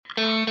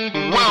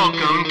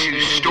Welcome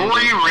to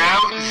Story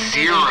Route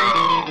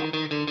Zero.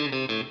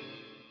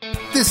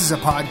 This is a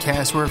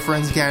podcast where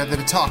friends gather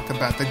to talk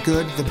about the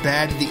good, the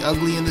bad, the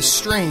ugly, and the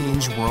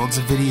strange worlds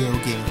of video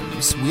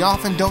games. We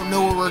often don't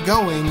know where we're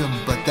going,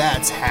 but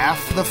that's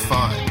half the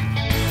fun.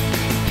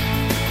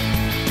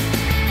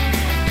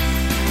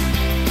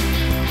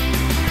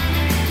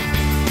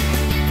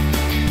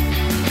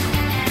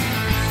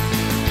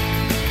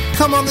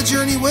 Come on the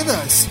journey with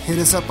us. Hit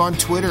us up on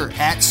Twitter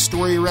at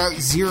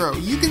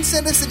StoryRoute0. You can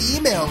send us an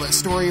email at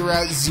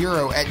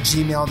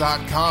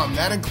StoryRoute0@gmail.com.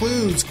 That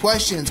includes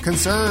questions,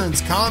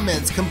 concerns,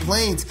 comments,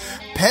 complaints,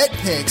 pet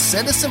pics.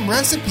 Send us some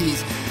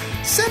recipes.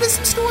 Send us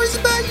some stories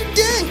about your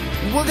day.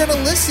 We're going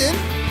to listen.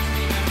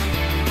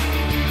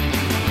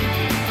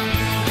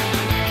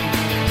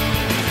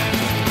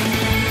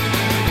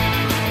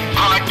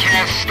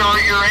 Podcast,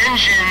 start your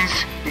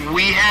engines.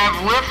 We have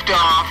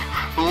liftoff.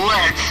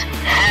 Let's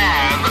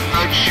have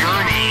a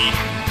journey.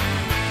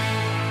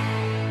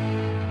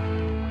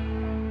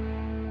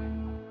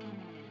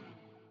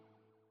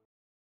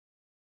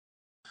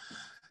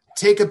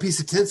 Take a piece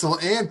of tinsel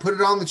and put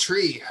it on the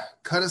tree.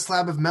 Cut a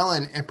slab of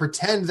melon and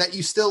pretend that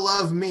you still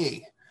love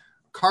me.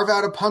 Carve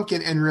out a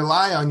pumpkin and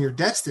rely on your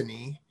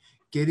destiny.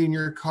 Get in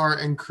your car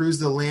and cruise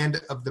the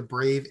land of the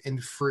brave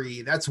and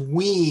free. That's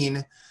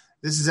Ween.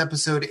 This is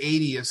episode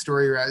 80 of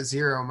Story Route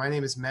Zero. My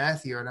name is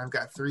Matthew, and I've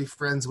got three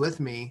friends with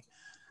me.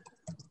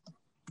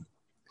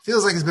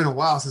 Feels like it's been a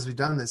while since we've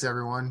done this,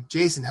 everyone.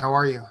 Jason, how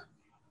are you?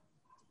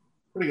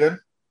 Pretty good.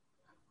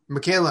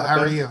 Michaela, how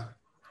are you?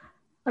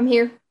 I'm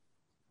here.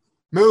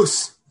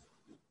 Moose.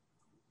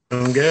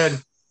 Doing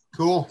good.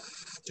 Cool.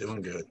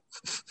 Doing good.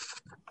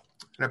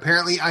 And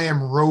apparently I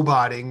am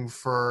roboting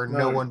for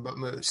no one but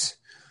Moose.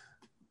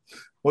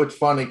 What's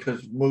funny,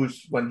 because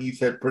Moose, when he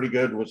said pretty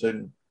good, was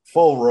in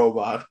full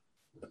robot.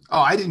 Oh,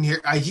 I didn't hear.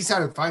 He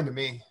sounded fine to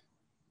me.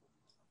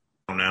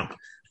 I don't know.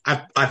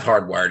 I've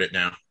hardwired it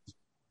now.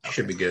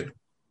 Should be good.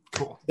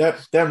 Cool.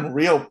 Them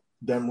real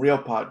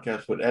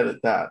podcasts would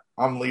edit that.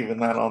 I'm leaving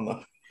that on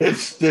the.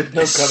 There's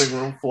no cutting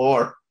room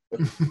floor.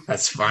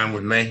 That's fine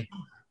with me.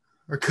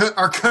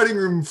 Our cutting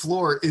room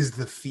floor is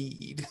the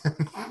feed.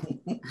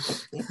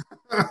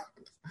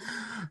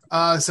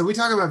 So we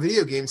talk about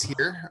video games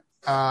here.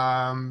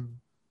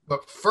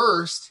 But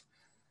first,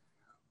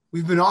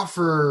 we've been off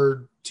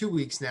for 2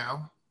 weeks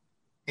now.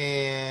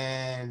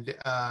 And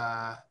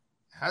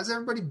how's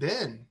everybody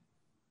been?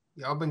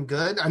 Y'all been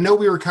good? I know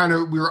we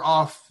were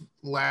off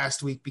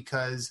last week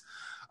because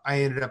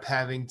I ended up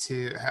having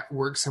to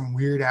work some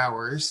weird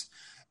hours.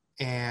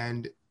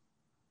 And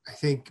I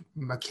think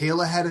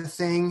Michaela had a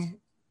thing.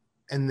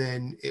 And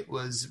then it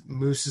was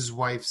Moose's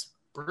wife's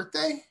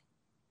birthday?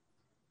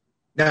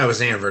 No, it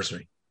was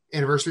anniversary.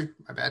 Anniversary?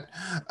 My bad.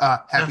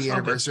 Happy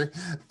anniversary.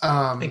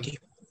 Thank you.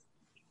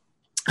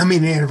 I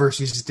mean,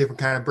 anniversary is just a different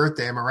kind of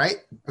birthday. Am I right?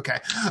 Okay.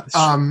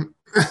 And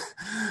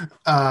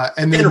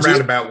then in a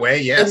roundabout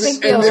way, yes. I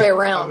think the other way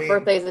around.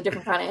 Birthday is a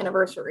different kind of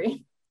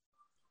anniversary.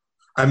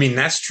 I mean,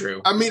 that's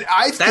true. I mean,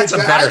 that's a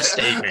better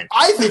statement.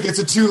 I think it's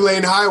a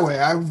 2-lane highway.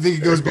 I think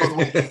it goes both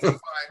ways.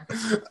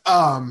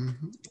 Fine.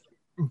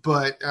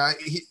 But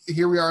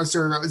here we are on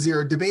Story Route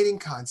Zero, debating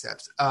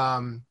concepts.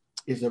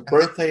 Is a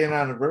birthday an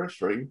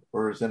anniversary,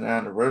 or is an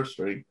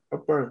anniversary a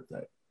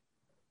birthday?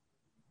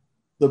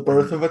 The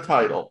birth of a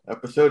title,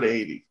 episode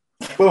 80.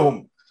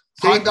 Boom.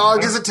 Hot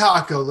dog is a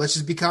taco. Let's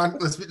just be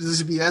let's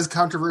just be as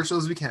controversial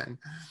as we can.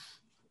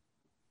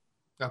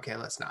 Okay,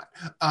 let's not.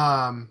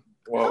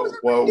 Whoa.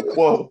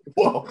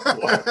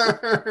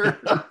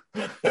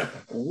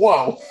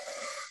 Whoa.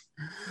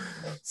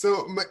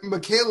 So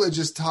Michaela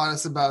just taught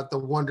us about the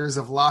wonders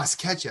of lost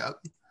ketchup.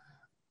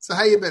 So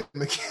how you been,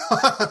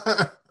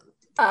 Michaela?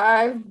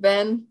 I've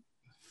been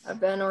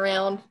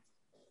around,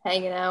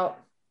 hanging out,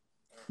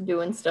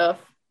 doing stuff.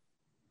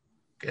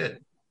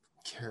 Good.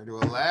 Care to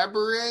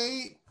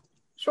elaborate?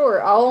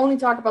 Sure, I'll only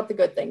talk about the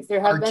good things.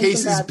 There have been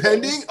cases some bad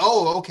pending. things.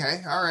 Oh,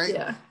 okay, all right.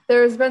 Yeah,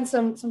 there's been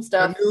some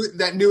stuff.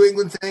 That New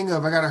England thing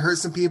of I gotta hurt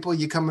some people.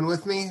 You coming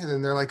with me? And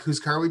then they're like, "Whose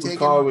car are we taking? Whose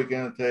car are we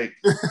gonna take?"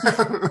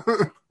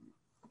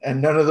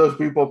 And none of those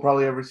people have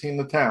probably ever seen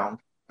the town.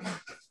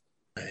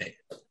 Right.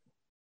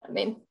 I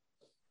mean,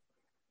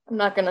 I'm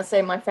not gonna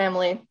say my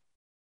family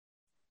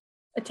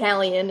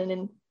Italian and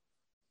in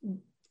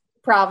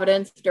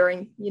Providence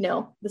during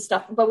the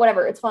stuff, but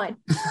whatever, it's fine.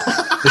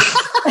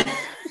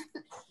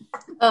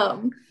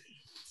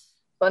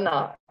 But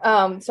not.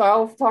 So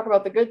I'll talk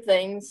about the good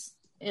things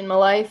in my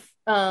life.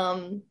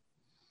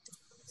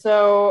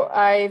 So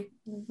I've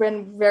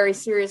been very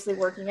seriously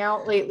working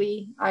out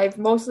lately. I've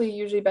mostly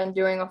usually been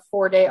doing a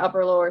 4-day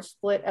upper lower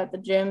split at the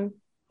gym,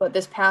 but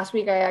this past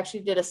week I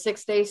actually did a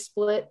 6-day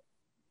split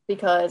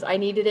because I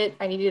needed it.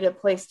 I needed a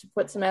place to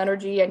put some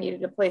energy. I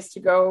needed a place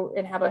to go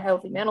and have a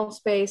healthy mental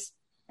space.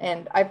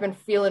 And I've been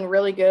feeling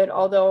really good.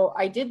 Although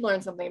I did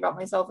learn something about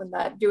myself in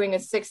that doing a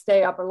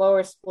 6-day upper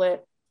lower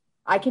split,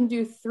 I can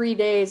do 3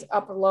 days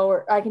upper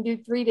lower. I can do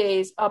 3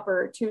 days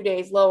upper, 2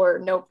 days lower,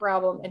 no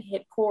problem, and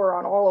hit core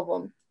on all of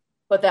them.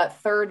 But that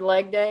third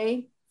leg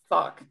day,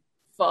 fuck.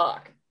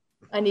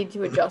 I need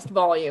to adjust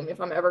volume if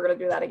I'm ever going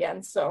to do that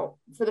again. So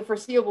for the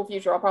foreseeable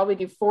future, I'll probably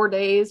do 4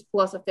 days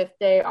plus a 5th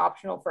day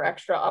optional for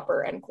extra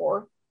upper and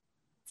core.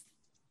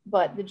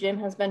 But the gym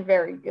has been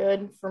very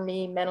good for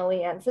me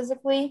mentally and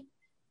physically.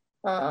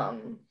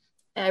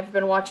 I've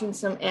been watching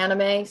some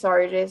anime.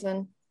 Sorry,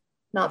 Jason.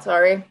 Not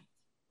sorry.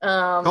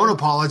 Don't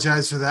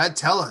apologize for that.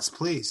 Tell us,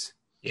 please.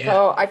 Yeah.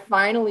 So I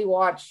finally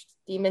watched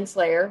Demon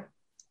Slayer,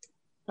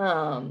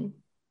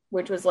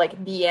 which was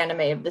like the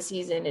anime of the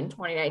season in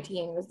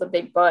 2019. It was the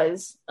big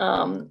buzz.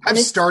 I've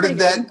started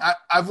that.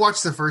 I've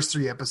watched the first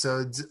 3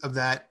 episodes of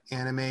that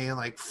anime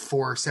like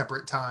 4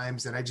 separate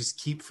times, and I just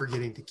keep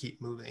forgetting to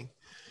keep moving.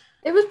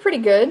 It was pretty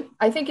good.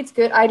 I think it's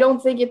good. I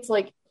don't think it's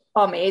like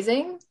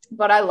amazing,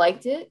 but I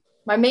liked it.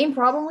 My main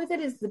problem with it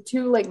is the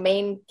 2 like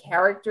main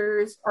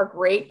characters are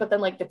great, but then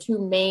like the 2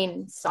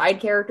 main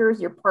side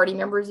characters, your party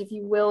members, if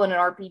you will, in an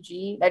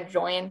RPG that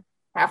join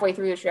halfway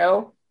through the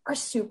show are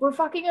super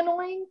fucking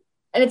annoying.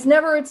 And it's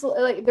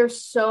like, they're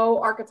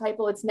so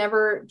archetypal. It's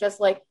never just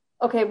like,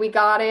 okay, we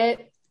got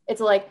it.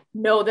 It's like,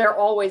 no, they're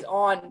always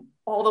on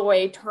all the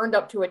way, turned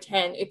up to a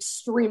 10,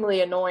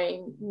 extremely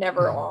annoying,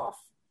 never off.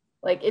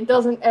 Like, it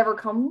doesn't ever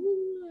come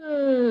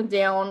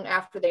down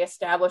after they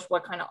establish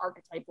what kind of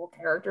archetypal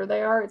character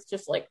they are. It's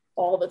just like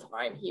all the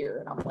time here.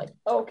 And I'm like,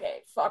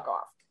 okay, fuck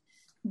off.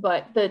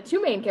 But the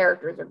 2 main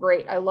characters are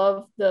great. I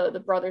love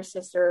the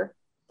brother-sister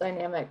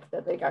dynamic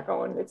that they got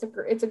going. It's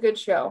a good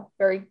show.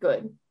 Very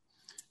good.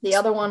 The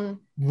other one,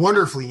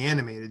 wonderfully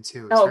animated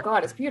too.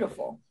 God, it's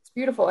beautiful. It's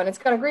beautiful. And it's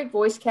got a great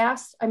voice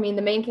cast. I mean,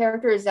 the main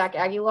character is Zach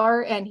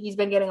Aguilar, and he's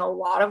been getting a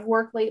lot of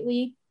work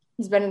lately.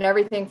 He's been in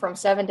everything from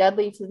Seven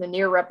Deadly to the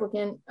Nier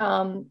Replicant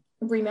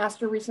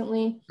remaster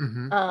recently.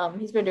 Mm-hmm.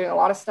 He's been doing a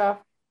lot of stuff.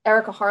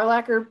 Erica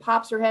Harlacher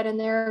pops her head in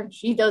there.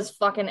 She does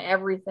fucking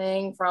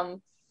everything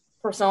from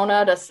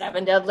Persona to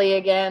Seven Deadly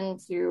again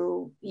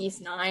to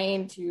East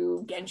 9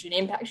 to Genshin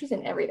Impact. She's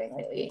in everything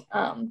lately.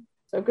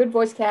 So good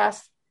voice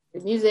cast,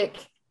 good music,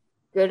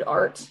 good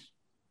art.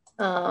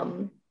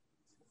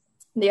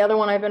 The other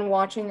one I've been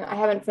watching, I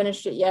haven't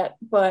finished it yet,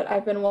 but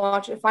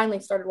finally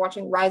started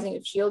watching Rising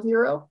of Shield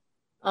Hero,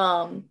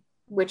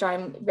 which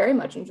I'm very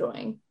much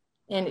enjoying.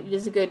 And it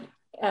is a good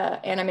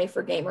anime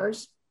for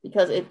gamers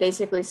because it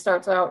basically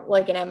starts out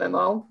like an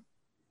MMO.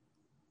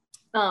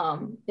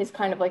 Is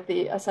kind of like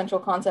the essential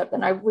concept.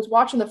 And I was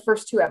watching the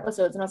first 2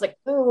 episodes and I was like,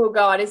 oh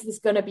God, is this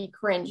going to be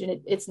cringe?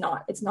 And it's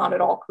not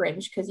at all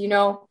cringe. Because,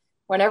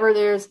 whenever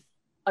there's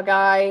a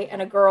guy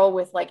and a girl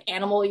with like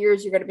animal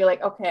ears, you're going to be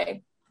like,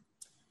 okay,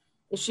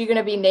 is she going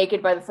to be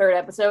naked by the 3rd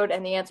episode?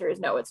 And the answer is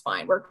no, it's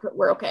fine.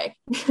 We're okay.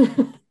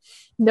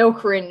 No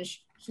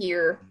cringe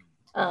here.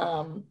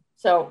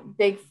 So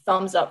big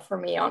thumbs up for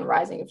me on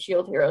Rising of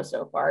Shield Hero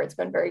so far. It's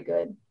been very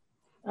good.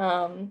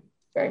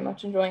 Very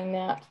much enjoying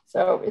that.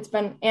 So it's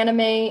been anime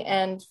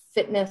and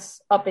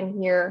fitness up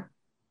in here.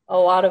 A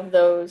lot of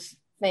those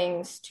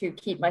things to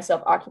keep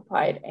myself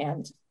occupied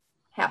and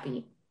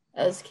happy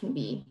as can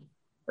be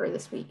for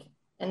this week.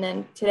 And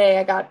then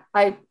today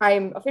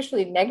I'm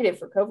officially negative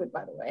for COVID,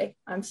 by the way.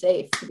 I'm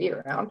safe to be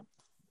around.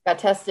 Got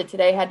tested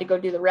today, had to go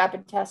do the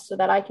rapid test so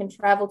that I can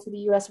travel to the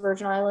U.S.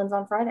 Virgin Islands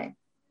on Friday.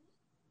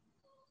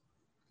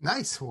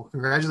 Nice. Well,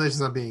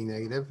 congratulations on being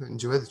negative.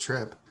 Enjoy the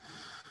trip.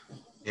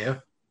 Yeah.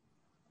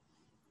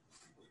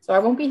 So I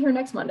won't be here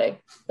next Monday.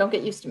 Don't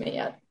get used to me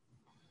yet.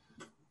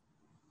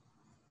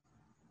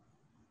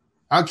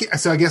 Okay,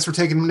 so I guess we're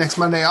taking next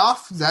Monday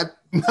off. Is that?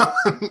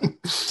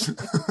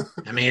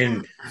 I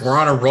mean, we're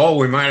on a roll.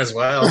 We might as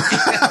well.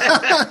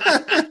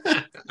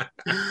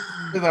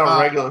 It's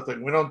our regular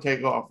thing. We don't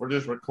take off. We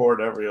just record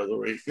every other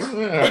week.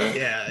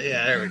 yeah,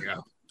 there we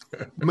go.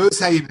 Moose,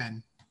 how you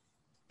been?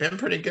 Been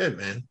pretty good,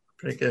 man.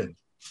 Pretty good.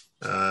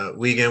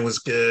 Weekend was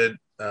good.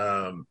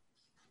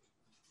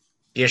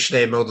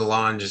 Yesterday, mowed the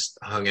lawn, just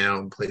hung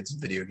out and played some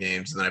video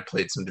games. And then I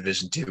played some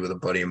Division 2 with a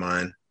buddy of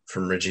mine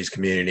from Richie's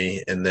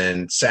community. And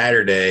then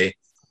Saturday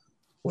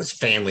was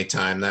family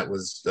time. That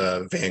was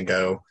Van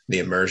Gogh, the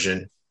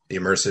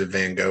immersive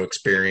Van Gogh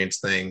experience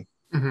thing.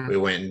 Mm-hmm. We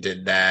went and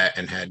did that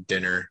and had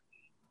dinner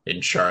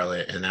in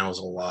Charlotte. And that was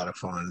a lot of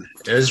fun.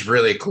 It was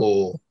really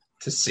cool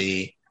to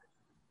see.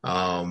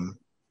 And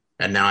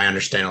now I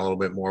understand a little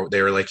bit more.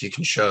 They were like, you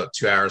can show up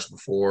 2 hours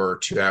before or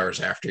 2 hours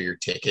after your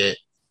ticket.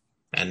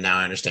 And now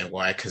I understand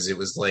why, because it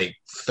was like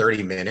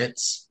 30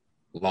 minutes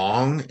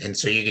long. And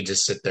so you could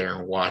just sit there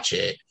and watch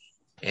it.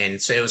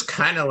 And so it was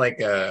kind of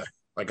like a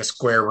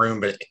square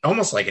room, but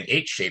almost like an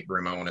H-shaped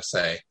room, I want to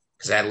say,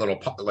 because it had little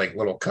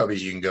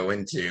cubbies you can go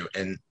into.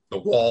 And the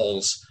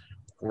walls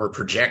were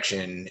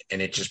projection, and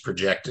it just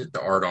projected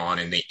the art on.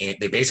 And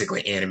they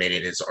basically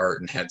animated his art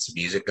and had some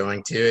music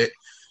going to it.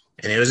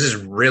 And it was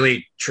just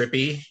really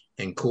trippy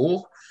and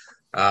cool.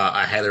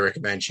 I highly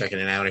recommend checking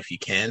it out if you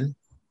can.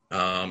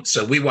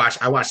 So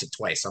I watched it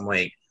twice. I'm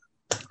like,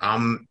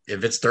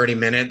 if it's 30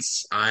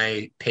 minutes,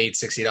 I paid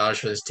 $60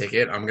 for this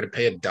ticket. I'm going to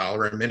pay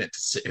 $1 a minute to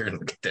sit here and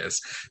look at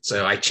this.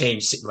 So I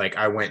changed, like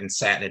I went and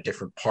sat in a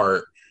different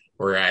part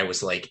where I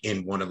was like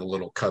in one of the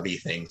little cubby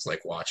things,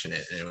 like watching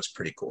it. And it was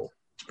pretty cool.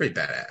 It's pretty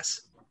badass.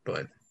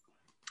 But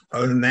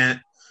other than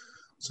that,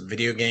 some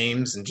video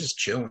games and just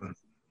chilling.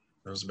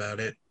 That was about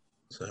it.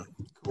 So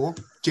Cool.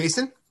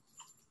 Jason?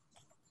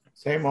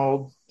 Same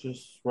old,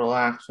 just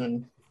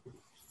relaxing,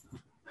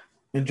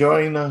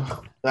 enjoying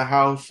the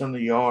house and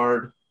the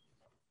yard.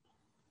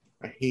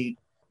 I hate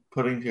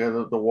putting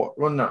together the water.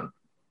 Well, no,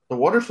 the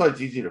water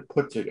slide's easy to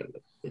put together.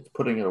 It's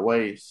putting it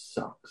away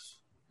sucks.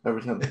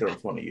 Every time the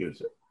girls want to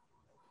use it,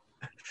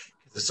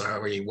 it's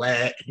already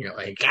wet. And you're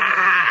like,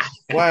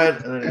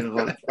 wet, and then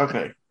you're like,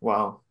 okay,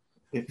 well,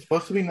 it's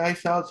supposed to be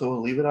nice out, so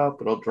we'll leave it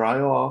up. It'll dry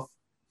off,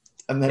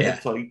 and then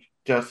it's like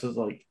Jess is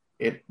like,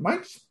 it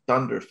might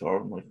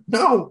thunderstorm. I'm like,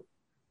 no.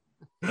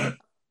 But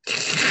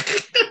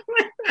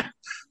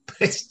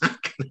it's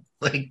not gonna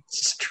like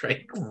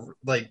strike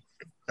like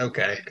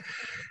okay.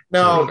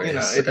 No,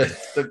 Anyways. you know,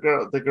 it's,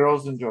 the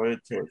girls enjoy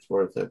it, so it's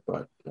worth it.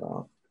 But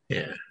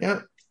yeah.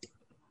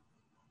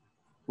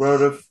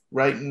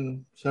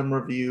 Writing some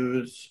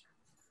reviews.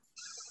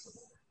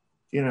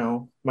 You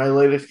know, my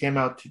latest came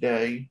out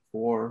today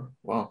for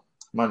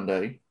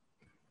Monday.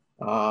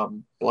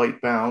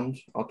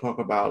 Blightbound. I'll talk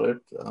about it.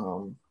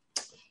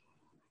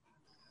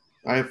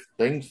 I have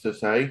things to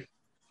say.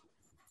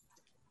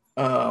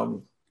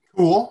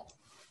 Cool.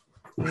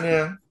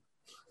 Yeah,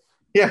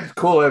 it's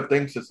cool. I have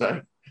things to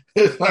say.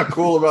 It's not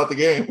cool about the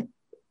game,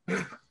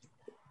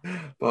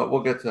 but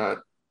we'll get to that.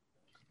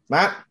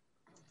 Matt?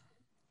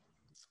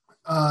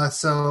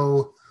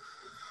 So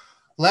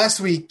last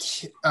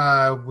week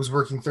was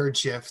working third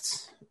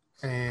shift,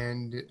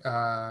 and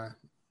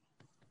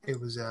it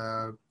was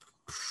a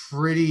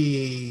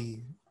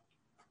pretty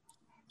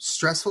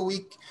stressful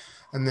week.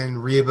 And then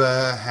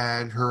Reba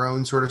had her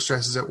own sort of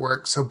stresses at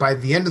work. So by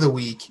the end of the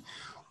week,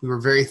 we were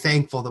very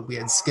thankful that we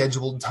had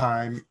scheduled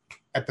time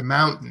at the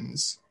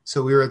mountains.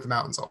 So we were at the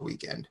mountains all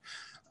weekend.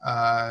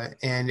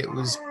 And it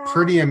was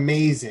pretty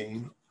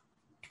amazing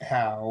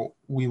how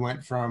we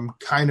went from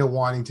kind of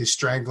wanting to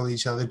strangle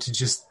each other to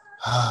just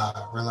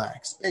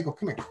relax. Bagel,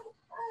 come here.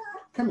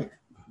 Come here.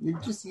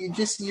 You're just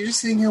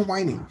sitting here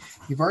whining.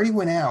 You've already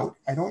went out.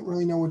 I don't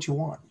really know what you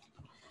want.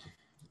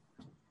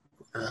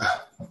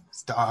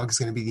 This dog's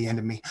going to be the end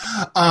of me.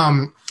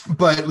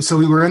 But so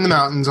we were in the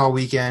mountains all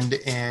weekend,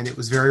 and it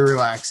was very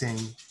relaxing.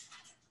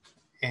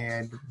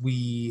 And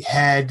we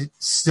had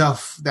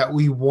stuff that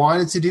we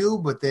wanted to do,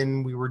 but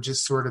then we were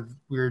just sort of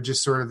there.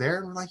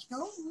 And we're like,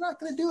 no, I'm not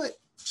going to do it.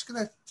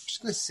 I'm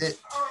just gonna sit.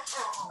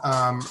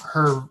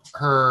 Her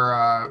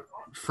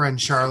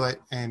friend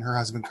Charlotte and her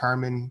husband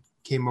Carmen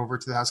came over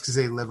to the house because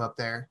they live up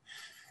there.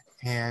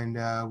 And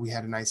we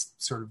had a nice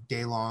sort of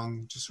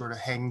day-long just sort of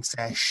hang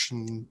sesh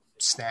and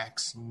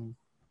snacks and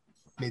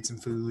made some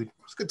food. It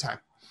was a good time.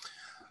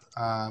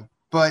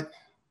 But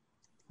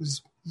it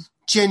was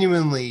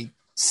genuinely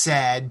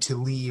sad to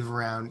leave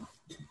around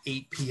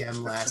 8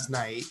 p.m. last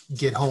night,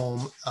 get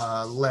home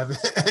at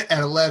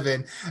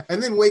 11,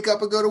 and then wake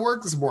up and go to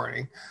work this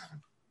morning.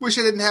 Wish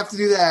I didn't have to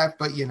do that,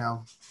 but, you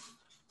know,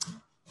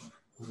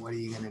 what are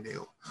you going to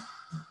do?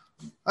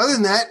 Other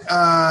than that,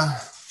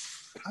 I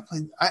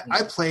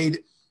played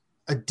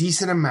a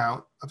decent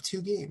amount of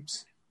 2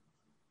 games.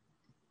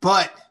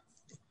 But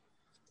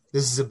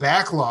this is a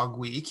backlog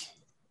week.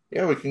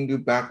 Yeah, we can do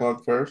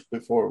backlog first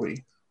before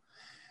we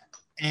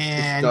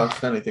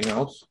discuss anything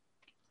else.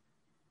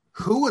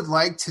 Who would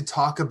like to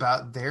talk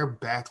about their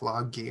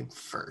backlog game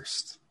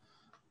first?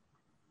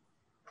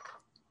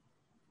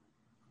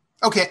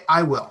 Okay,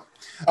 I will.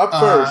 Up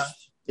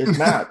first is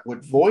Matt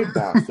with Void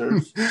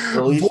Bastards,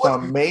 released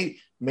on May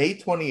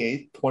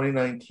 28th,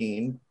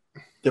 2019,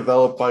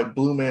 developed by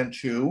Blue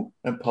Manchu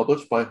and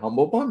published by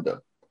Humble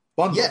Bundle.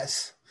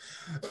 Yes.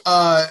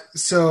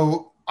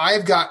 So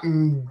I've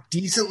gotten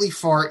decently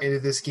far into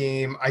this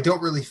game. I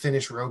don't really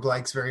finish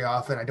roguelikes very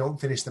often. I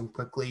don't finish them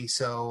quickly,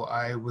 so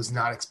I was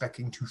not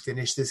expecting to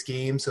finish this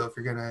game. So if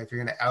you're gonna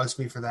oust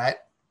me for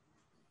that,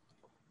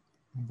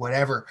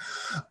 whatever.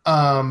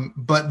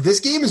 But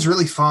this game is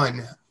really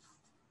fun.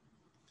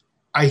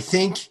 I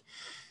think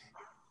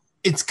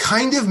it's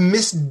kind of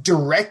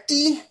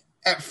misdirecty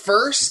at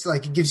first.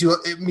 Like it gives you,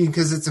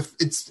 because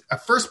it's a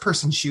first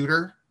person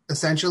shooter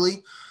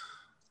essentially,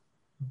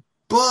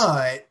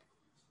 but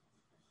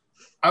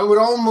I would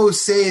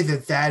almost say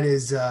that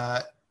is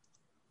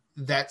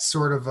that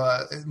sort of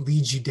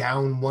leads you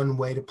down one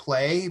way to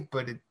play,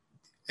 but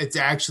it's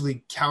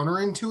actually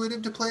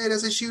counterintuitive to play it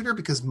as a shooter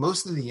because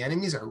most of the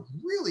enemies are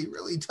really,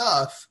 really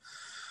tough.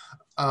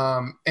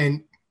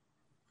 And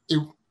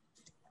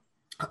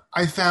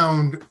I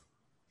found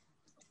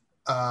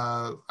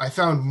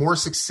more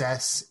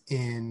success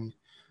in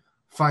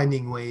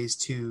finding ways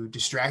to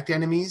distract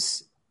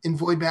enemies in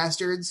Void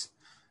Bastards,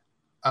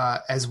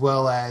 as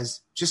well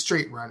as just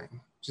straight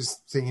running.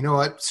 Just saying, you know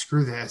what,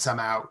 screw this, I'm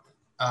out.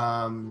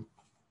 And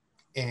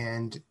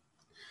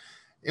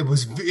it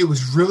was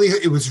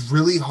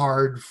really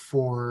hard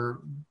for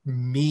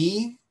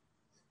me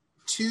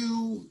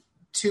to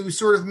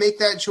sort of make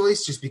that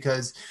choice, just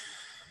because,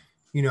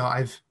 you know,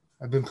 I've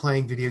been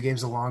playing video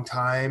games a long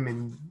time,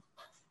 and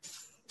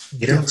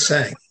you don't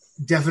say.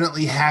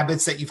 definitely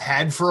habits that you've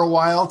had for a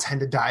while tend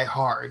to die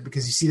hard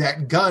because you see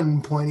that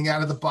gun pointing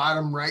out of the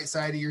bottom right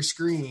side of your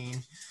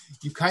screen.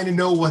 You kind of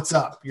know what's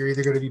up. You're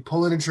either going to be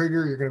pulling a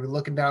trigger, you're going to be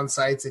looking down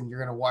sights, and you're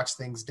going to watch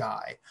things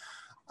die.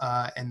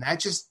 And that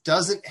just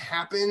doesn't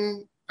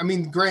happen. I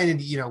mean,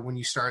 granted, when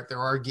you start, there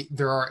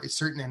are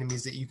certain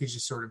enemies that you could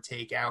just sort of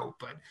take out,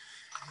 but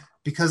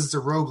because it's a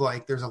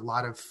roguelike, there's a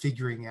lot of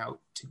figuring out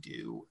to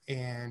do.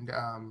 And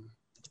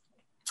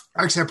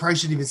actually, I probably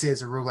shouldn't even say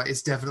it's a roguelike.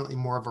 It's definitely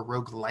more of a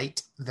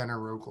roguelite than a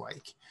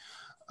roguelike.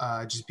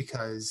 Just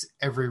because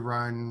every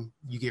run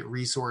you get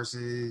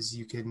resources,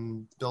 you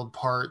can build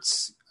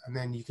parts, and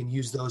then you can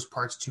use those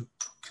parts to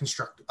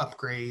construct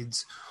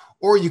upgrades,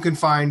 or you can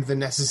find the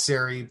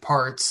necessary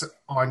parts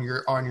on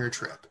your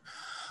trip.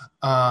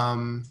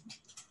 Now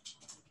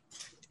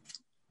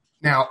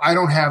I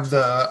don't have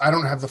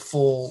the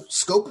full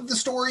scope of the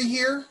story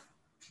here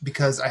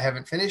because I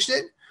haven't finished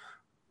it,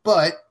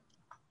 but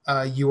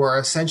you are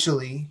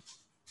essentially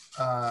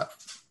a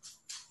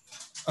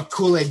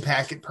Kool-Aid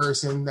packet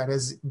person that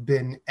has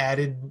been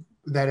added,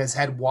 that has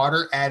had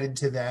water added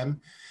to them,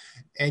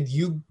 and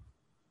you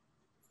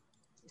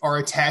are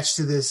attached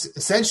to this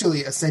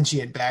essentially a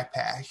sentient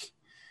backpack,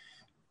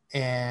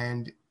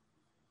 and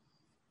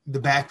the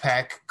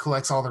backpack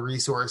collects all the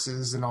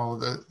resources and all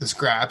of the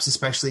scraps,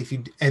 especially if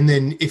you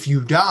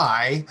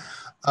die,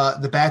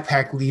 the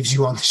backpack leaves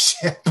you on the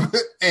ship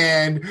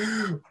and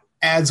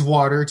adds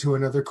water to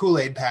another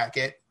Kool-Aid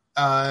packet.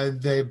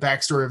 The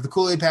backstory of the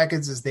Kool-Aid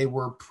packets is they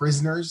were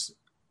prisoners.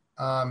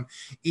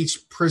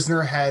 Each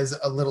prisoner has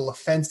a little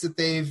offense that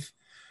they've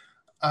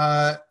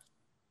that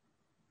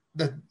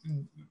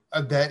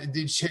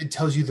it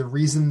tells you the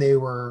reason they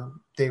were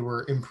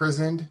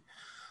imprisoned.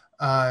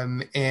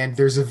 And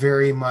there's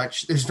very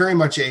much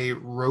a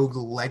rogue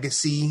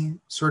legacy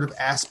sort of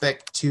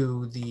aspect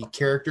to the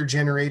character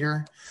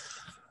generator.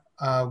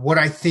 What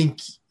I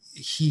think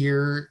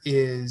here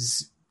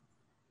is,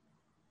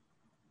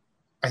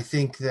 I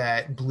think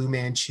that Blue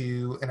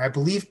Manchu, and I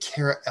believe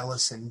Kara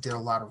Ellison did a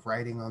lot of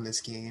writing on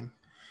this game,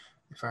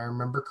 if I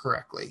remember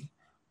correctly.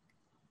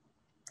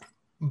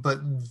 But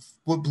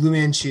what Blue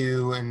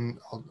Manchu and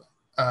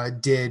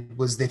did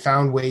was they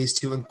found ways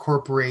to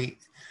incorporate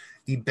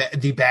the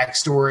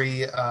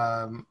backstory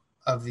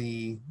of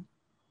the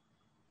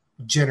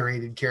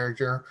generated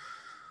character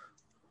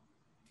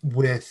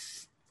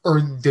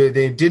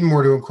they did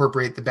more to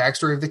incorporate the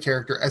backstory of the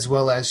character as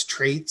well as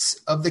traits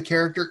of the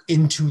character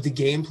into the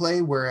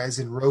gameplay, whereas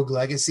in Rogue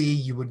Legacy,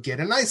 you would get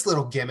a nice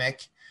little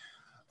gimmick.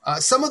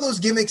 Some of those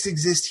gimmicks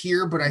exist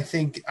here, but I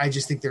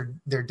just think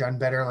they're done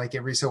better. Like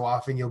every so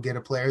often, you'll get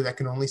a player that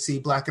can only see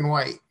black and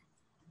white.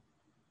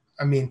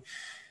 I mean,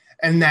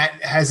 and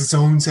that has its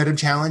own set of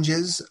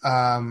challenges.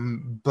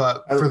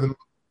 But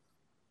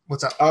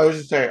what's up? I was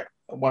just saying,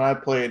 when I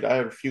played, I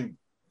had a few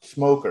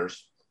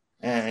smokers,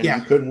 and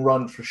you couldn't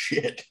run for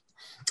shit.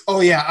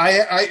 Oh yeah,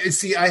 I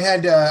see.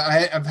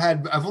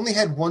 I've only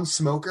had one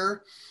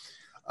smoker.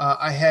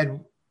 I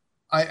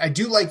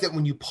do like that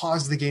when you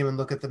pause the game and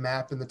look at the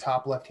map in the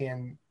top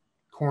left-hand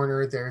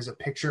corner, there's a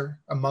picture,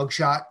 a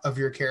mugshot of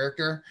your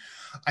character.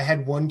 I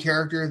had one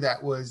character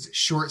that was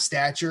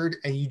short-statured,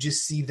 and you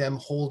just see them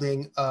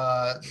holding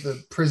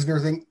the prisoner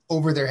thing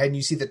over their head, and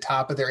you see the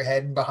top of their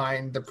head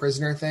behind the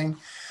prisoner thing.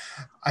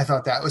 I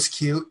thought that was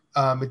cute.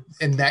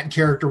 And that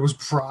character was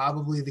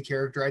probably the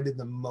character I did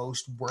the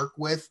most work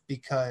with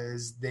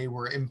because they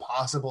were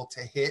impossible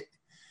to hit,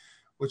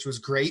 which was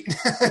great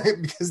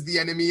because the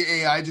enemy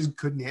AI just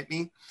couldn't hit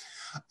me,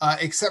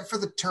 except for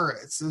the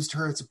turrets. Those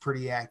turrets are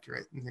pretty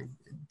accurate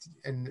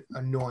and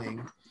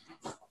annoying.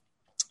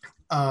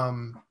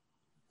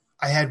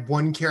 I had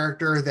one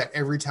character that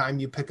every time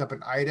you pick up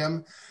an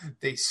item,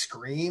 they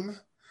scream.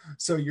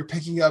 So you're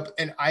picking up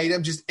an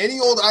item, just any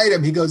old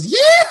item. He goes,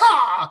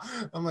 yeah!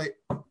 I'm like,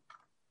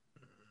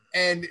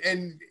 and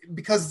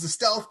because it's a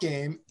stealth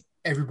game,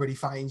 everybody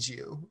finds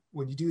you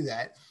when you do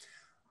that.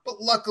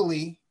 But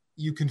luckily,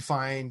 you can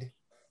find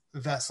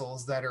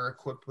vessels that are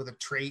equipped with a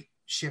trait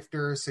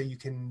shifter, so you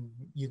can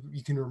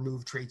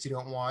remove traits you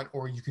don't want,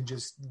 or you can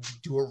just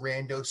do a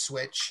rando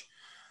switch.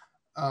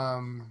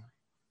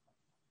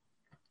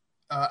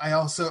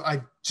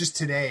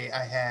 Today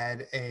I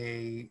had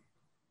a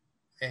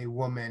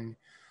woman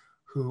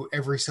who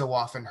every so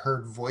often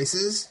heard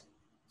voices,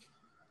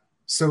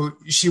 so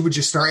she would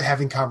just start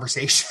having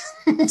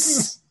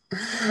conversations.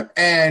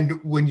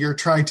 And when you're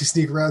trying to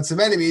sneak around some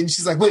enemy, and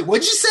she's like, "Wait,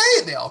 what'd you say?"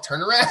 And they all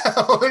turn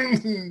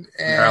around, and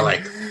they're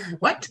like,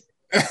 "What?"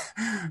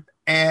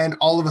 And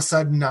all of a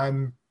sudden,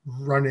 I'm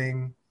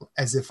running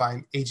as if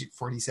I'm Agent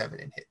 47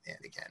 in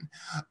Hitman again.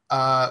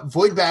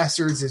 Void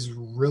Bastards is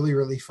really,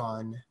 really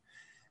fun,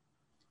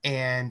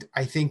 and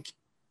I think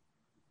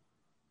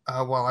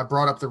while I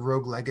brought up the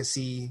Rogue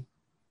Legacy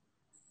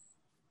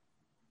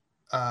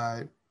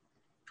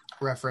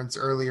reference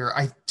earlier,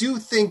 I do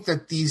think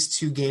that these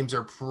two games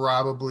are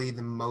probably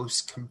the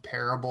most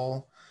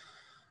comparable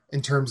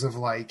in terms of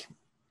like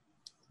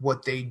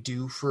what they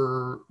do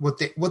for what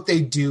they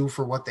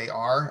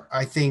are.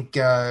 I think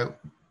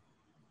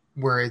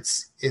where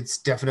it's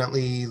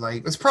definitely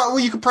like it's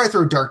probably you could probably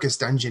throw Darkest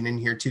Dungeon in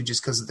here too,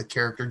 just because of the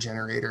character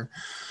generator.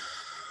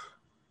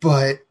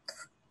 But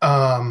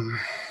I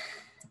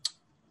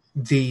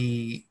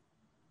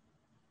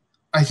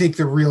think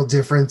the real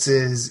difference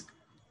is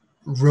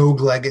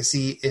Rogue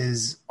Legacy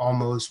is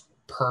almost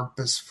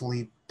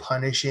purposefully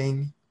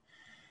punishing,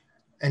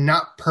 and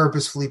not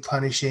purposefully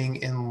punishing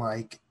in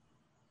like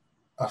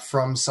a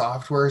From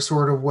Software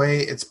sort of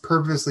way. It's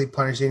purposely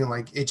punishing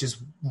like it just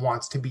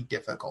wants to be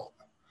difficult,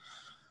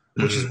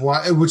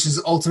 which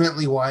is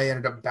ultimately why I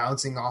ended up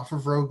bouncing off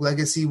of Rogue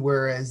Legacy.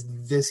 Whereas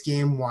this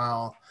game,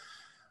 while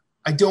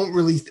I don't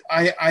really,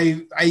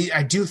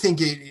 I do think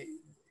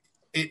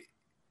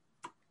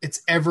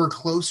it's ever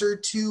closer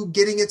to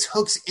getting its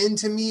hooks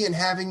into me and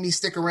having me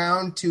stick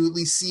around to at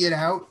least see it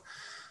out.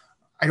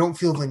 I don't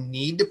feel the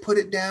need to put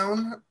it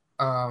down.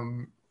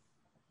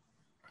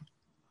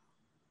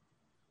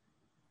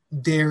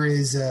 There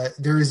is a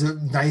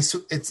nice,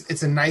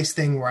 it's a nice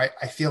thing where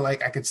I feel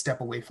like I could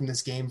step away from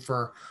this game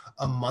for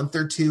a month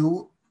or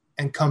two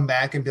and come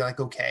back and be like,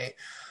 okay,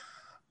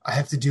 I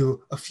have to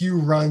do a few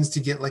runs to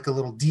get like a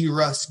little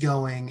de-rust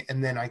going.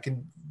 And then I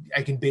can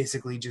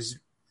basically just,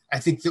 I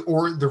think the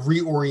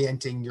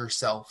reorienting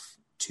yourself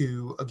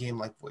to a game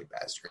like Void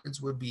Bastards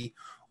would be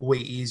way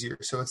easier.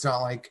 So it's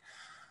not like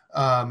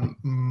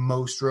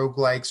most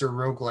roguelikes or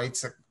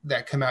roguelites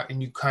that come out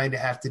and you kind of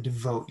have to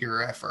devote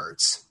your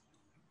efforts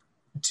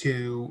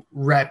to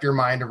wrap your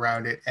mind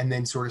around it and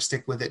then sort of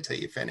stick with it till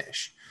you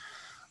finish.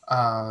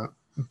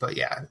 But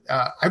yeah,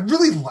 I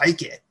really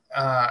like it.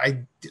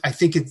 I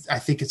think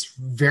it's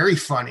very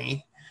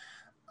funny.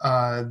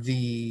 I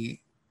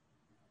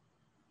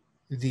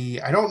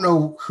don't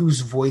know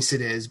whose voice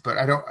it is, but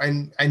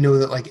I know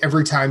that like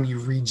every time you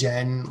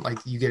regen, like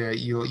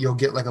you'll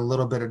get like a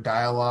little bit of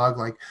dialogue.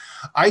 Like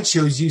I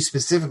chose you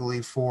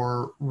specifically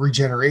for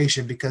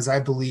regeneration because I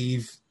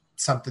believe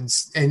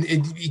something's, and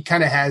it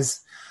kind of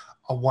has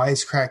a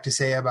wisecrack to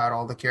say about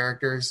all the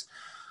characters.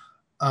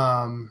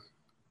 I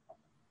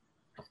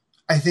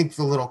think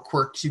the little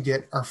quirks you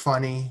get are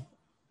funny.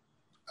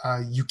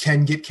 You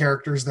can get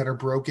characters that are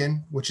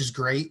broken, which is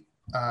great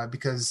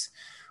because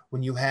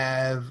when you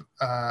have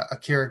a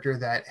character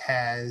that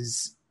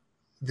has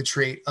the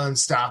trait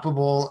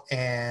Unstoppable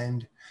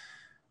and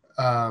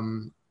I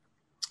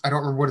don't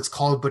remember what it's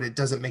called, but it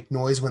doesn't make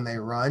noise when they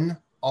run,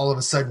 all of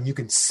a sudden you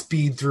can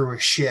speed through a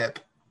ship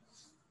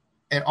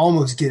and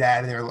almost get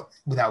out of there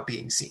without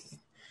being seen.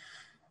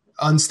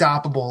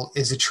 Unstoppable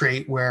is a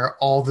trait where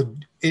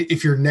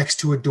if you're next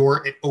to a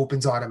door, it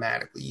opens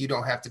automatically. You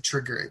don't have to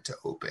trigger it to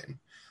open.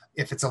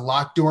 If it's a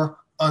locked door,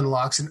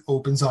 unlocks and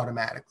opens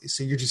automatically.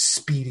 So you're just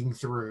speeding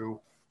through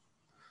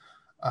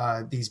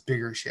these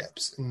bigger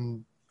ships.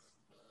 And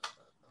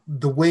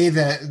the way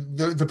that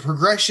the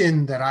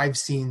progression that I've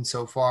seen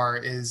so far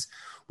is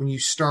when you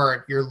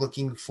start, you're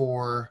looking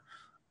for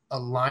a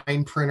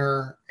line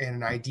printer and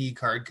an ID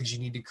card because you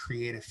need to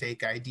create a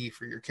fake ID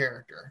for your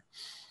character.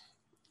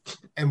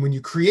 And when you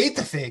create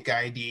the fake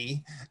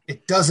ID,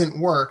 it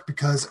doesn't work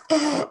because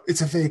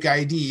it's a fake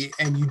ID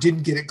and you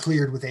didn't get it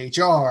cleared with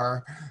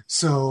HR.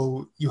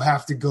 So you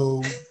have to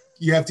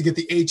get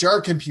the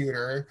HR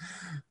computer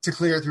to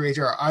clear it through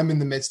HR. I'm in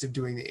the midst of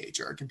doing the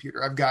HR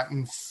computer. I've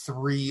gotten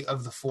 3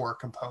 of the 4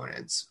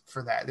 components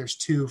for that. There's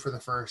 2 for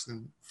the first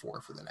and 4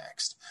 for the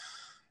next.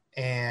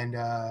 And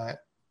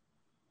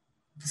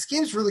this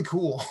game's really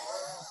cool.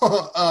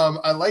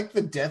 I like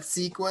the death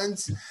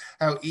sequence,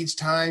 how each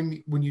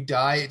time when you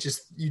die,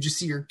 you just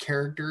see your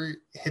character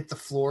hit the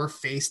floor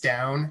face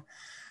down,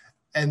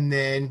 and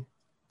then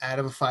out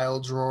of a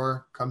file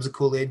drawer comes a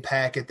Kool-Aid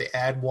packet. They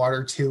add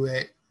water to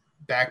it,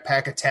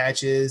 backpack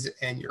attaches,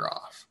 and you're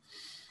off.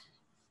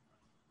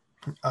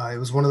 It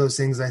was one of those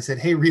things I said,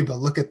 hey, Reba,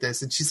 look at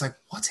this. And she's like,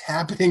 what's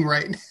happening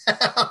right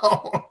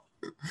now?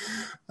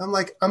 I'm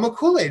like, I'm a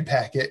Kool-Aid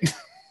packet.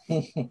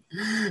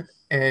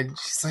 And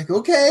she's like,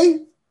 okay.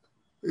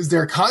 Is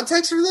there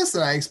context for this?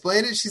 And I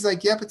explained it. She's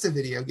like, yep, it's a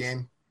video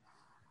game.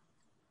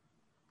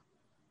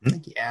 I'm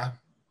like, yeah,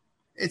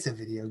 it's a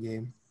video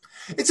game.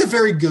 It's a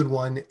very good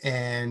one.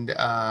 And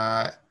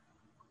I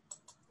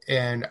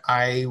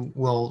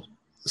will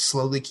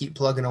slowly keep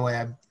plugging away.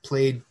 I've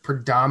played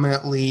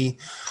predominantly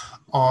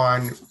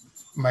on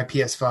my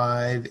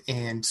PS5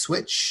 and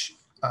Switch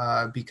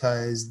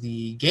because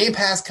the Game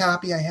Pass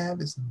copy I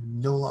have is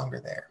no longer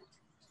there.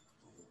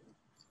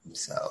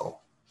 So...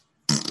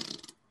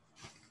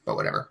 but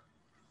whatever.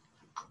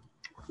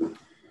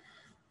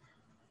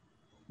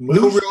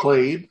 Moose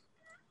played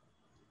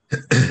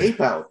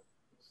Ape Out,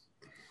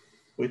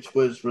 which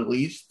was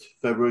released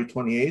February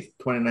 28th,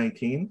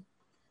 2019.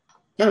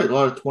 Got a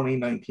lot of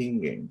 2019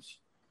 games.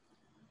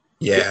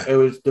 Yeah. It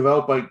was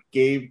developed by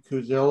Gabe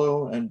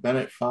Cuzzillo and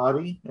Bennett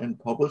Foddy and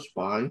published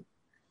by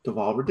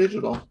Devolver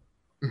Digital.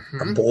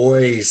 Our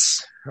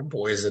boys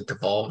at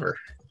Devolver.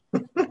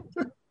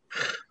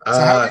 So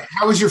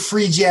how was your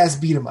free jazz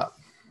beat 'em up?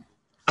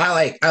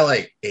 I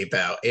like Ape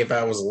Out. Ape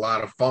Out was a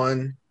lot of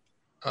fun.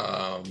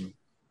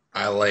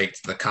 I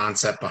liked the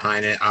concept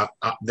behind it.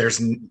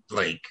 There's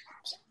like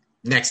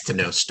next to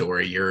no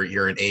story.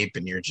 You're an ape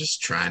and you're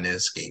just trying to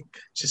escape,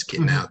 just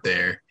getting out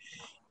there,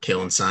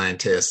 killing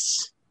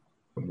scientists,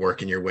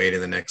 working your way to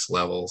the next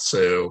level.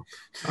 So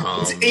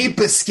it's Ape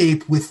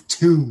Escape with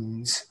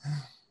tunes.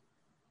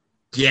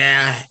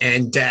 Yeah,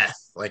 and death,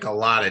 like a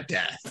lot of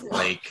death.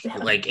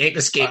 Like Ape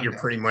Escape, you're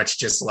pretty much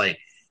just like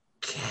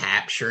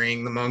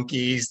capturing the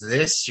monkeys.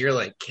 This, you're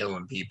like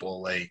killing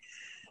people.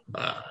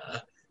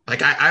 I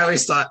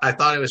always thought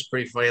it was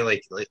pretty funny.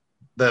 Like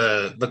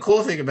the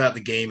cool thing about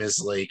the game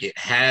is like it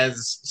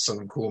has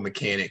some cool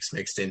mechanics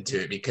mixed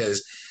into it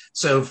because.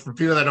 So for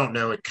people that don't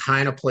know, it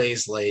kind of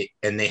plays like,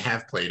 and they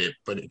have played it,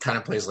 but it kind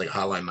of plays like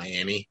Hotline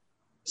Miami.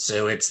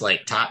 So it's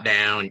like top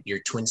down, you're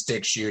twin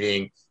stick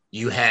shooting.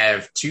 You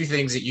have two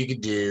things that you can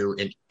do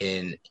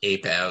in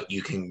Ape Out.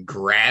 You can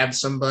grab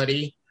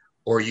somebody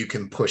or you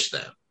can push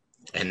them.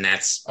 And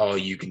that's all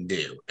you can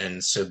do.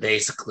 And so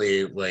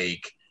basically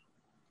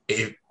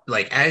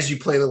as you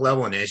play the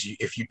level and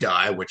if you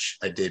die, which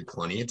I did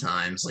plenty of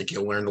times, like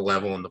you'll learn the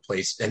level and the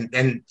place.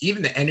 And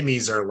even the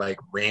enemies are like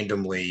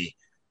randomly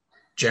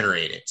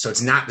generated. So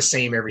it's not the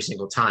same every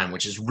single time,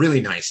 which is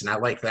really nice. And I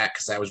like that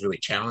because that was really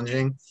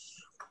challenging.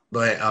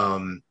 But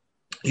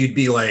you'd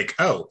be like,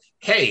 oh,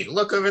 hey,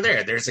 look over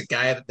there. There's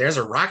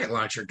a rocket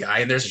launcher guy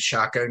and there's a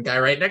shotgun guy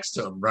right next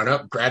to him. Run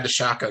up, grab the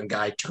shotgun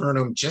guy, turn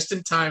him just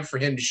in time for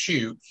him to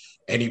shoot.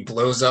 And he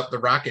blows up the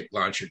rocket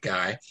launcher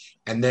guy.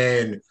 And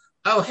then,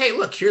 oh, hey,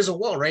 look, here's a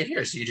wall right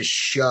here. So you just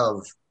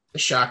shove the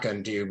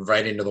shotgun dude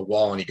right into the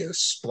wall and he goes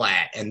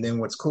splat. And then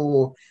what's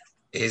cool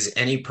is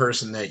any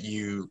person that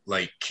you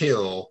like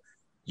kill,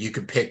 you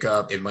can pick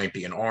up, it might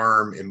be an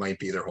arm, it might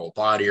be their whole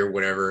body or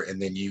whatever,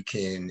 and then you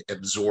can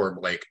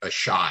absorb like a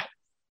shot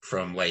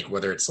from like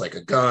whether it's like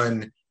a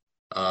gun,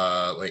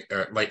 like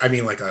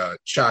a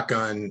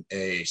shotgun,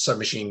 a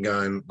submachine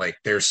gun. Like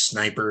there's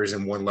snipers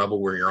in one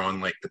level where you're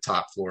on like the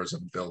top floors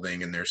of a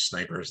building and there's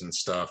snipers and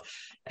stuff.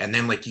 And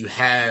then like you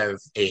have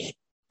a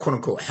quote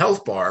unquote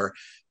health bar,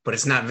 but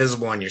it's not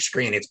visible on your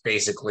screen. It's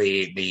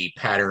basically the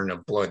pattern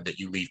of blood that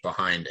you leave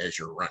behind as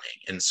you're running.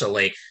 And so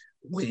like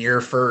when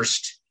you're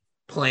first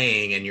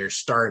playing and you're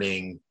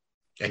starting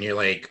and you're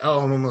like,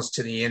 oh, I'm almost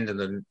to the end of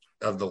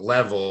the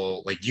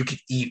level, like you could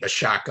eat a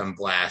shotgun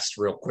blast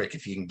real quick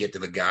if you can get to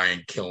the guy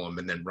and kill him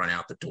and then run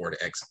out the door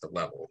to exit the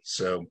level.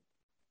 So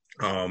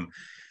I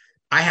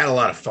had a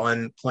lot of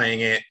fun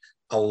playing it,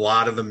 a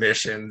lot of the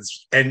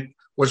missions. And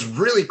what's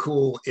really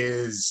cool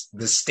is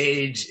the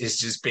stage is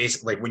just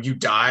basically like when you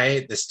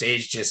die, the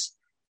stage just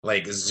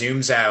like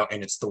zooms out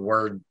and it's the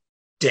word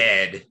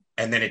dead.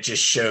 And then it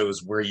just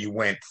shows where you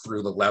went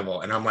through the level.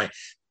 And I'm like,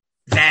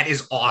 that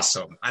is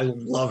awesome. I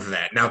love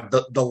that. Now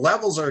the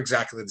levels are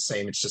exactly the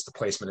same. It's just the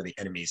placement of the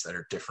enemies that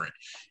are different.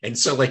 And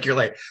so like, you're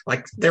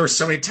like there were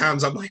so many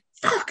times I'm like,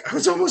 fuck, I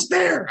was almost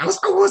there.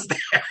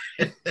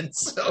 And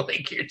so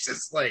like, you're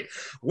just like,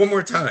 one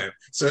more time.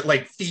 So it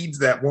like feeds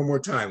that one more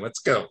time. Let's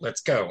go.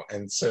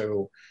 And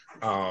so,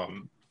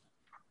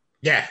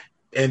 yeah.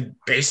 And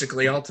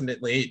basically,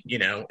 ultimately,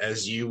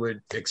 as you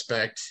would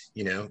expect,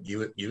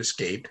 you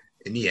escape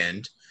in the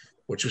end,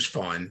 which was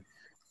fun.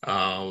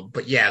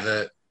 But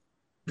yeah,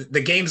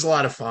 the game's a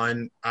lot of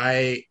fun.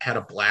 I had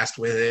a blast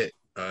with it.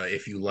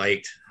 If you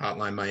liked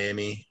Hotline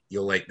Miami,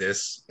 you'll like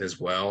this as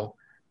well.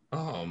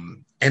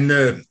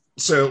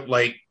 So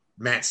like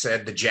Matt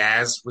said, the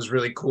jazz was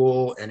really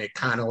cool, and it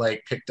kind of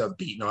like picked up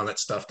beating on that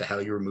stuff to how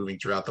you were moving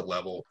throughout the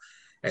level,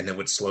 and then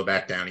would slow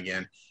back down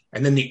again.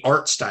 And then the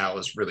art style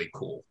is really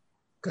cool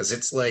because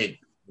it's like.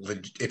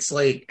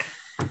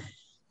 Do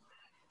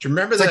you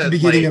remember it's like the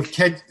beginning of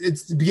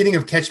it's the beginning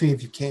of Catch Me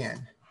If You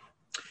Can.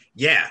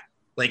 Yeah.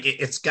 Like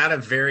it's got a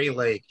very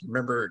like,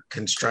 remember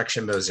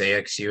construction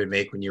mosaics you would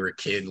make when you were a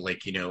kid?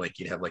 Like, like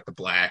you'd have like the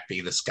black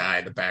be the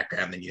sky, the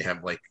background, then you'd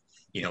have like,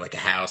 like a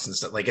house and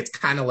stuff. Like it's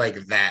kind of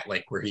like that,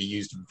 like where he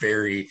used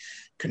very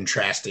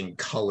contrasting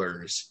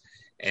colors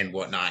and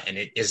whatnot. And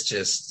it's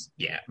just,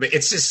 yeah, but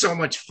it's just so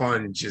much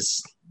fun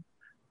just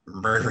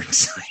murdering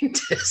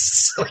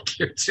scientists. Like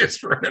you're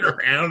just running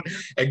around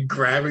and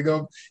grabbing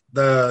them.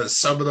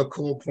 Some of the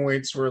cool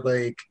points were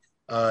like,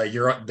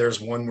 there's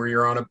one where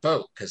you're on a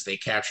boat because they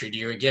captured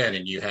you again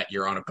and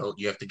you're on a boat,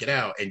 you have to get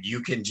out and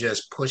you can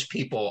just push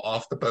people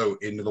off the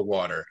boat into the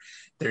water.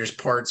 There's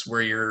parts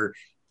where you're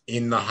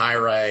in the high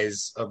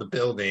rise of the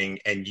building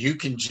and you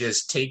can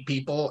just take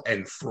people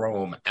and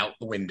throw them out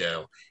the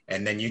window.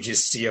 And then you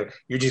just see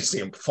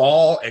them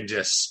fall and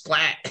just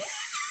splat.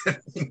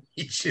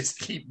 You just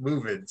keep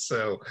moving.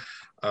 So,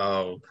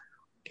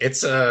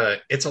 it's a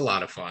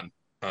lot of fun.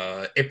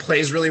 It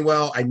plays really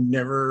well.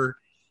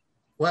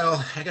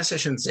 Well, I guess I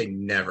shouldn't say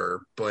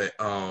never, but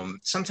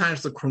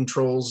sometimes the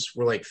controls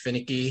were like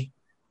finicky,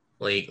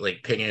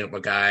 like picking up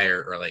a guy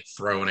or like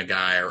throwing a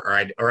guy,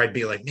 or I'd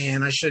be like,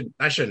 man, I shouldn't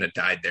have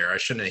died there. I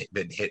shouldn't have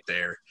been hit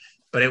there.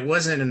 But it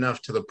wasn't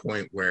enough to the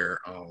point where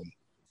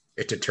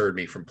it deterred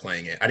me from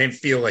playing it. I didn't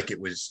feel like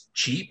it was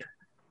cheap.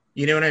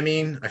 You know what I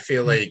mean? I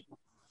feel like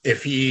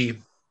if he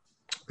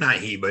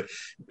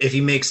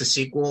makes a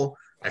sequel,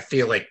 I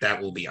feel like that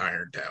will be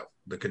ironed out.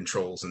 the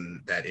controls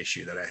and that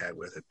issue that I had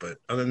with it. But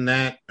other than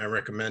that, I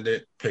recommend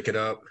it. Pick it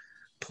up,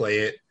 play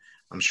it.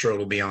 I'm sure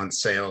it'll be on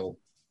sale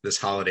this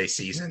holiday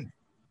season.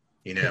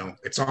 You know,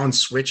 it's on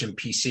Switch and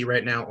PC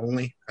right now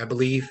only, I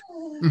believe.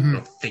 I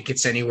don't think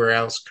it's anywhere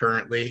else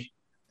currently.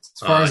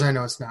 As far as I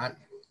know, it's not.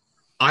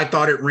 I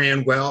thought it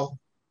ran well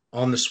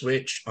on the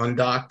Switch,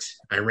 undocked.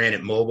 I ran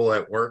it mobile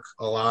at work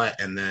a lot,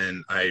 and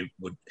then I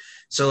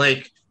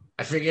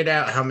figured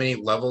out how many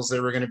levels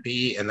there were going to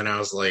be, and then I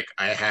was like,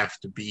 I have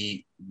to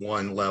beat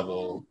one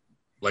level,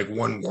 like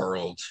one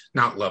world,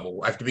 not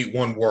level. I have to beat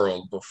one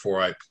world before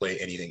I play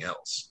anything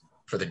else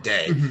for the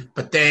day.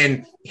 But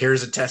then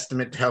here's a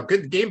testament to how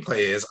good the gameplay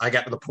is. I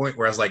got to the point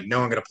where I was like,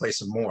 no, I'm going to play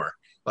some more.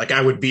 Like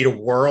I would beat a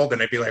world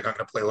and I'd be like, I'm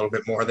going to play a little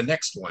bit more of the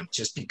next one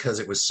just because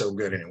it was so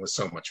good and it was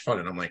so much fun.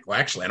 And I'm like, well,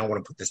 actually, I don't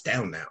want to put this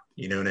down now.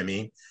 You know what I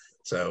mean?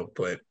 So,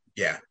 but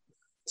yeah,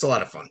 it's a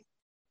lot of fun.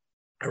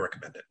 I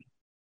recommend it.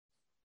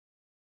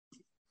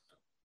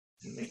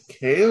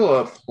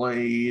 Michaela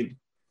played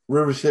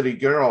River City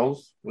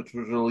Girls, which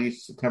was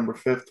released September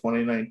 5th,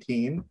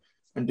 2019,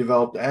 and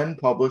developed and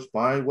published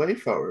by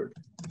WayForward.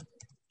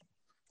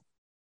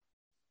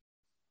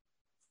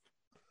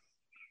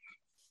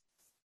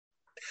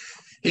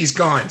 He's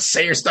gone.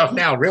 Say your stuff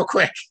now, real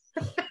quick.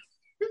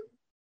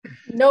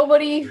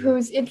 Nobody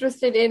who's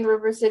interested in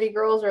River City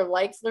Girls or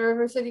likes the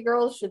River City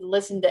Girls should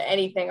listen to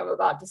anything I'm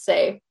about to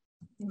say,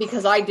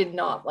 because I did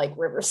not like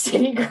River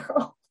City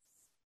Girls.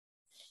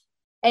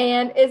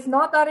 And it's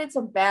not that it's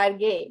a bad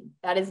game.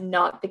 That is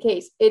not the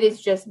case. It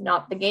is just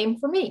not the game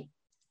for me.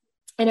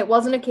 And it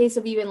wasn't a case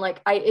of even like,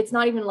 it's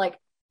not even like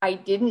I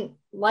didn't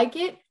like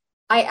it.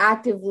 I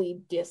actively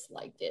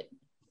disliked it.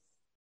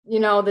 You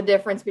know, the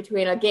difference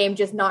between a game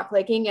just not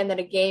clicking and then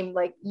a game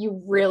like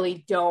you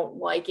really don't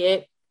like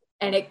it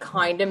and it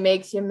kind of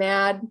makes you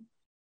mad.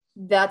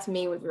 That's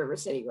me with River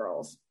City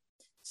Girls.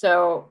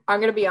 So I'm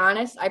going to be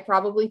honest, I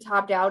probably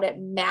topped out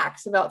at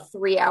max about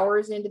 3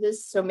 hours into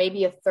this. So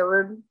maybe a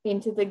third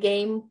into the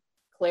game.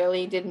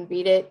 Clearly didn't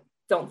beat it.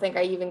 Don't think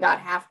I even got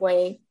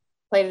halfway.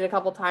 Played it a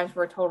couple times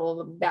for a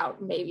total of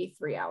about maybe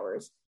 3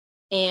 hours.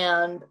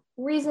 And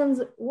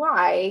reasons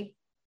why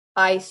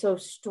I so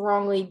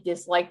strongly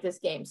dislike this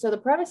game. So the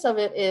premise of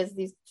it is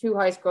these two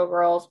high school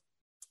girls,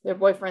 their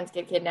boyfriends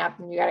get kidnapped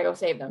and you got to go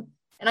save them.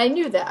 And I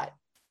knew that.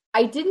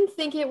 I didn't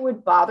think it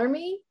would bother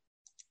me,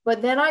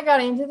 but then I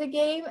got into the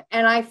game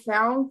and I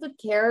found the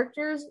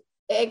characters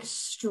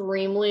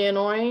extremely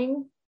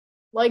annoying,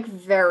 like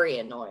very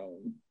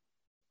annoying.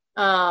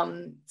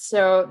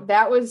 So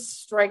that was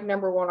strike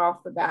number one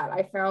off the bat.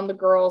 I found the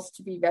girls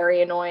to be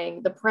very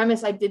annoying. The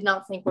premise I did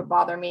not think would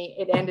bother me.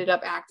 It ended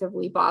up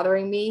actively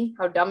bothering me,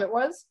 how dumb it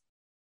was.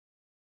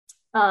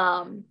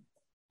 And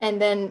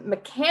then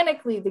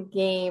mechanically the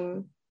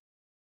game,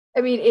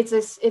 I mean, it's a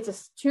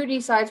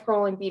 2D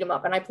side-scrolling beat 'em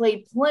up, and I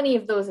played plenty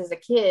of those as a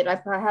kid. I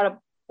had a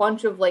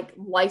bunch of like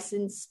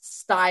licensed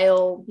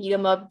style beat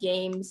 'em up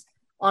games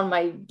on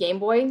my Game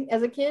Boy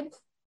as a kid.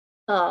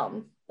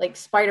 Like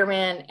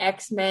Spider-Man,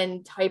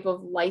 X-Men type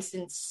of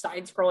licensed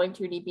side-scrolling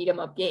 2D beat 'em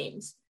up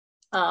games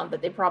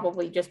that they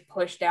probably just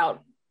pushed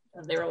out.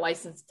 They were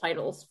licensed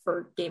titles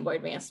for Game Boy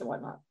Advance and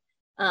whatnot.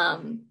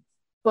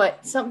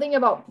 But something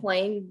about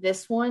playing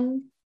this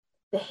one,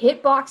 the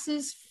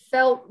hitboxes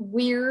felt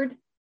weird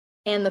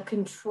and the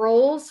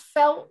controls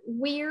felt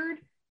weird.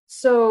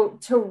 So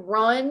to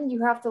run,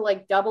 you have to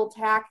like double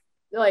tap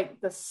like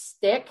the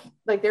stick.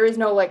 Like there is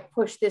no like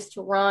push this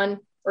to run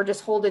or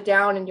just hold it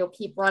down and you'll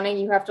keep running.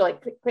 You have to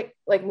like click,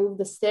 like move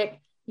the stick.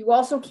 You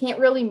also can't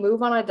really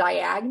move on a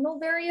diagonal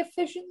very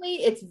efficiently.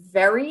 It's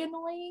very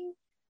annoying.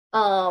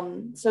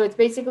 So it's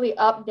basically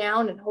up,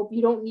 down, and hope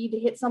you don't need to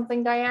hit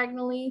something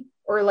diagonally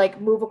or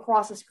like move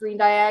across the screen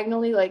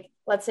diagonally. Like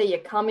let's say you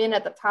come in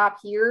at the top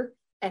here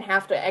and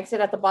have to exit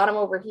at the bottom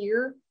over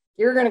here.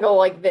 You're going to go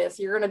like this.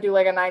 You're going to do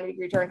like a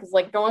 90-degree turn because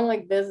like going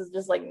like this is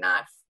just like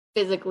not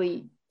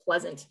physically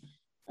pleasant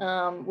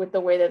with the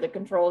way that the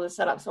controls is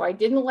set up. So I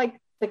didn't like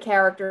the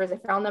characters. I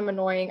found them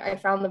annoying. I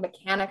found the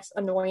mechanics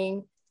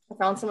annoying. I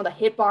found some of the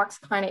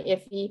hitbox kind of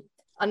iffy.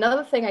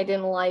 Another thing I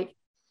didn't like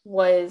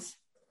was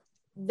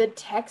the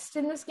text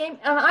in this game.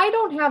 And I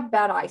don't have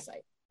bad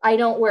eyesight. I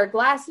don't wear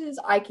glasses.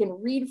 I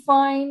can read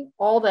fine,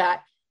 all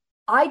that.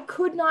 I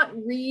could not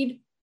read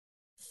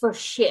for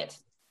shit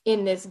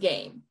in this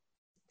game.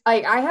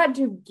 I had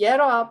to get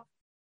up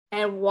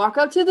and walk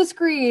up to the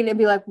screen and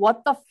be like,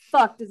 what the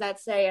fuck does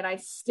that say? And I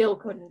still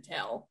couldn't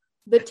tell.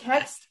 The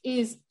text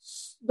is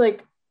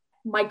like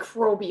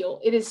microbial.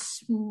 It is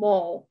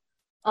small.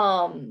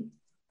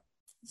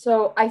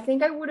 So I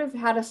think I would have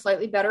had a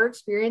slightly better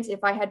experience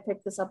if I had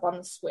picked this up on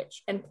the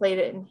Switch and played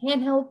it in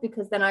handheld,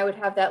 because then I would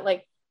have that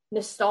like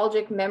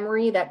nostalgic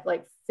memory, that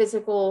like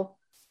physical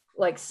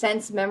like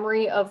sense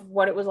memory of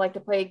what it was like to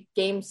play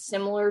games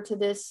similar to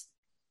this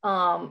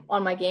on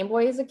my Game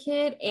Boy as a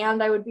kid,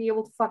 and I would be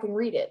able to fucking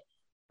read it.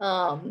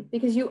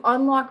 Because you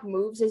unlock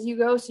moves as you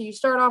go. So you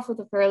start off with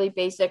a fairly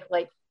basic,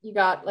 like you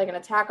got like an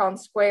attack on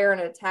square and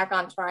an attack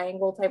on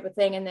triangle type of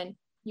thing, and then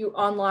you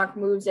unlock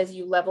moves as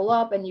you level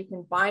up, and you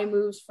can buy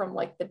moves from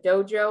like the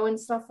dojo and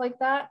stuff like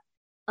that.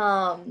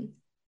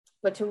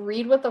 But to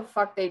read what the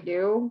fuck they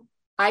do,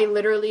 I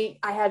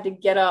had to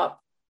get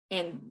up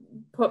and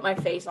put my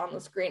face on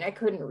the screen. I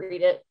couldn't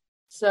read it.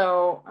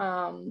 So,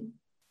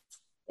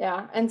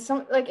 yeah. And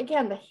some, like,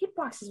 again, the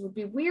hitboxes would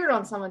be weird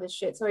on some of this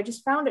shit. So I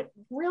just found it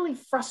really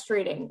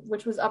frustrating,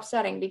 which was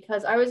upsetting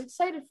because I was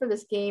excited for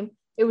this game.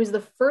 It was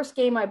the first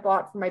game I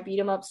bought for my beat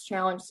 'em ups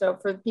challenge. So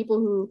for the people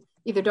who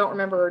either don't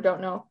remember or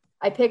don't know,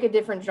 I pick a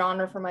different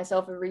genre for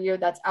myself every year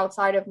that's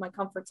outside of my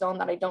comfort zone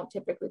that I don't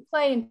typically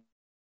play and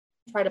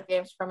try to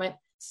games from it.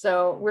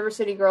 So River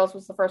City Girls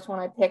was the first one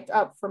I picked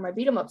up for my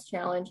beat 'em ups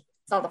challenge.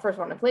 It's not the first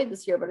one I played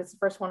this year, but it's the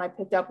first one I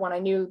picked up when I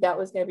knew that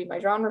was going to be my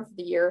genre for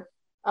the year.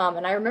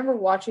 And I remember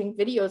watching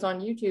videos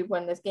on YouTube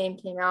when this game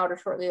came out or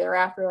shortly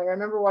thereafter. Like I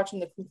remember watching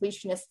the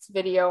completionist's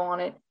video on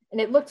it, and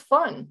it looked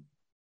fun.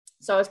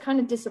 So I was kind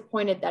of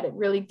disappointed that it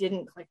really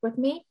didn't click with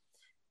me.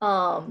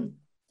 Some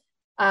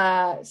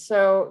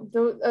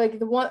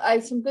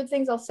good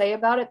things I'll say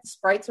about it. The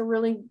sprites are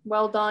really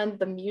well done.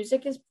 The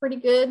music is pretty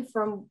good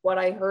from what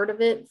I heard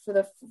of it for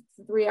the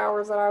 3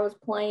 hours that I was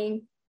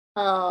playing.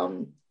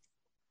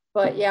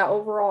 But yeah,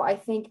 overall, I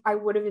think I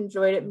would have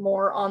enjoyed it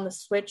more on the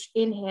Switch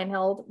in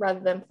handheld rather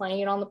than playing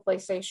it on the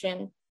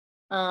PlayStation.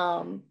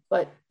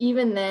 But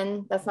even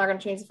then, that's not going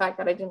to change the fact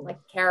that I didn't like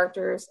the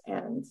characters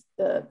and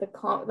the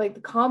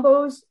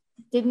combos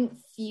didn't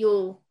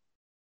feel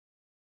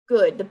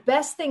good. The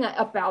best thing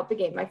about the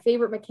game, my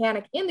favorite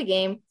mechanic in the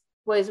game,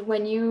 was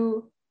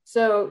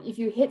if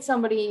you hit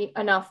somebody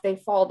enough, they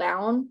fall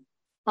down.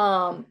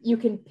 You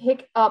can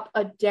pick up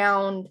a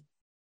downed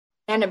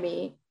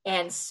enemy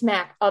and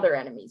smack other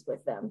enemies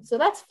with them. So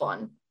that's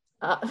fun.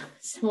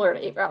 Similar to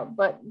 8-Route,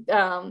 but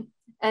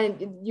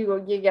and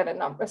you get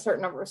a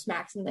certain number of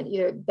smacks, and then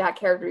either that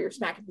character you're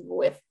smacking people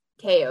with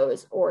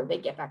KOs or they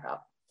get back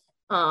up.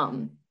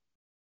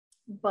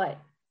 But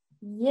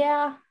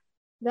yeah,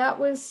 that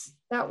was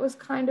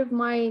kind of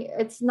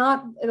it's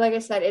not, like I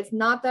said, it's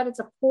not that it's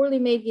a poorly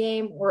made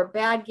game or a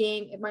bad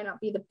game. It might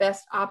not be the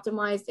best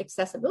optimized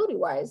accessibility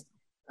wise.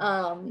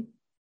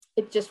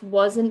 It just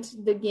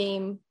wasn't the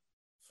game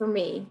for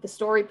me. The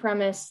story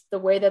premise, the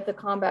way that the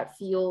combat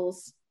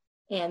feels,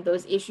 and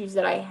those issues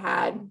that I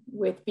had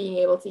with being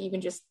able to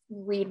even just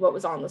read what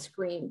was on the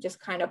screen just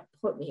kind of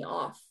put me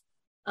off,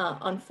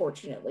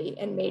 unfortunately,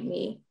 and made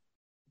me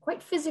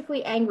quite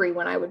physically angry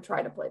when I would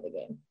try to play the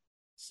game.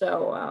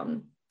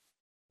 So,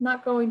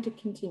 not going to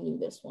continue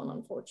this one,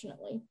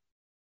 unfortunately.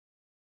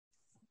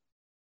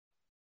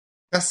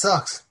 That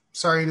sucks.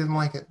 Sorry you didn't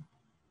like it.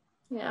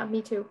 Yeah,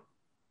 me too.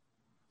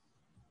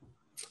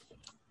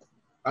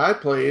 I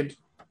played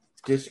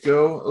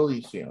Disco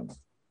Elysium,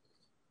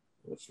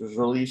 which was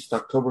released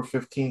October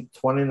 15th,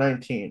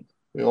 2019.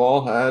 We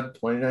all had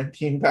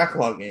 2019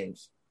 backlog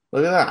games.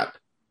 Look at that.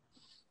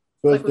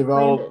 It was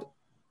developed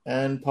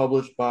and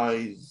published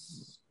by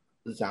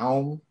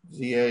Zaum,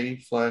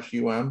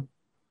 ZA/UM.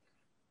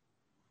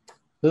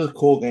 This is a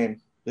cool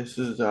game. This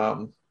is,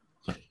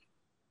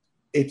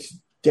 it's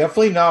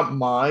definitely not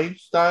my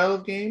style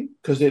of game,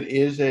 because it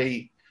is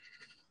in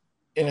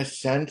a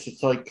sense,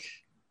 it's like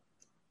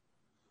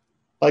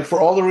for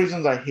all the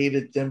reasons I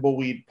hated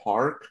Thimbleweed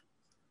Park,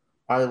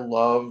 I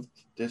loved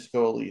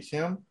Disco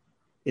Elysium.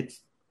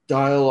 It's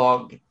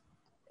dialogue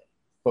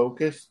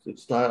focused,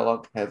 it's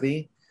dialogue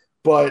heavy,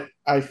 but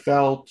I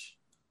felt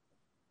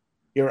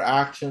your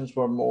actions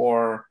were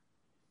more,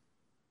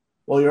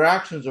 well, your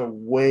actions are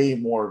way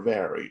more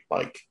varied.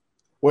 Like,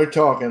 we're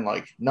talking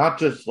like, not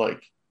just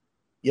like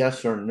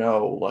yes or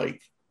no,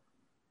 like,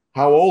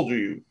 how old are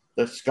you?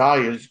 The sky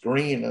is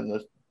green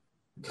and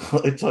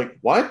it's like,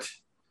 what?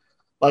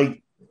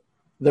 Like,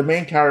 the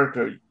main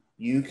character,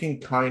 you can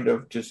kind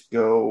of just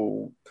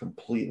go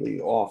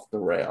completely off the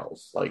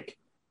rails. Like,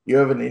 you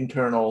have an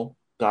internal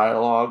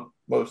dialogue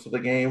most of the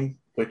game,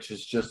 which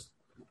is just,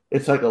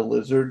 it's like a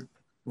lizard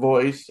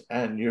voice,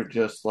 and you're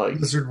just like...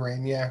 Lizard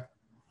brain, yeah.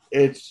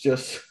 It's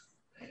just...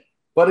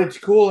 But it's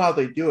cool how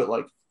they do it.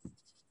 Like,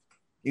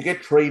 you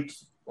get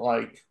traits,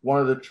 like, one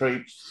of the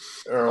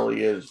traits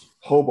early is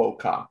Hobo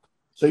Cop.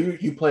 So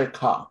you play a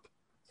cop.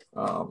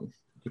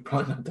 You're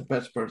probably not the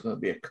best person to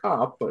be a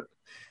cop, but...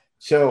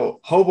 So,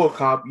 Hobo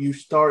Cop,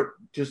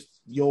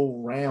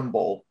 you'll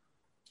ramble.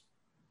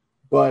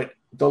 But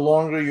the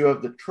longer you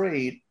have the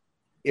trait,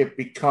 it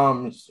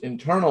becomes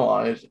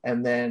internalized,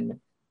 and then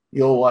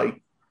you'll,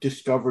 like,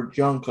 discover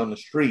junk on the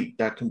street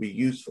that can be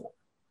useful.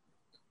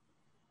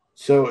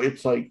 So,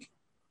 it's like,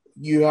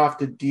 you have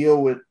to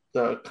deal with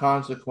the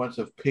consequence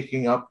of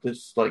picking up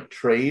this, like,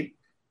 trait,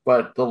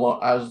 but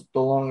as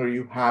the longer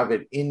you have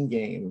it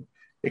in-game,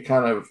 it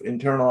kind of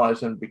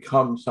internalizes and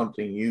becomes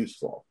something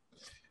useful.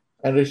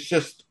 And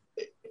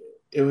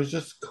it was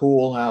just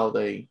cool how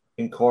they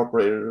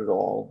incorporated it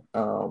all.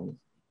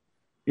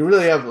 You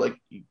really have, like,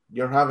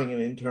 you're having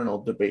an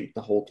internal debate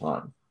the whole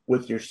time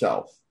with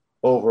yourself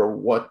over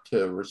what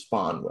to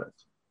respond with.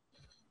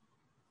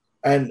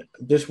 And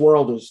this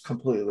world is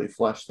completely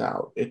fleshed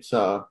out. It's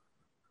a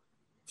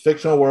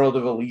fictional world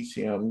of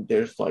Elysium.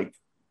 There's, like,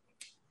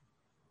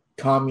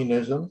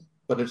 communism,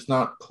 but it's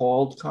not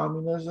called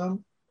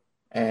communism.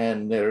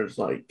 And there's,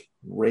 like,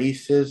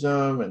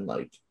 racism and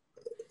like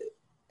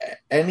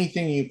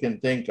anything you can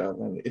think of,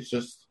 and it's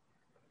just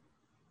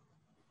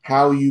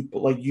how you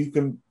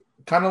can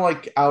kind of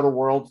like Outer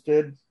Worlds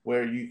did,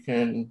 where you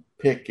can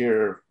pick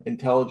your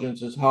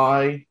intelligence is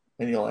high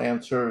and you'll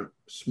answer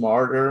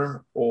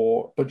smarter,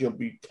 but you'll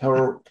be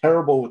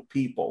terrible with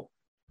people,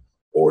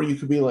 or you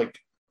could be like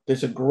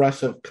this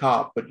aggressive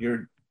cop, but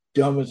you're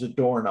dumb as a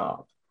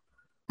doorknob.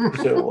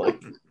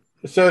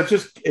 So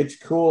it's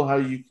cool how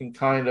you can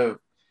kind of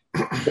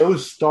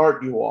those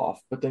start you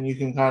off, but then you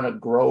can kind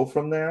of grow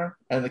from there,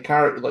 and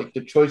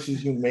the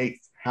choices you make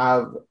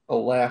have a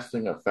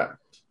lasting effect.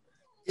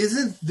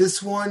 Isn't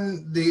this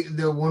one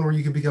the one where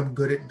you can become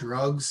good at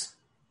drugs?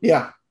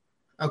 Yeah.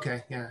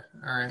 Okay. Yeah.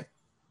 All right.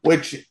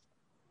 Which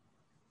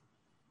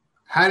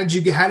how did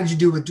you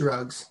do with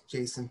drugs,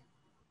 Jason?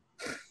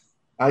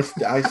 I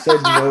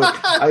said no.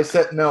 I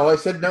said no. I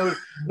said no.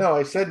 No,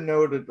 I said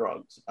no to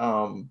drugs.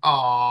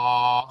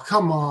 Oh,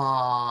 come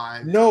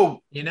on.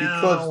 No,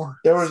 because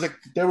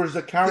there was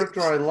a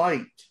character I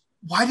liked.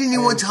 Why didn't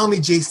anyone tell me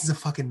Jason's a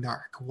fucking narc?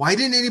 Why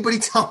didn't anybody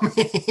tell me?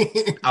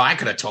 Oh, I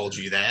could have told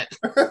you that.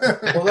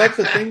 Well, that's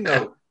the thing,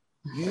 though.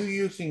 You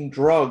using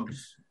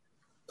drugs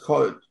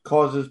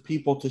causes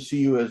people to see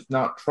you as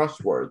not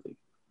trustworthy.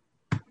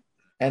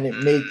 And it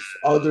makes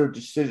other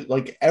decisions.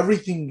 Like,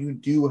 everything you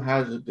do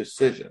has a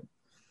decision.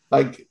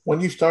 Like,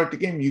 when you start the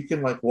game, you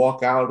can, like,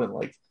 walk out and,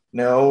 like,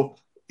 no.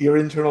 Your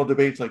internal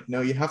debate's like,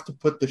 no, you have to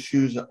put the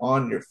shoes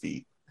on your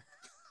feet.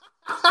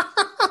 That's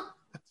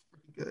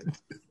pretty good.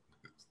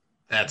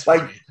 That's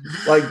like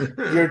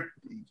funny.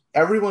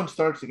 everyone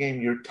starts the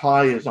game, your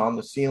tie is on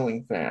the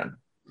ceiling fan.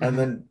 And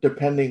then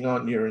depending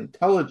on your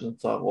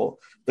intelligence level,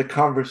 the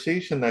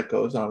conversation that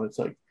goes on, it's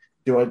like,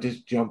 do I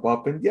just jump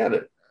up and get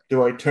it?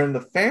 Do I turn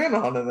the fan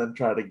on and then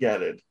try to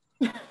get it?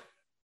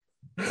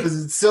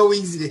 Because it's so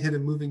easy to hit a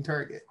moving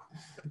target.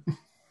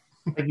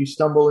 And you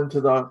stumble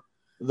into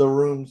the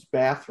room's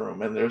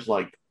bathroom and there's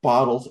like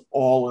bottles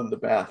all in the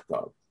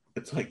bathtub.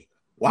 It's like,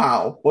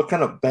 wow, what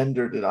kind of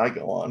bender did I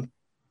go on?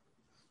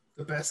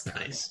 The best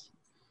kind. Nice.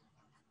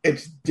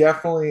 It's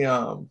definitely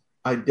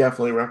I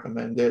definitely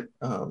recommend it.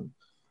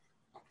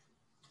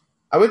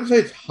 I wouldn't say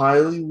it's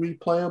highly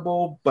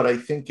replayable, but I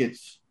think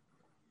it's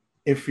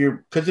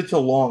because it's a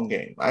long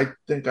game. I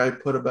think I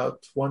put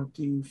about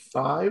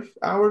 25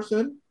 hours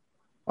in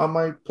on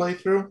my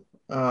playthrough.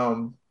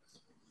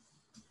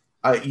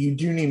 You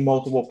do need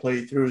multiple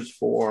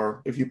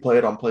playthroughs if you play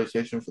it on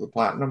PlayStation for the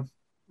Platinum.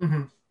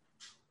 Mm-hmm.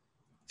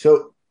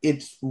 So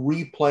it's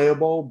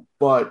replayable,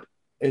 but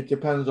it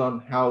depends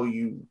on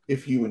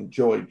if you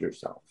enjoyed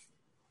yourself.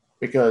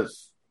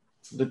 Because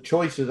the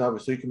choices,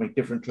 obviously, you can make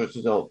different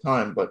choices all the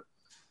time, but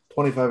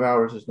 25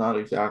 hours is not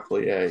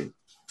exactly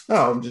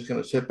I'm just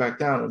going to sit back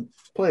down and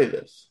play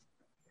this.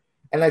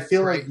 And I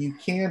feel like you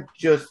can't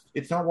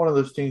it's not one of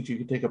those things you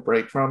can take a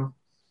break from,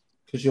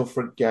 because you'll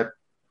forget.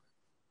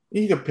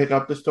 You can pick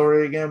up the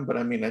story again, but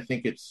I mean, I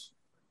think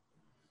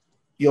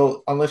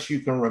unless you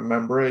can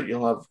remember it,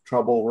 you'll have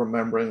trouble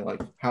remembering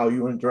like how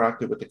you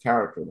interacted with the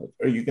character. Like,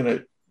 are you going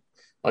to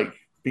like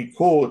be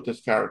cool with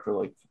this character,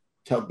 like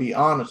to be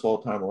honest all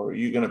the time, or are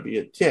you going to be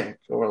a tick,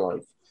 or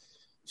like?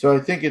 So I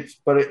think it's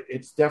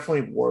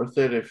definitely worth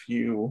it if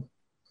you,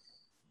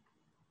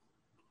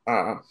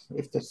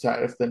 if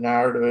the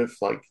narrative,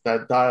 like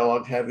that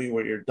dialogue heavy,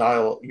 where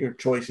your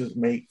choices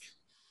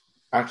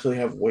actually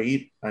have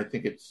weight. I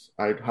think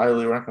I'd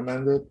highly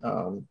recommend it.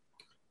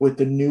 With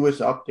the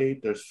newest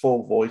update, there's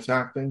full voice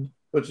acting,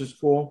 which is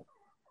cool.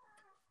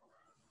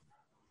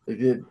 They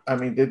did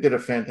a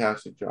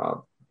fantastic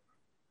job.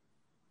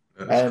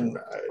 And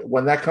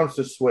when that comes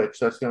to Switch,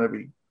 that's going to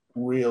be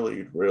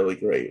really, really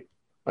great.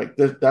 Like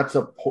that's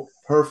a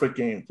perfect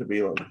game to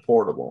be like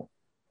portable.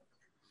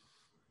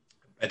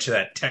 I bet you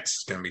that text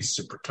is going to be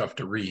super tough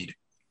to read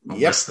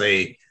unless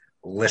they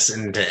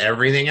listen to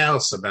everything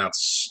else about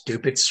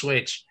stupid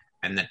Switch,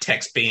 and the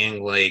text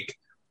being like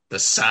the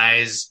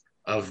size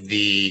of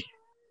the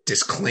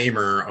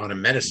disclaimer on a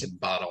medicine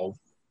bottle,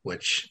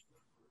 which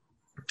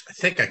I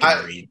think I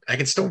can read. I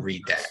can still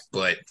read that,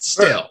 but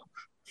still.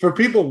 For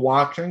people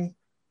watching,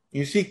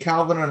 you see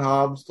Calvin and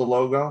Hobbes, the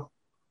logo?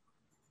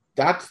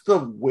 That's the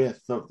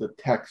width of the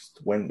text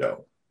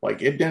window.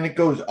 Then it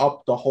goes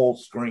up the whole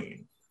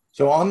screen.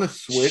 So on the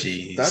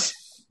Switch,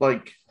 that's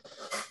going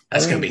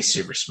to be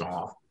super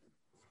small.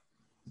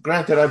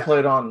 Granted, I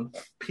played on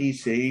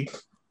PC,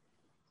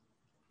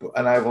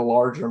 and I have a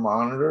larger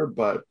monitor,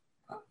 but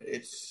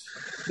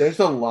there is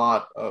a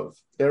lot of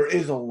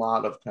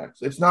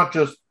text. It's not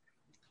just,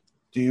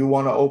 do you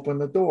want to open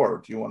the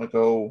door? Do you want to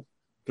go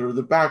through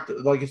the back?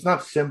 Like, it's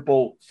not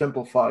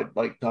simplified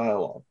like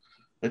dialogue.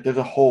 Like, there's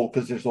a whole,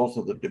 because there's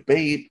also the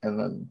debate,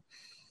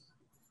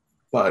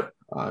 but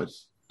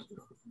it's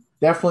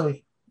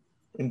definitely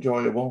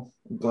enjoyable.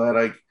 I'm glad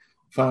I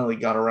finally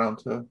got around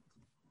to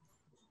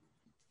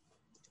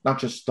not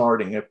just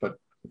starting it, but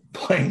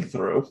playing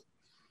through.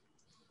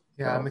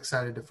 Yeah, I'm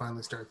excited to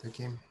finally start the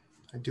game.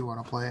 I do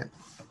want to play it.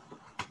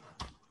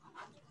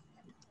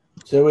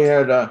 So we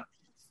had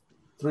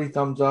 3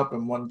 thumbs up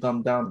and 1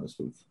 thumb down this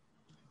week.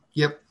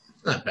 Yep.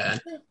 Not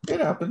bad. It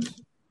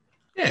happens.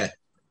 Yeah.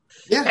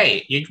 Yeah.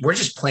 Hey, we're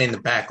just playing the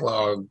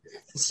backlog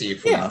to see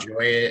if we Yeah.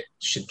 enjoy it.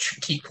 Should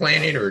keep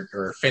playing it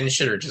or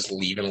finish it or just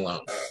leave it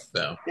alone.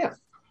 So Yeah.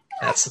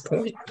 that's the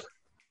point.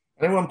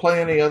 Anyone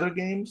play any other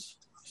games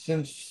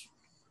since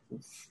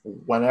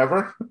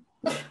whenever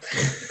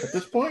at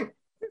this point?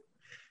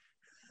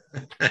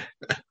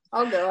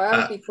 I'll go.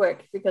 I'll be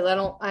quick because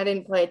I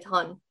didn't play a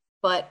ton.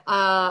 But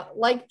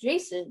like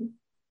Jason,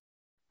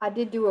 I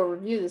did do a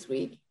review this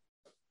week.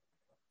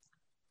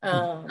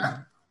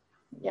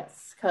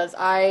 Yes, because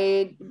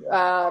I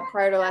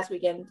prior to last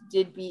weekend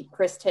did beat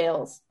Chris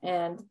Tales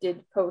and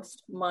did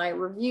post my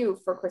review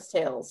for Chris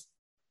Tales,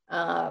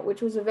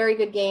 which was a very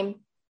good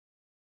game.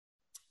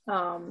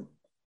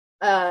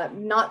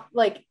 Not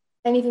like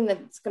anything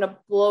that's gonna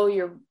blow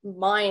your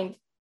mind,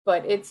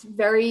 but it's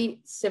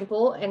very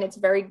simple and it's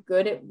very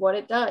good at what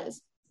it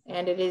does.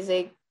 And it is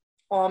a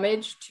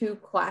homage to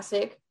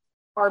classic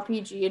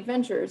RPG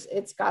adventures.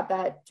 It's got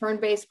that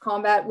turn-based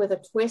combat with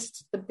a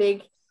twist. The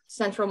big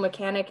central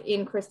mechanic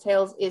in Chris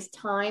Tales is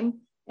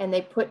time, and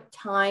they put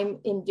time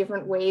in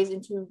different ways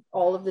into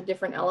all of the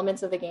different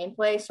elements of the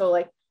gameplay. So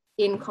like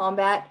in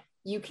combat,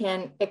 you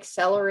can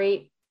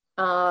accelerate,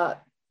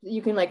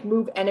 you can like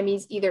move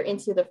enemies either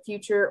into the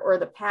future or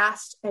the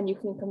past, and you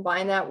can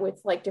combine that with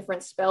like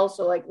different spells.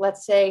 So like,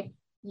 let's say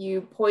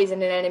you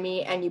poison an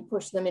enemy and you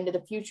push them into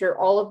the future,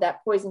 all of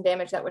that poison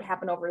damage that would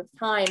happen over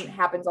time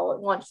happens all at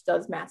once,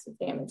 does massive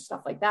damage,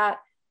 stuff like that.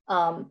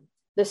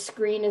 The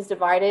screen is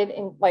divided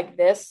in like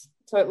this,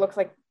 so it looks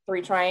like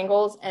 3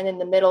 triangles, and in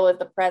the middle is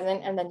the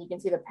present, and then you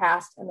can see the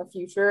past and the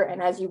future. And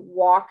as you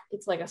walk,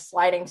 it's like a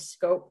sliding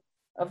scope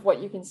of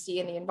what you can see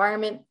in the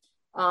environment.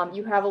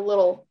 You have a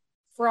little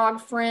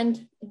frog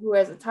friend who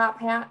has a top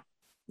hat.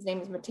 His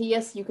name is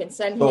Matthias. You can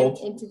send him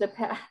into the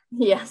past.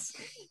 Yes.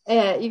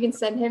 You can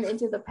send him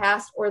into the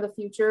past or the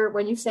future.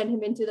 When you send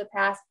him into the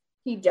past,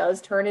 he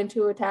does turn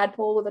into a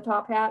tadpole with a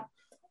top hat.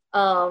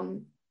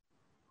 And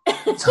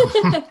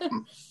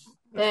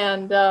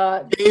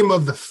game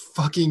of the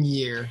fucking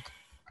year.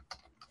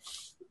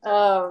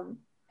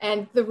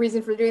 And the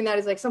reason for doing that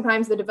is like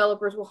sometimes the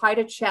developers will hide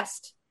a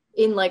chest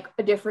in like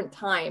a different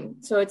time,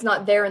 so it's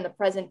not there in the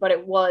present, but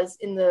it was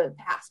in the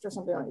past or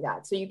something like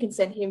that. So you can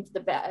send him to the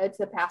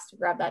past to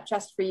grab that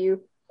chest for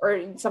you,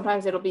 or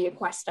sometimes it'll be a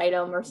quest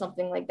item or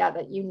something like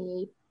that you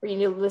need, or you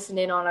need to listen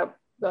in on a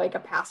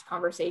past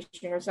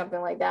conversation or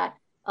something like that.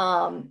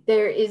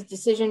 There is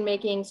decision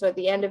making, so at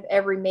the end of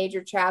every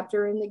major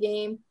chapter in the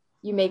game,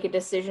 you make a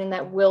decision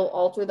that will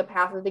alter the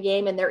path of the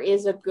game, and there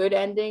is a good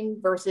ending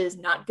versus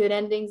not good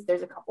endings.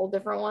 There's a couple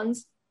different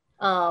ones.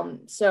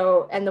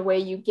 And the way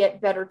you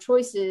get better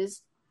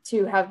choices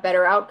to have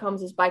better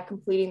outcomes is by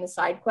completing the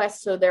side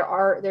quests. So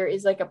there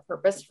is like a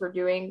purpose for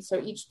doing, so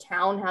each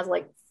town has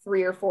like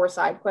 3 or 4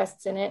 side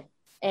quests in it.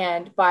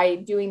 And by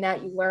doing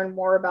that, you learn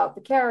more about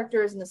the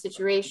characters and the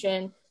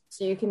situation,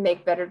 so you can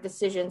make better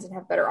decisions and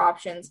have better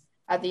options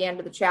at the end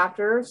of the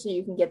chapter, so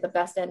you can get the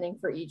best ending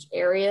for each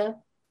area.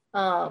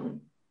 The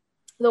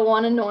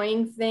one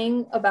annoying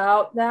thing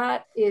about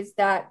that is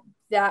that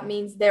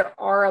means there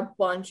are a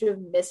bunch of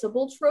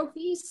missable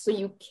trophies, so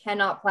you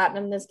cannot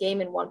platinum this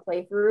game in one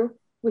playthrough.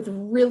 With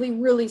really,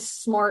 really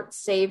smart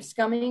save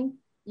scumming,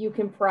 you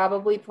can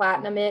probably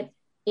platinum it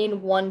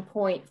in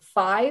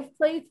 1.5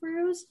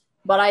 playthroughs,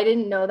 but I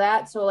didn't know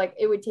that, so like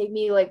it would take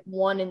me like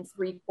 1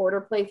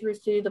 3/4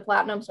 playthroughs to do the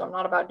platinum, so I'm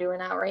not about doing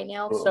that right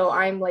now. So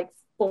I'm like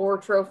 4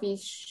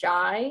 trophies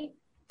shy.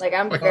 Like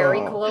I'm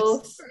very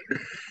close.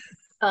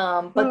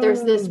 But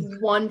there's this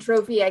one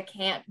trophy I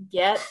can't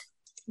get,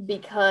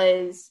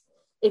 because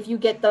if you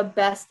get the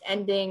best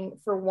ending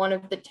for one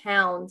of the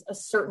towns, a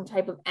certain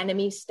type of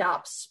enemy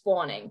stops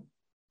spawning.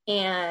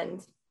 And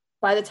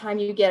by the time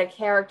you get a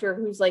character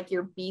who's like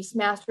your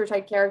Beastmaster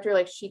type character,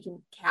 like she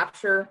can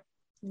capture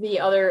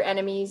the other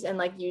enemies and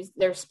like use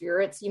their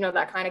spirits, you know,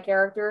 that kind of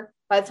character.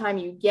 By the time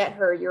you get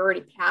her, you're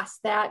already past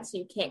that, so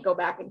you can't go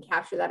back and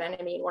capture that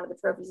enemy. And one of the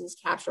trophies is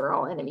capture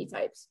all enemy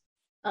types.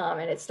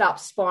 And it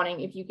stops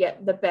spawning if you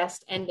get the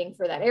best ending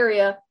for that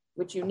area,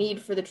 which you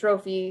need for the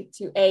trophy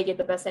to A, get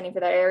the best ending for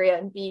that area,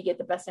 and B, get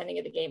the best ending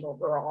of the game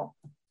overall.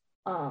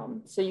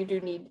 So you do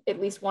need at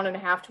least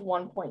 1.5 to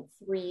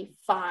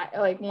 1.35,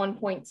 like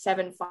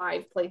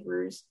 1.75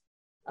 playthroughs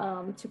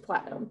to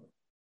platinum,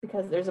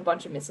 because there's a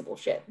bunch of missable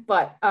shit.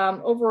 But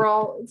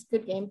overall, it's a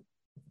good game.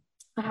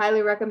 I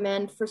highly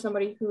recommend for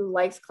somebody who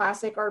likes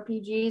classic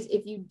RPGs.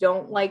 If you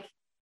don't like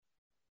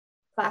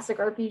classic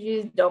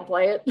RPGs, don't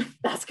play it.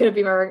 That's gonna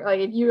be my like.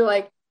 If you're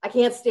like, I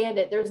can't stand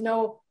it, there's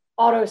no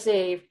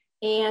autosave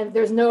and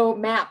there's no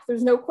map,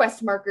 there's no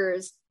quest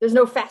markers, there's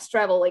no fast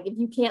travel, like if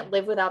you can't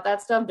live without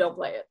that stuff, don't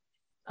play it.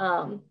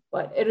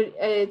 But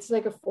it's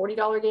like a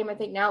 $40 game, I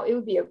think. Now it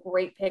would be a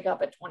great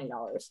pickup at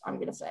 $20, I'm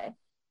gonna say.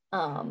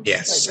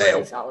 Yes, like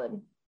really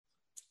solid.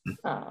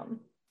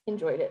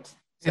 Enjoyed it.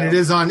 So. And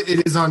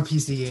it is on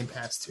PC Game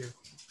Pass too.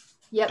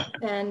 Yep,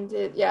 and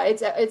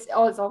it's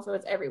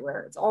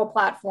everywhere. It's all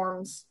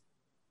platforms,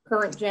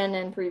 current gen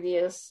and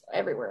previous,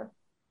 everywhere.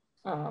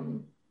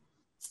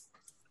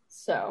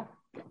 So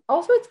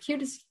also it's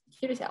cute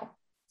cute as hell.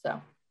 So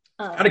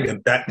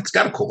it's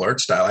got a cool art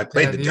style. I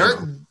played the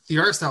demo. The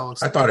art style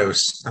looks. I thought it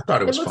was it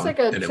fun. looks like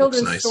a and children's it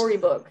looks nice.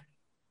 storybook.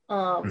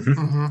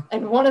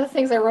 And one of the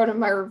things I wrote in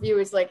my review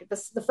is like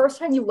the first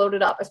time you load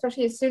it up,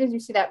 especially as soon as you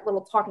see that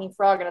little talking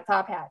frog in a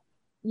top hat,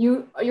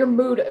 your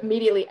mood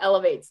immediately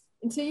elevates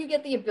until you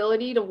get the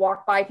ability to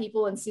walk by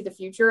people and see the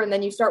future, and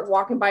then you start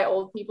walking by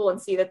old people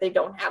and see that they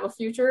don't have a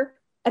future,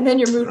 and then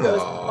your mood goes,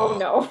 oh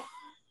no.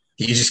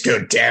 You just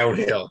go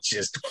downhill.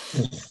 Just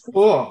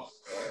whoa,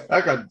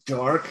 that got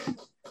dark.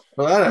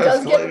 Well, that it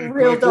does get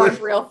real dark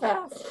real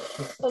fast.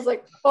 I was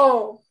like,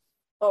 oh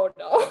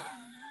no.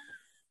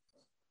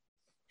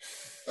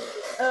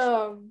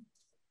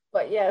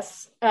 But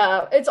yes,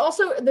 it's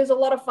also, there's a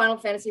lot of Final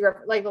Fantasy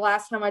like the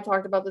last time I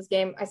talked about this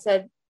game, I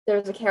said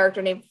there's a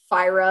character named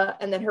Fyra,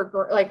 and then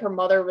her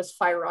mother was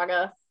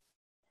Fyraga.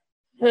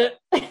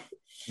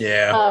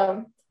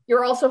 Yeah.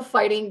 You're also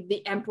fighting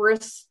the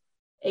Empress,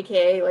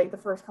 aka like the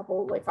first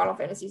couple like Final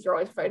Fantasies, you're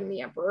always fighting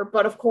the Emperor,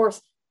 but of course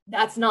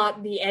that's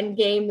not the end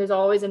game. There's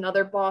always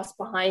another boss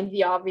behind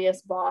the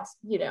obvious boss,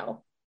 you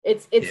know.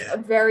 It's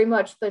very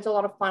much, there's a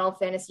lot of Final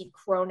Fantasy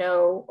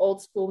Chrono,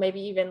 old school, maybe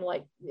even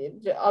like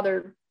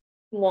other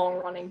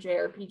long-running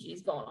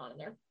JRPGs going on in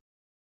there.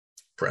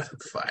 Breath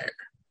of Fire.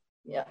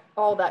 Yeah,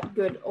 all that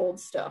good old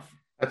stuff.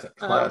 That's a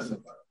classic.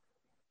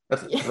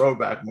 That's a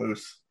throwback,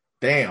 Moose.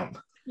 Damn.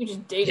 You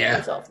just dated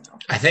yourself now.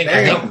 I think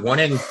 1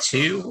 and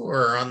 2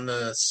 are on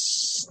the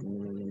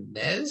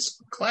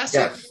SNES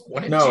Classic. Yes.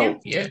 1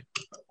 and 2. Yeah.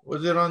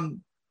 Was it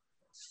on?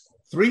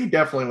 3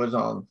 definitely was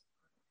on.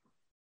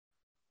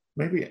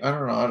 Maybe, I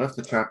don't know. I'd have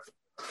to check.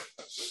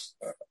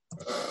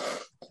 I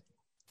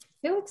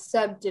feel like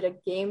Seb did a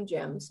Game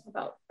Gems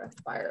about Breath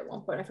of Fire at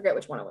one point. I forget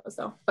which one it was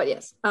though. But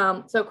yes.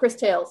 So Chris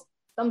Tales,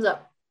 thumbs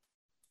up.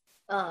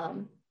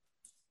 And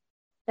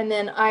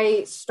then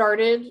I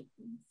started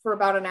for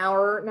about an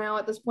hour now.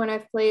 At this point,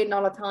 I've played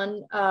not a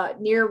ton.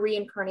 Nier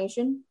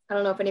Reincarnation. I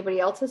don't know if anybody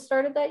else has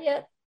started that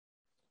yet.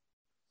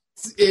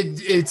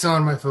 It's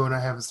on my phone. I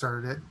haven't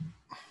started it.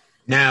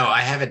 No,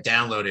 I have it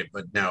downloaded,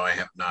 but no, I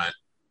have not.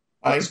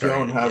 I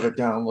don't have it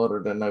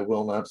downloaded, and I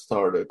will not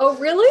start it. Oh,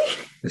 really?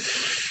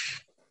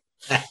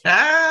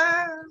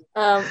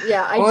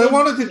 I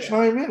wanted to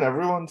chime in.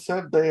 Everyone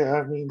said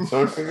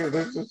so I figured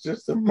this is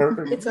just a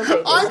perfect. It's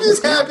okay. I'm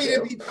just happy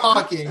to be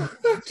talking.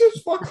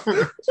 just want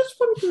to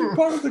be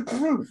part of the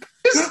group.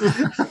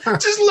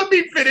 Just let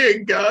me fit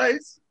in,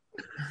 guys.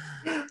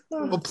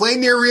 Well, play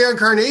Nier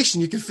Reincarnation.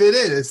 You can fit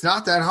in. It's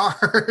not that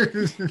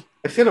hard.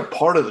 I said a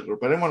part of the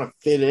group. I didn't want to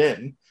fit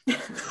in.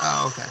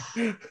 Oh,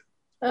 okay.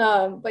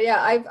 But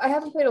yeah, I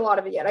haven't played a lot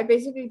of it yet. I've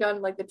basically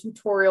done like the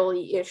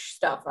tutorial-ish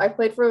stuff. I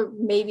played for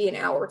maybe an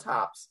hour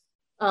tops.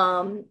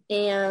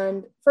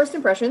 And first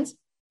impressions,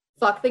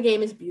 fuck, the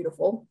game is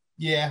beautiful.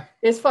 Yeah.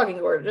 It's fucking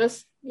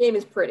gorgeous. The game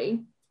is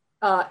pretty.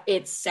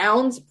 It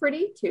sounds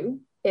pretty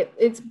too.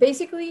 It's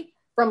basically,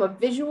 from a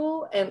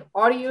visual and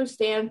audio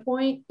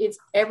standpoint, it's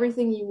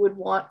everything you would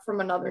want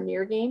from another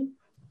Nier game.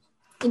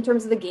 In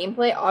terms of the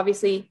gameplay,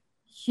 obviously,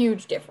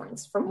 huge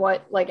difference from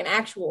what like an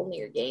actual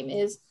Nier game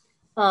is.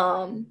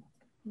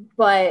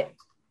 But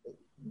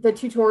the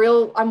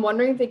tutorial, I'm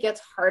wondering if it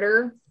gets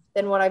harder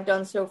than what I've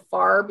done so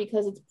far,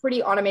 because it's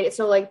pretty automated.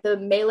 So like the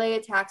melee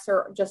attacks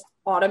are just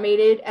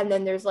automated, and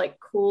then there's like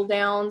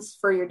cooldowns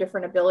for your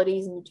different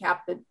abilities, and you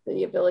tap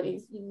the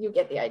abilities. You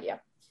get the idea.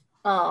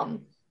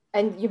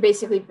 And you're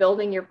basically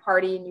building your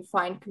party, and you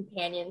find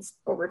companions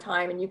over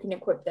time, and you can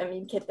equip them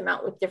and kit them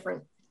out with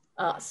different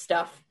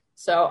stuff.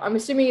 So I'm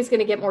assuming it's going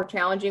to get more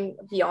challenging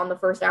beyond the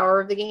first hour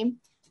of the game.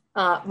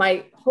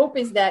 My hope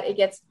is that it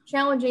gets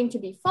challenging to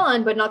be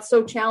fun, but not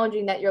so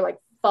challenging that you're like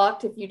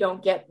fucked if you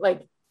don't get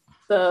like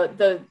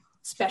the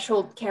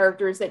special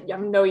characters that you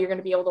know you're going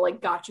to be able to like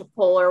gotcha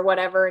pull or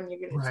whatever, and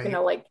it's going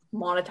to like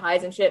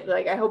monetize and shit.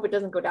 Like I hope it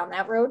doesn't go down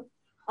that road.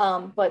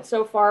 But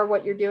so far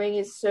what you're doing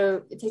is,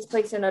 so it takes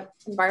place in an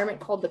environment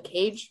called the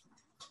Cage,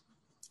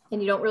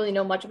 and you don't really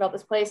know much about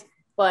this place,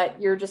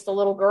 but you're just a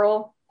little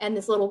girl, and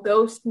this little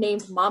ghost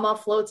named Mama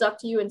floats up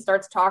to you and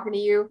starts talking to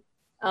you,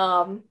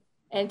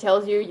 and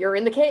tells you you're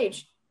in the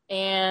cage,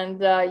 and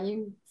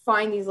you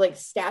find these like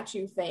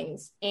statue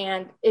things.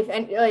 And if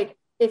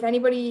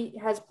anybody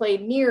has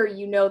played Nier,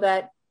 you know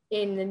that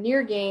in the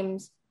Nier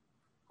games,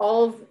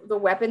 all of the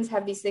weapons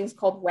have these things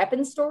called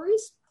weapon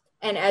stories.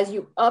 And as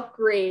you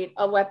upgrade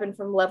a weapon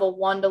from level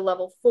 1 to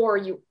level 4,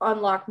 you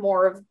unlock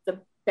more of the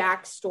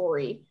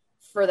backstory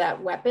for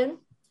that weapon.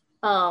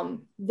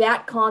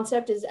 That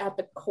concept is at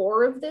the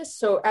core of this.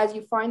 So as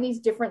you find these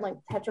different like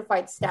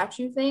petrified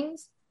statue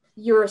things,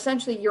 you're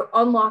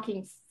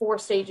unlocking 4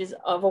 stages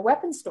of a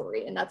weapon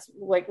story. And that's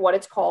like what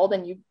it's called.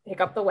 And you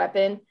pick up the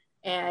weapon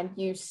and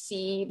you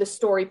see the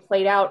story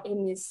played out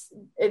in this,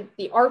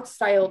 the art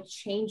style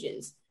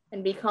changes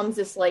and becomes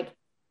this like,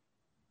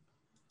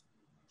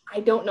 I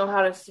don't know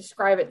how to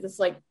describe it, this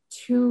like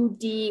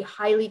 2D,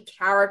 highly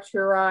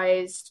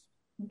characterized,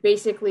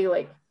 basically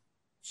like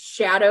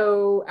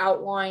shadow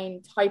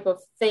outline type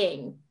of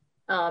thing.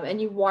 And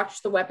you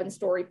watch the weapon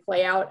story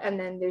play out, and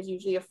then there's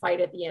usually a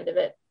fight at the end of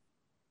it.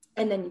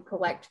 And then you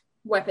collect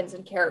weapons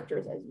and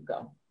characters as you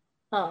go.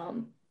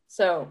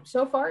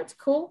 So far it's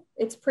cool.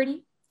 It's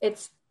pretty.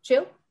 It's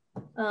chill.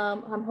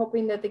 I'm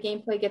hoping that the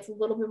gameplay gets a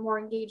little bit more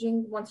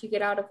engaging once you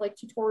get out of like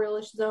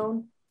tutorial-ish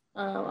zone.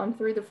 I'm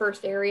through the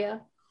first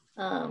area.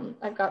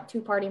 I've got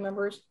 2 party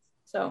members,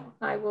 so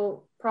I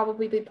will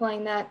probably be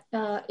playing that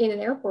in an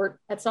airport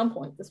at some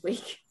point this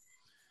week.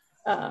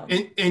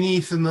 Any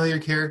familiar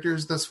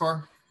characters thus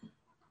far?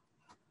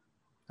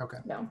 Okay.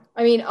 No,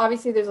 I mean,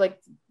 obviously there's like,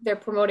 they're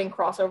promoting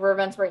crossover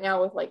events right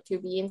now with like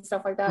 2B and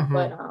stuff like that,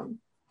 but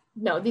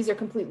no, these are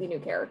completely new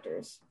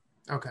characters.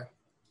 Okay.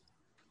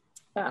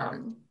 Right.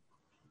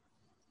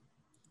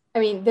 I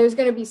mean, there's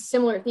going to be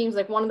similar themes.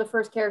 Like one of the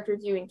first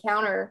characters you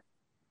encounter,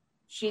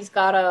 she's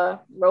got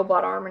a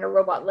robot arm and a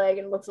robot leg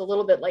and looks a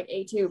little bit like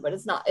A2, but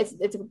it's not, it's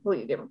a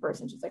completely different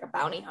person. She's like a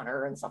bounty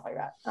hunter and stuff like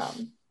that.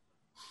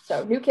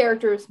 So new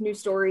characters, new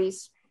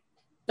stories.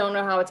 Don't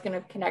know how it's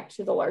going to connect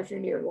to the larger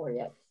Nier lore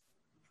yet.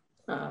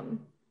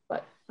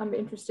 But I'm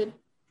interested.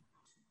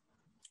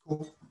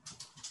 Cool.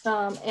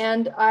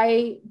 And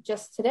I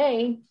just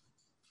today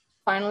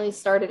finally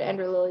started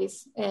Ender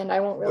Lilies, and I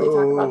won't really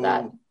talk about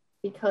that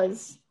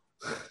because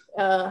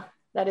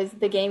that is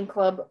the game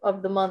club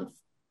of the month.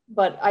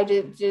 But I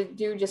do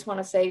just want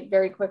to say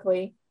very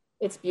quickly,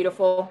 it's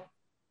beautiful.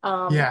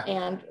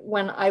 And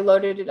when I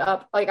loaded it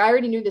up, like I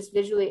already knew this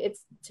visually.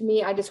 It's, to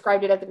me, I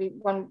described it at the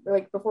one,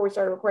 like before we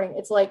started recording.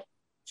 It's like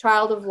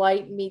Child of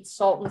Light meets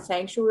Salt and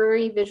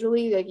Sanctuary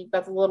visually. Like you've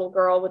got the little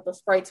girl with the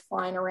sprites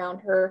flying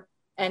around her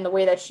and the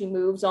way that she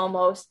moves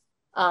almost.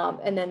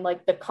 And then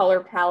like the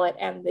color palette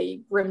and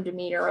the grim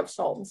demeanor of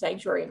Salt and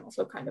Sanctuary, and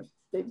also kind of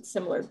the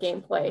similar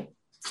gameplay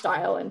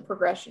style and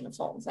progression of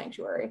Salt and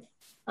Sanctuary.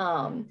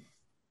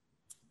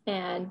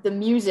 And the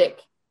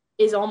music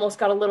is almost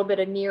got a little bit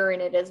of Nier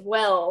in it as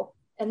well.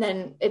 And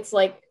then it's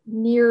like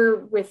Nier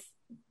with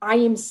I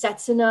Am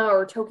Setsuna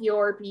or Tokyo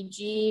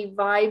RPG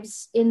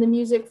vibes in the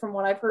music from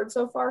what I've heard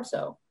so far.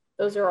 So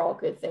those are all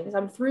good things.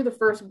 I'm through the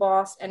first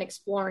boss and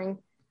exploring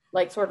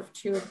like sort of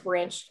 2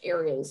 branched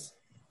areas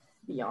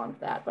beyond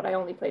that, but I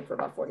only played for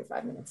about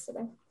 45 minutes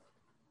today.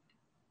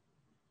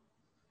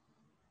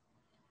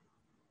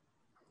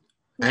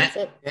 That's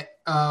it.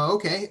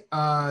 Okay.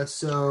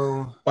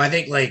 So. Well, I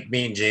think like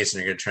me and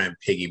Jason are going to try and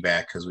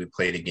piggyback because we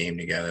played a game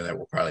together that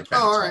will probably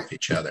bounce off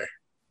each other.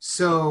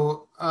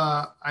 So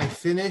I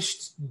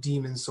finished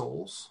Demon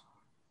Souls.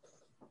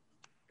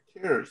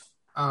 Cheers.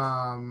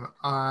 I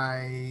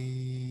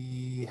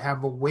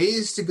have a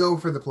ways to go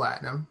for the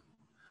platinum.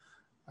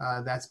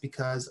 That's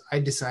because I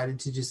decided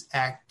to just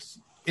act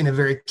in a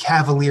very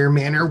cavalier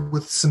manner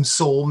with some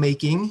soul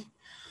making.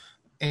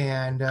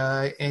 And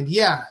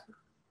yeah,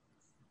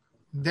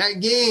 that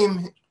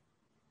game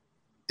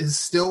is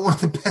still one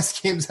of the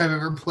best games I've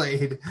ever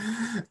played.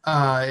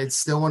 It's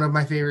still one of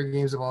my favorite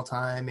games of all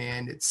time.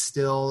 And it's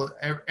still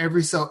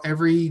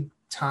every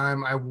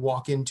time I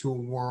walk into a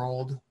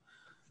world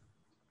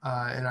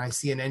and I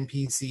see an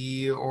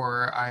NPC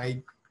or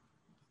I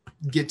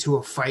get to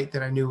a fight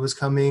that I knew was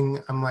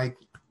coming, I'm like,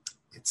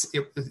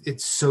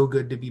 it's so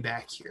good to be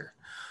back here.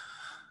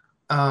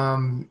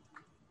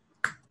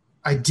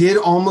 I did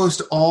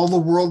almost all the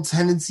World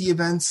Tendency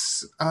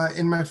events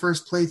in my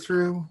first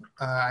playthrough.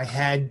 I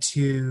had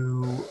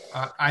to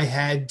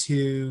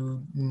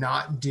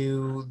not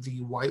do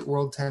the White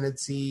World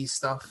Tendency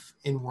stuff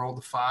in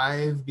World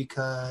 5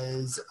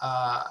 because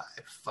I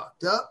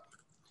fucked up.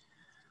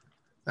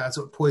 That's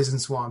what poison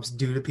swamps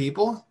do to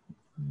people.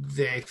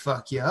 They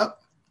fuck you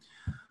up.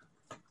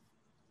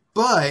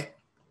 But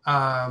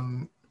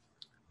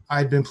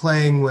I'd been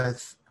playing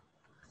with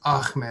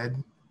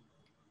Ahmed,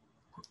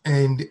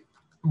 and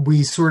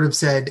we sort of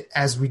said,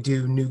 as we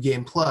do New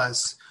Game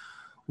Plus,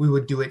 we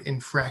would do it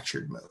in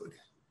fractured mode.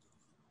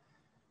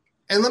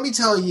 And let me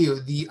tell you,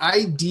 the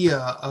idea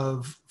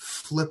of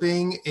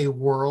flipping a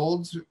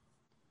world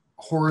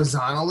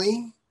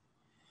horizontally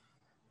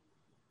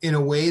in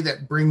a way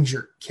that brings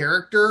your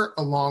character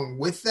along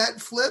with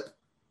that flip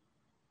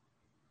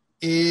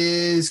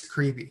is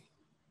creepy.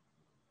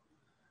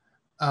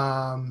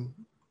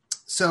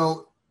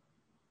 So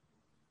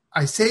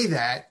I say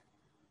that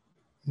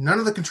none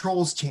of the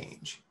controls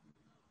change.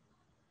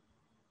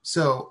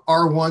 So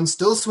R1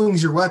 still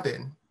swings your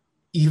weapon,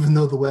 even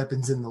though the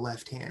weapon's in the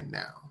left hand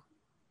now.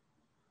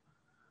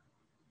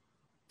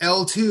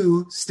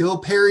 L2 still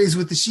parries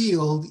with the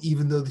shield,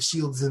 even though the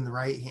shield's in the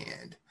right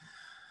hand.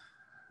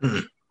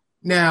 Mm-hmm.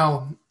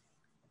 Now,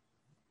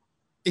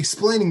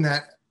 explaining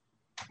that,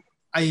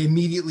 I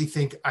immediately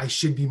think I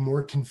should be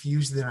more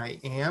confused than I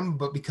am,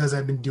 but because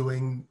I've been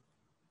doing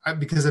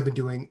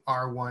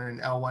R1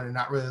 and L1 and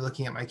not really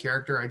looking at my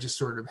character, I just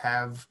sort of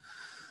have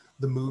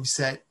the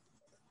moveset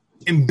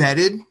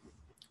embedded,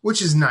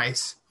 which is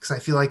nice because I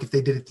feel like if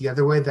they did it the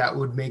other way, that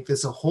would make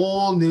this a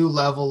whole new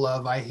level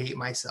of I hate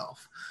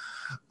myself.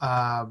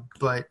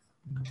 But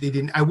they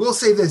didn't. I will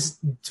say this,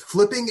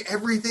 flipping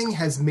everything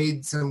has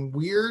made some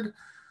weird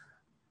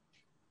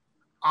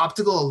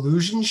optical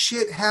illusion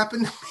shit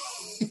happen to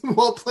me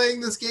while playing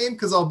this game,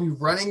 because I'll be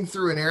running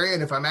through an area,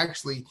 and if I'm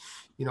actually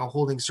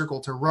holding circle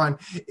to run.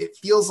 It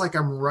feels like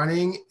I'm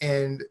running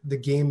and the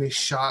game is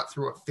shot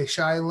through a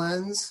fisheye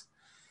lens.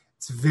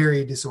 It's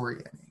very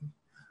disorienting.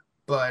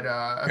 But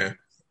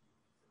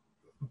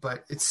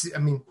but it's,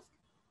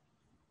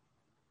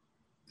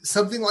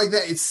 something like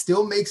that, it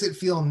still makes it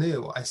feel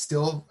new. I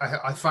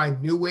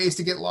find new ways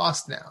to get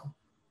lost now.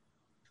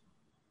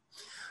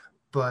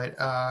 But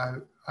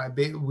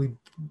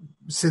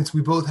since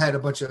we both had a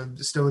bunch of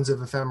Stones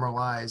of Ephemeral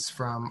Eyes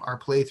from our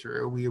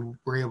playthrough, we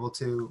were able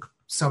to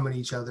summon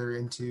each other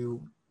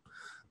into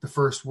the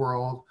first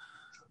world.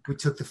 We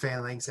took the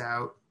Phalanx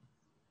out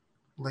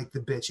like the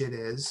bitch it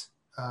is,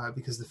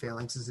 because the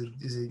Phalanx is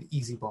an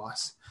easy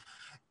boss.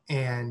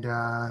 And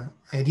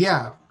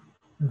yeah,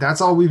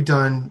 that's all we've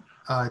done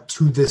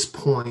to this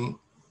point.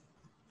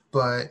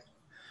 But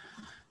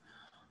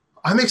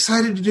I'm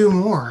excited to do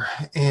more,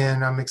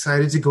 and I'm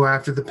excited to go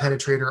after the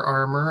Penetrator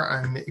armor.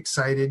 I'm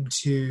excited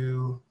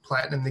to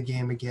platinum the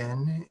game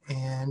again,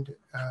 and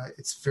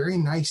it's very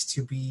nice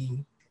to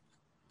be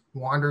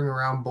wandering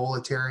around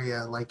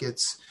Boletaria like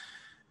it's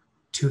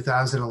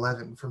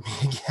 2011 for me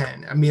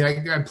again.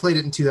 I played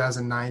it in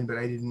 2009, but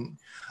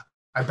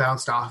I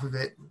bounced off of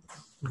it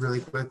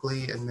really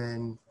quickly, and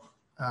then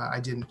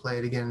I didn't play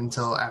it again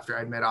until after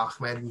I'd met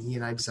Ahmed, and he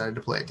and I decided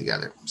to play it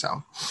together.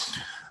 So,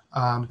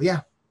 but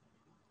yeah.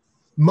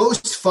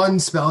 Most fun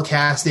spell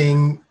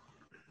casting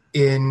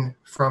in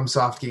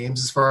FromSoft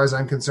games, as far as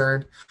I'm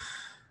concerned,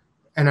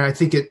 and I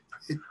think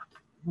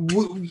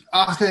Ahmed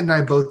and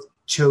I both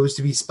chose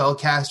to be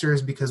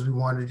spellcasters because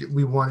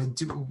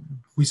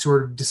we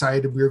sort of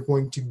decided we were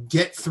going to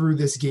get through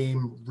this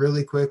game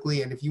really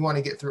quickly. And if you want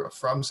to get through a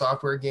From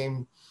Software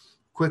game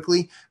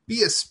quickly,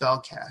 be a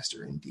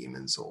spellcaster in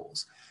Demon's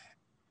Souls.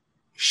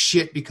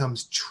 Shit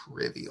becomes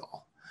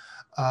trivial.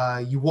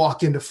 You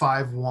walk into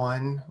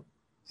 5-1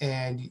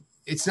 and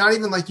it's not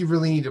even like you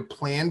really need to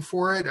plan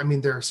for it.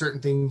 There are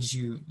certain things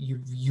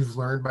you've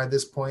learned by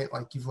this point.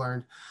 Like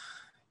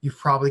you've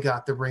probably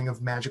got the Ring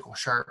of Magical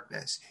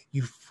Sharpness.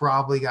 You've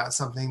probably got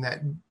something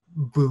that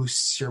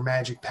boosts your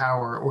magic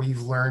power, or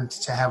you've learned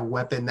to have a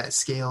weapon that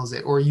scales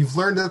it, or you've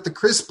learned that the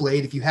Crisp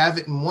Blade, if you have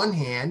it in one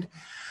hand,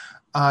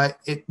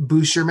 it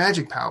boosts your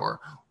magic power.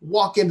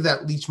 Walk into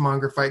that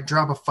Leechmonger fight,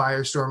 drop a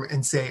Firestorm,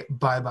 and say,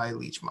 bye-bye,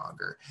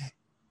 Leechmonger.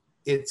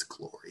 It's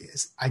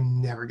glorious. I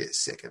never get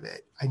sick of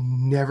it. I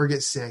never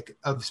get sick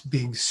of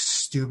being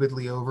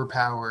stupidly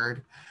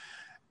overpowered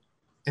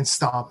and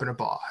stomping a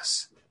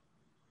boss.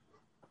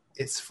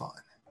 It's fun.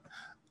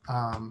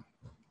 The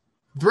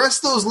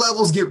rest of those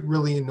levels get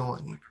really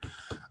annoying.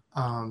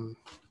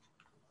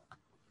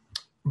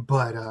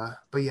 But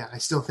yeah, I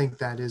still think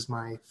that is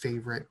my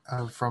favorite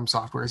of From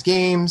Software's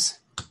games.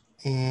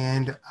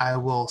 And I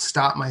will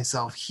stop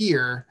myself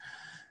here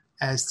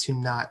as to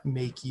not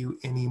make you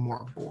any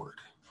more bored.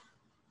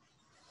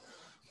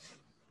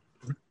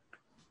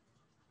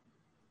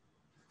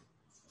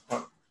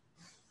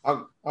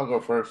 I'll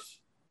go first,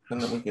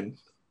 and then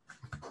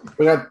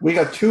we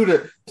got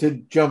two to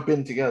jump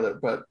in together.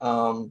 But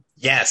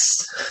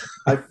yes,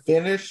 I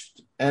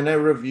finished and I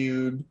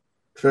reviewed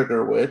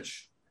Trigger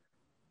Witch.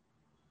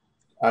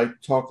 I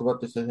talked about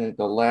this, I think,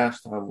 the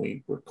last time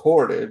we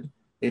recorded.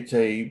 It's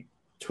a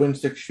twin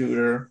stick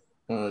shooter.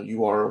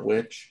 You are a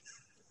witch.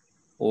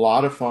 A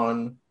lot of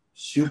fun.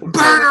 Super burn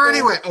colorful. her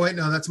anyway. Oh wait,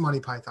 no, that's Monty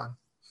Python.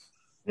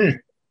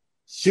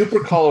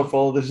 Super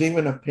colorful. There's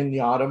even a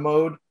pinata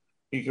mode.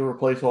 You can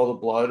replace all the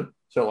blood.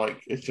 So,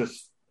 it's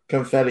just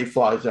confetti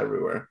flies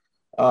everywhere.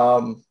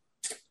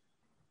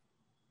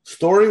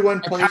 Story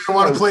went places. I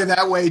want to play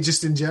that way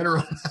just in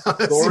general.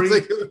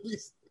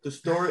 The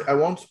story, I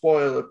won't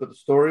spoil it, but the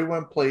story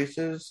went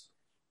places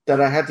that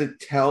I had to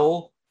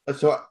tell.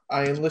 So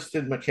I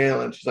enlisted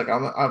Michaela, and she's like, I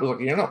was like,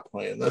 you're not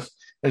playing this.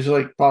 And she's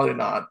like, probably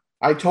not.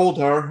 I told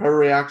her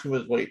reaction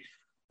was, wait,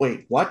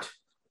 what?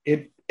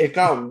 It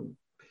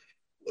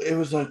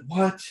was like,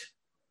 what?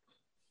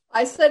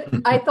 I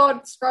said I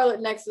thought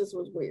Scarlet Nexus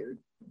was weird.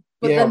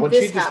 But yeah, when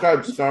she happened.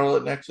 described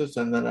Scarlet Nexus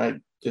and then I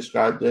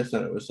described this,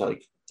 and it was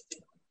like,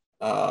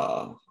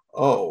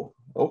 oh,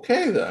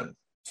 okay then.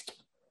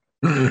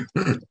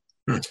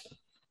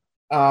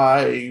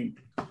 I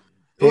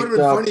It would have been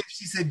funny if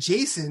she said,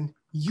 Jason,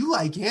 you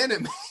like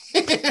anime.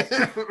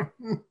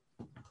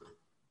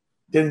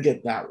 Didn't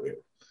get that weird.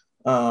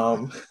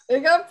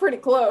 It got pretty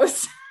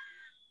close.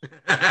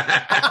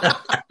 I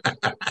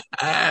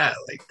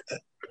like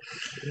that.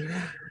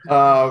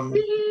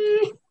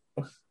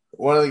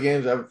 One of the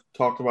games I've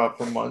talked about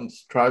for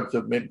months, Tribes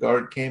of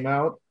Midgard, came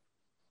out.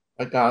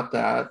 I got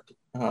that.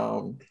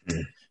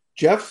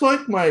 Jeff's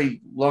like my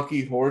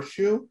lucky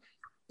horseshoe.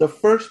 The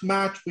first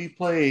match we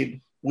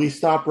played, we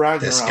stopped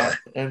Ragnarok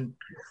and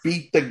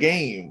beat the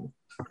game.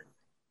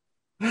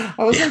 I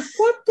was like,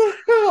 what the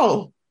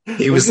hell?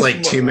 He was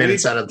like 2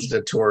 minutes out of the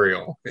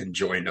tutorial and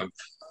joined him.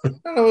 And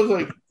I was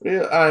like,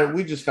 yeah,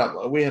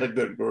 we had a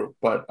good group,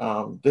 but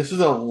this is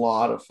a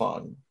lot of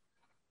fun.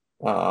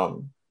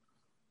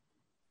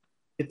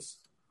 It's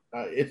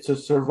a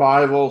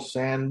survival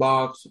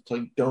sandbox. It's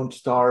like Don't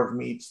Starve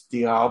meets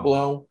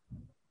Diablo.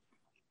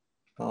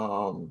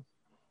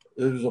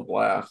 It was a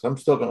blast. I'm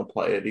still going to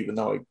play it, even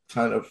though I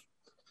kind of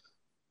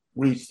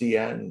reached the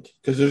end,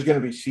 because there's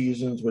going to be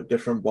seasons with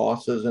different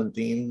bosses and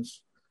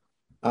themes.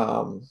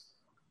 Um,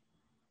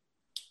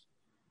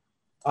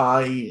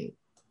 I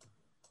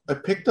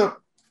picked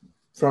up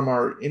from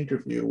our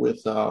interview with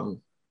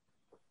Sebastian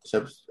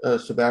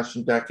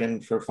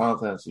Decken for Final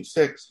Fantasy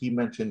VI. He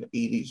mentioned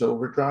 80s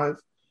Overdrive.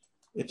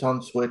 It's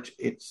on Switch.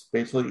 It's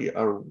basically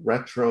a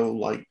retro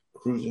like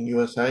Cruising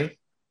USA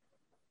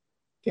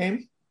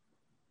game.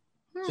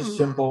 Just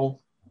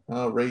simple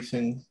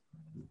racing,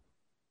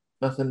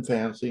 nothing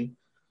fancy.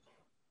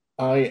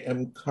 I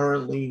am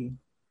currently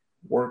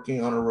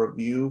working on a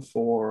review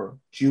for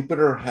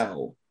Jupiter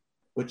Hell,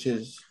 which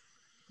is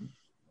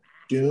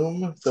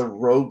Doom, the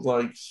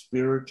roguelike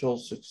spiritual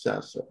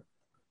successor.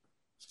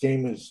 This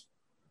game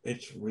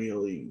it's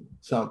really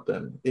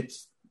something.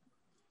 It's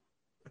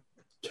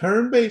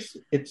turn-based.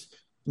 It's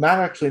Matt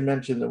actually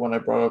mentioned that when I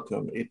brought it up to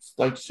him. It's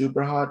like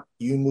Super Hot.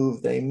 You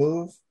move, they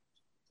move.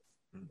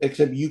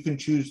 Except you can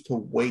choose to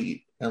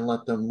wait and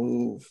let them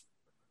move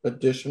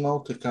additional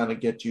to kind of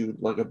get you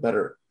like a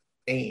better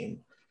aim.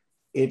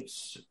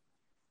 It's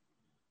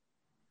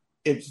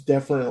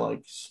definitely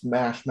like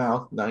Smash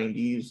Mouth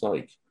 90s.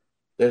 Like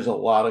there's a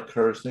lot of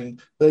cursing.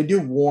 But they do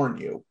warn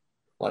you.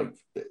 Like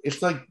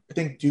it's like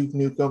think Duke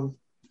Nukem,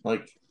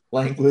 like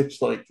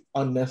language like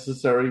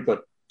unnecessary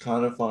but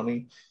kind of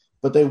funny.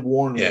 But they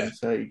warn you and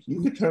say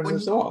you can turn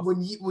this off.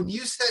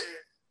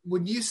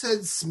 When you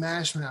said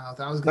Smash Mouth,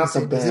 I was going Not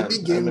to say, the does it band,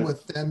 begin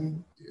with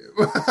them?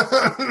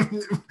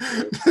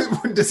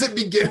 Does it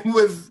begin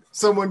with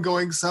someone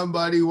going,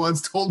 somebody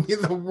once told me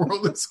the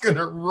world is going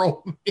to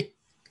roll me?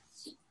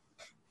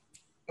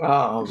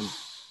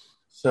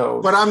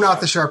 So, but I'm not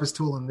the sharpest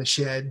tool in the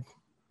shed.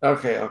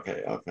 Okay. All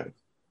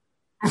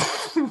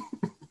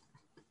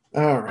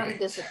right. I'm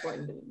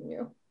disappointed in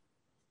you.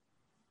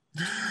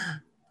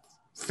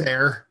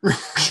 Fair.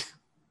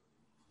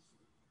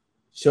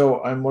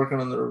 So I'm working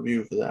on the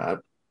review for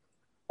that.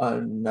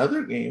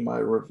 Another game I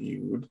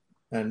reviewed,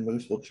 and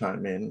Moose will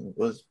chime in,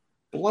 was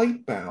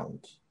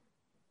Blightbound.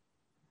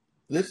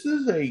 This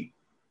is a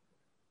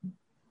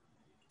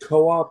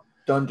co-op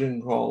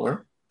dungeon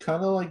crawler,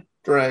 kind of like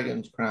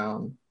Dragon's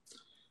Crown.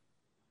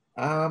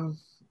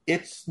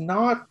 It's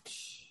not.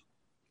 See,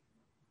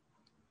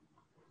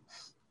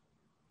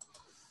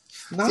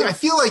 I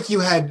feel like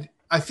you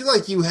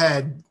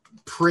had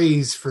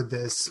praise for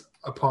this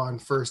upon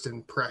first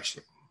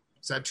impression.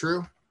 Is that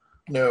true?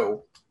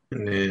 No.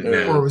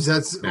 Or was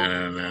that?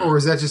 No. Or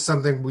was that just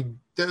something we?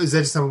 Was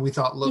that just something we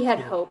thought looked? He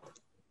had cool? hope.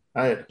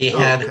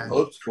 It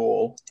looked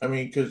cool. I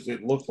mean, because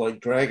it looked like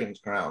Dragon's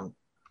Crown,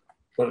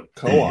 but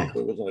co-op.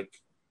 It was like,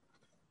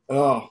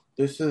 oh,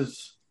 this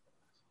is.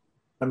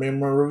 I mean,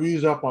 my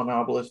review's up on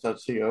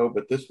obelisk.co,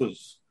 but this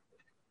was.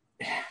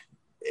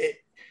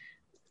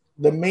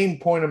 The main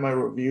point of my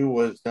review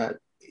was that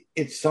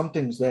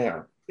something's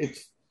there.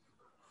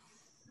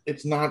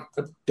 It's not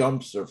a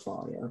dumpster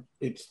fire.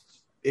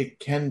 It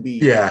can be,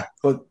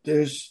 but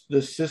the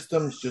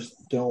systems just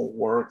don't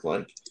work.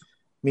 Like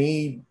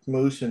me,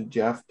 Moose, and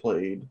Jeff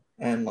played,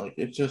 and like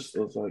it just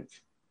was like.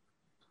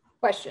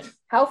 Question: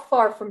 how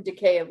far from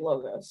Decay of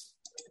Logos?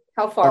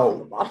 How far from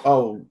the bottom?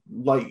 Oh,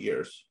 light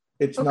years.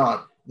 It's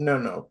not.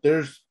 No.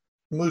 There's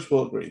Moose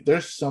will agree.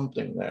 There's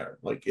something there.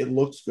 Like it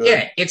looks good.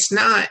 Yeah, it's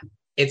not.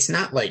 It's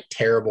not like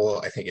terrible.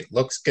 I think it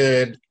looks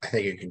good. I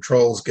think it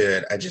controls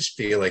good. I just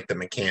feel like the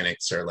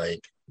mechanics are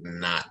like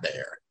not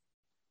there.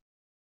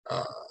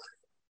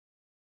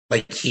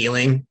 Like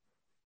healing.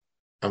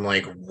 I'm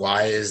like,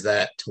 why is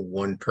that to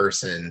one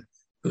person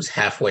who's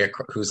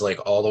who's like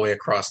all the way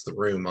across the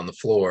room on the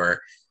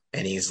floor,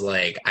 and he's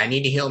like, I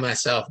need to heal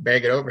myself, better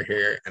get over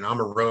here, and I'm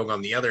a rogue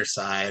on the other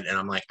side, and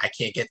I'm like, I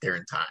can't get there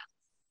in time.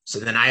 So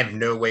then I have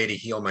no way to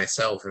heal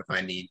myself if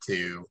I need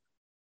to.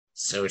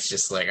 So it's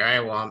just like, all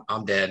right, well,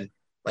 I'm dead.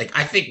 Like,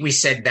 I think we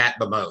said that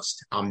the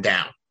most. I'm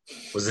down.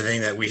 Was the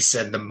thing that we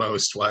said the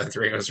most while the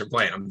three of us were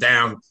playing. I'm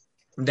down.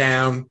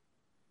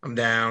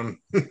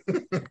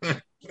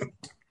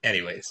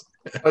 Anyways.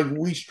 Like,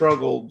 we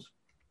struggled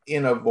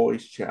in a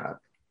voice chat.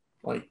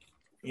 Like,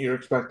 you're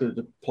expected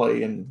to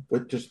play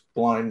with just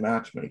blind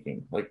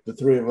matchmaking. Like, the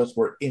three of us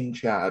were in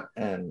chat,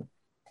 and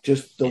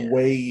just the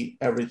way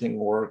everything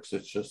works,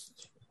 it's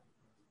just...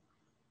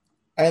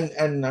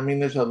 And I mean,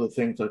 there's other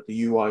things like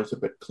the UI is a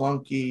bit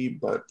clunky,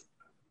 but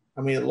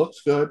I mean, it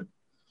looks good.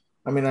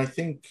 I mean, I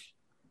think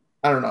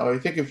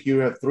if you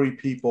have three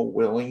people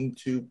willing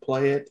to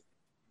play it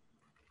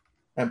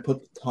and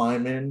put the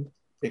time in,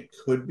 it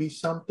could be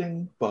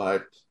something.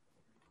 But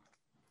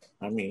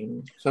I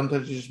mean,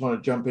 sometimes you just want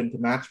to jump into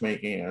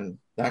matchmaking, and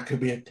that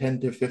could be a 10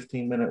 to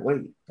 15 minute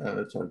wait. And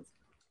it's like,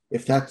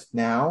 if that's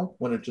now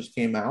when it just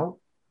came out,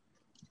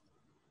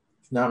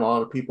 not a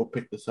lot of people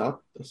pick this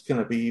up. It's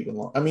going to be even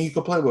long. I mean, you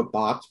can play with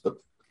bots, but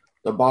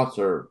the bots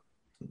are,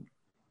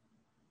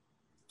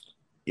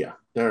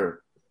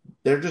 they're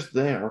just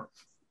there.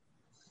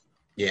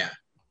 Yeah.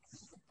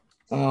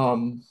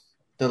 The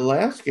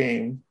last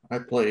game I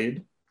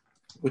played,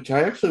 which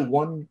I actually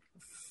won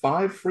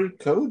 5 free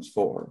codes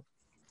for,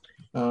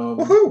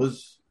 Woohoo!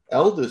 was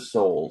Eldest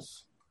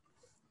Souls.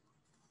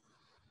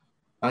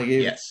 I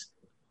gave Yes.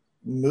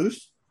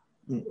 Moose.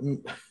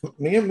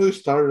 Me and Moose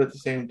started at the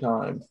same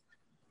time.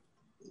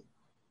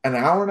 An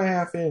hour and a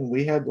half in,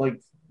 we had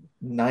like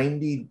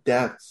 90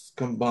 deaths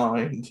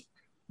combined.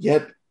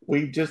 Yet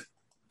we just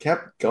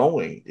kept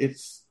going.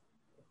 It's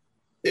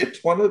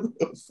one of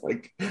those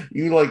like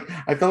you like.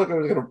 I felt like I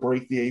was gonna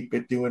break the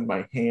 8-bit doing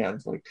my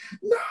hands. Like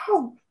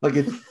no, like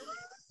it's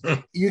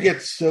you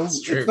get so.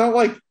 It's not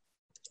like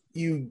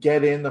you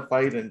get in the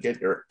fight and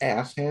get your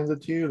ass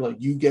handed to you. Like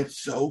you get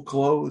so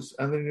close,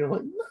 and then you're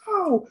like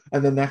no,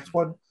 and the next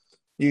one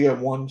you get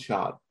one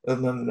shot,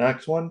 and then the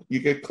next one you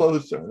get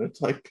closer, and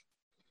it's like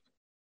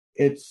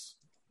it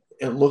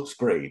looks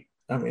great.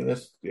 I mean,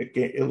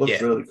 it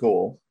looks really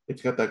cool.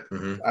 It's got that.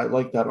 Mm-hmm. I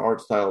like that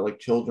art style, like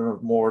Children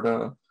of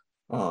Morta,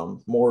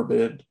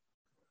 Morbid.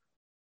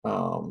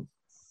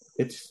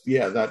 It's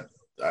that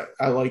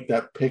I like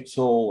that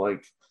pixel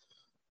like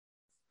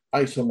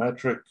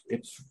isometric.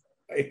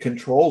 It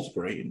controls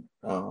great.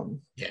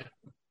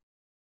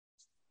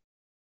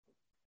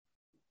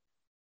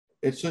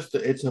 It's just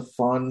it's a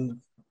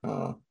fun.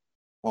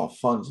 Well,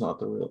 fun's not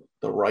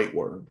the right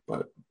word,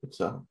 but it's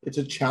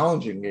a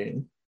challenging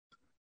game.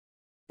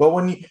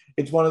 But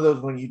it's one of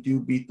those when you do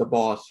beat the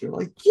boss, you're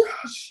like,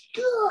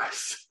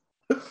 yes.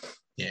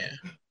 Yeah,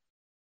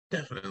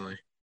 definitely.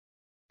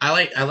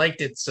 I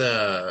liked its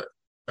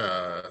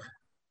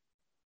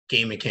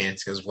game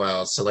mechanics as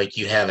well. So like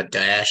you have a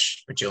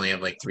dash, but you only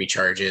have like 3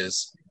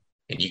 charges,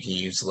 and you can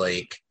use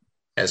like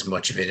as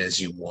much of it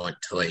as you want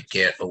to like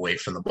get away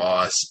from the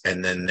boss.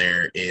 And then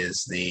there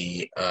is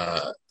the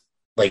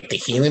like the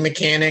healing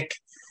mechanic.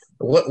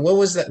 What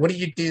was that? What do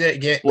you do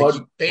that get? Like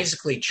you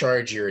basically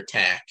charge your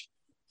attack,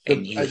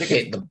 and you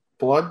hit the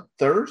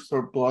Bloodthirst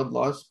or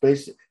Bloodlust.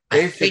 Basically,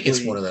 I think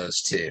it's one of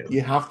those two.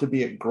 You have to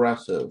be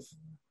aggressive.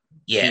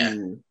 Yeah.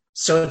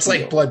 So it's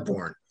like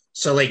Bloodborne.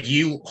 So like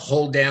you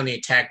hold down the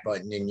attack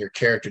button, and your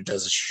character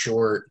does a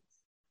short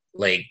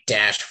like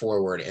dash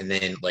forward, and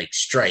then like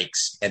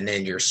strikes, and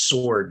then your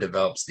sword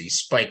develops these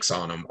spikes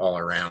on them all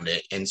around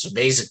it. And so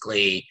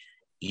basically,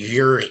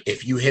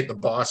 if you hit the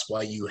boss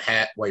while you're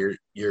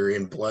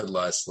in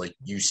Bloodlust, like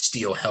you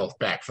steal health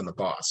back from the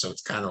boss. So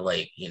it's kind of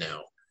like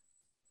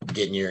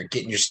getting your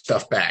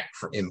stuff back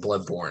in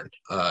Bloodborne,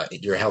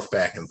 your health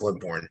back in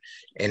Bloodborne.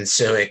 And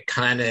so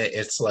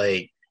it's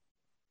like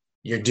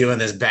you're doing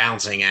this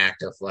balancing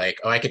act of like,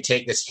 oh, I could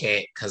take this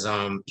hit because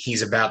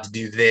he's about to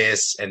do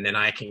this, and then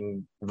I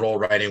can roll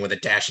right in with a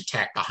dash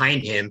attack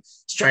behind him,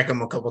 strike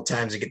him a couple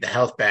times to get the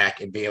health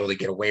back, and be able to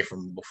get away from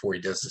him before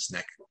he does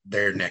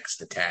their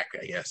next attack,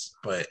 I guess.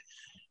 But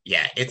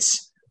yeah,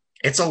 it's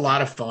a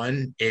lot of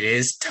fun. It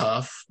is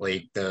tough,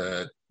 like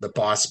the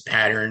boss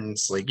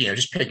patterns, like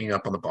just picking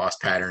up on the boss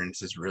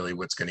patterns is really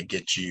what's going to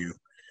get you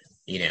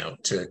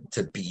to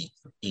beat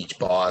each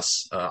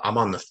boss. I'm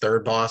on the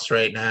 3rd boss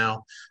right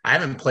now. I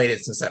haven't played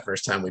it since that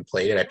first time we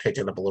played it. I picked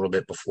it up a little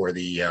bit before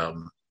the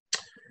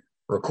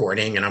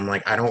recording, and I'm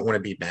like, I don't want to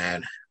be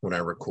mad when I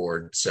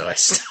record, so I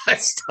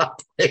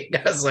stopped playing.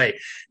 I was like,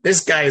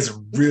 this guy is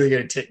really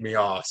going to tick me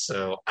off,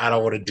 so I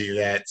don't want to do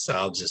that. So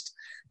I'll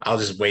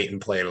just wait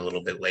and play it a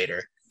little bit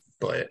later.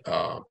 But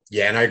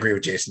and I agree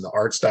with Jason. The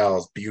art style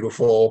is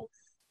beautiful.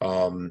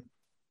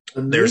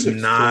 There's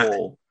not.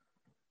 Cool.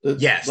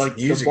 Yes, like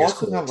music the bosses is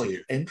cool have like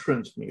too.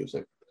 Entrance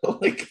music,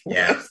 like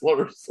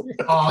wrestlers.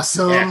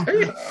 Awesome,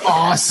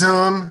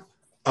 awesome.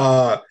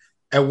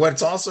 And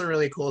what's also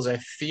really cool is I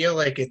feel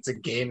like it's a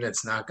game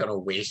that's not going to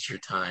waste your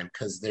time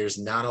because there's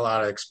not a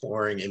lot of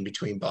exploring in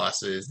between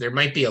bosses. There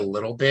might be a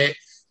little bit,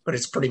 but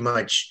it's pretty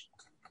much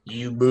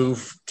you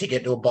move to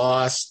get to a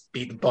boss,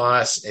 beat the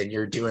boss, and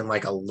you're doing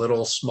like a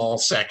little small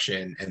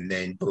section, and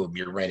then boom,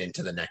 you're right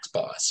into the next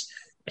boss,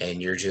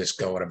 and you're just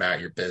going about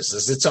your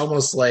business. It's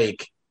almost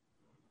like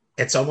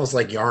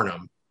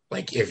Yarnum.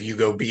 Like if you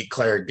go beat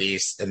Cleric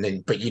Beast,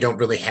 but you don't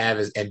really have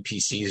as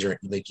NPCs, or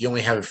like you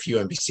only have a few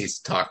NPCs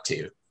to talk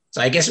to.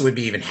 So I guess it would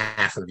be even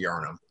half of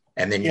Yarnum.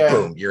 And then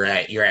boom, you're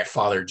at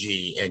Father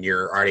G, and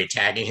you're already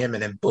tagging him,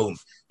 and then boom,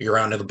 you're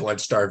onto the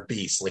Blood-Starved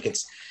Beast. Like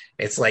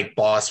it's like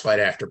boss fight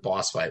after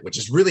boss fight, which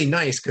is really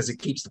nice because it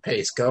keeps the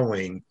pace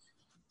going.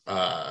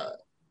 And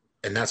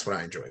that's what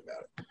I enjoy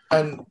about it.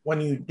 And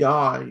when you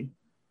die,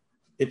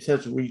 it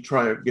says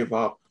retry or give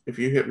up. If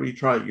you hit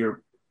retry,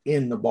 you're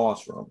in the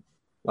boss room.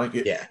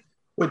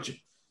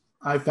 Which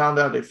I found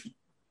out if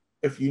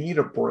you need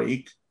a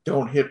break,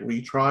 don't hit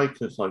retry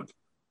because like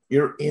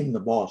you're in the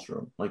boss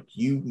room. Like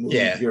you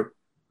move your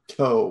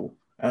toe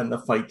and the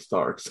fight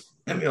starts,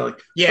 and you're like,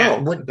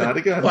 that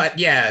again. But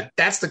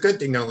that's the good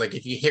thing though. Like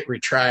if you hit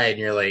retry and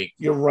you're like,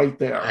 you're right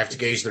there. I have to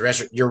go use the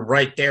restroom. You're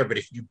right there. But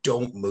if you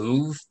don't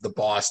move, the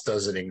boss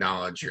doesn't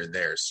acknowledge you're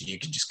there, so you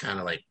can just kind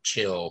of like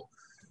chill,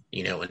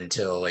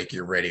 until like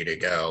you're ready to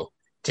go,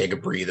 take a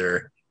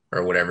breather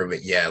or whatever. But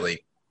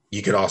like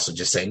you could also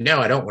just say, no,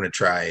 I don't want to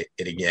try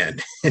it again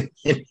and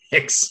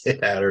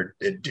exit out or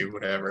do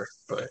whatever.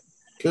 But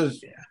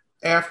because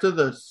after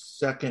the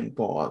second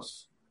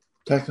boss,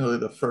 technically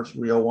the first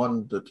real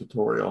one, the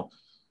tutorial,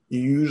 you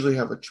usually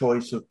have a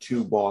choice of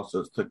 2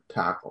 bosses to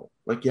tackle.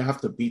 Like, you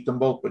have to beat them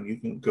both, but you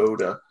can go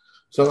to...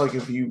 So, like,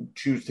 if you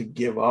choose to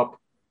give up,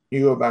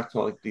 you go back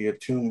to, like, the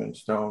Attunement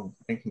Stone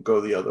and can go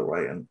the other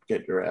way and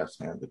get your ass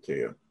handed to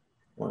you.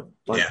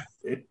 Like,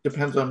 it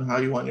depends on how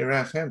you want your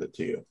ass handed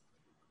to you.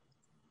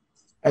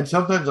 And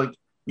sometimes, like,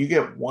 you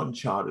get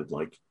one-shotted,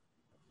 like,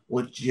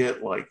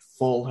 legit, like,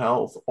 full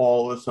health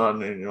all of a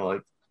sudden, and you're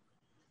like,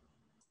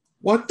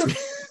 what the...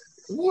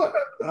 what?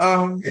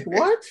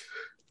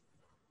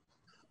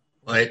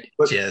 What?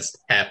 What just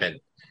happened?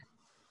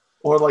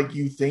 Or, like,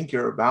 you think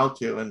you're about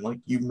to, and, like,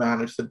 you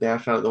manage to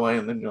dash out of the way,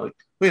 and then you're like,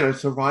 wait, I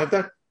survived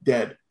that?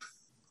 Dead.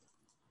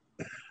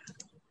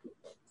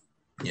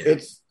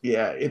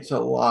 Yeah. It's a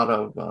lot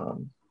of...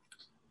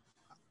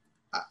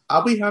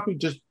 I'll be happy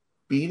just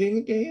beating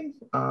the game.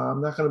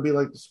 I'm not going to be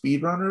like the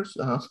speedrunners.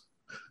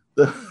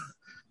 You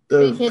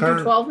can't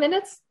do 12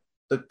 minutes?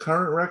 The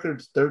current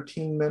record's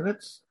 13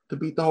 minutes to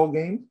beat the whole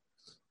game.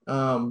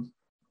 I'm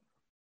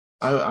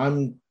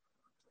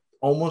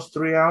almost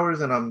 3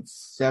 hours, and I'm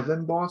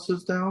 7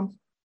 bosses down.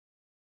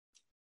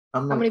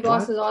 How many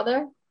bosses are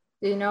there?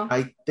 Do you know?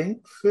 I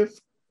think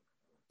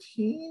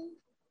 15?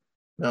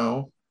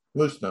 No.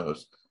 Moose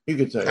knows. You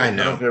could say. I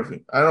know.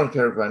 I don't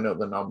care if I know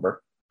the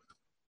number.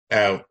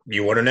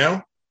 You want to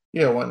know?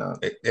 Yeah, why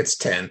not? It's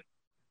 10.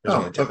 There's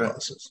only 10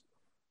 bosses.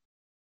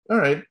 All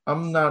right.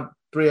 I'm not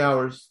 3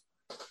 hours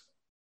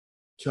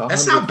to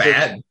That's not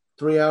bad.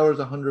 3 hours,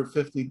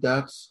 150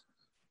 deaths.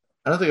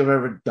 I don't think I've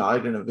ever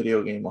died in a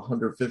video game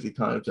 150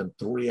 times in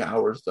 3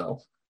 hours,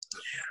 though.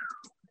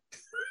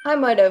 I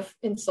might have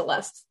in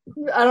Celeste.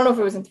 I don't know if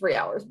it was in 3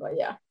 hours, but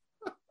yeah.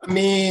 I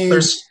mean,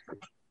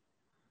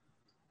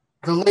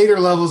 the later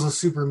levels of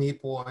Super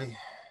Meat Boy.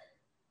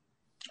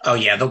 Oh,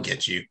 yeah, they'll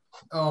get you.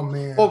 Oh,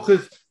 man. Well,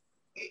 because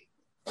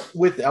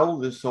with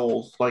Elder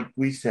Souls, like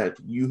we said,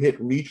 you hit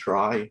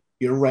retry,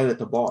 you're right at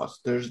the boss.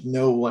 There's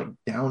no, like,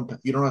 downtime.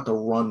 You don't have to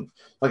run.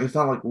 Like, it's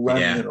not like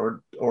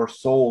Remnant or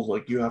Souls.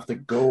 Like, you have to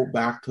go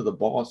back to the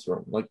boss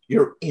room. Like,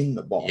 you're in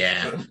the boss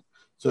room.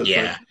 So it's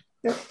like,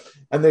 yeah.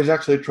 And there's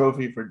actually a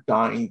trophy for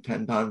dying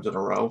 10 times in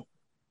a row,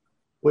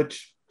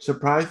 which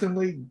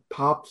surprisingly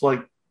pops,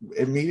 like,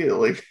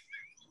 immediately.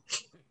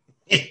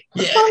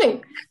 It's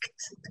funny.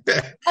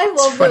 I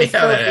love those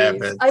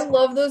trophies. I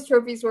love those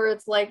trophies where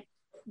it's like,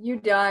 you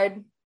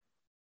died,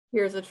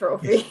 here's a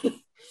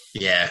trophy.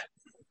 Yeah.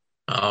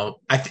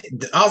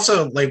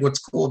 Also, like, what's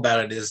cool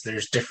about it is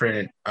there's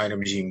different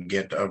items you can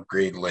get to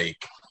upgrade, like,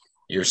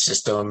 your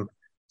system.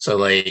 So,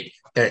 like,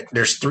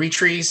 there's 3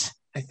 trees,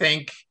 I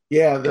think.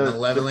 Yeah, the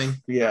leveling.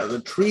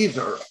 The trees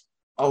are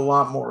a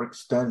lot more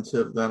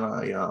extensive than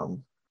I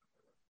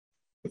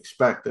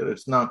expected.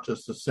 It's not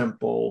just a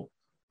simple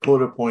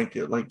put a point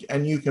here, like,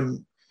 and you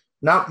can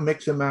not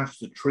mix and match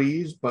the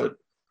trees, but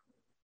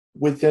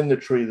within the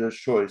tree there's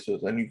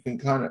choices, and you can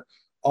kind of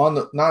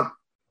not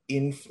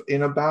in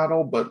a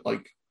battle, but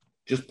like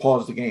just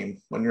pause the game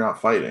when you're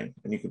not fighting,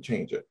 and you can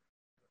change it.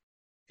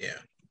 Yeah.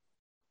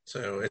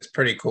 So it's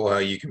pretty cool how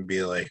you can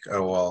be like,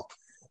 oh well,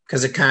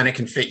 because it kind of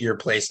can fit your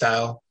play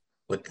style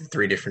with the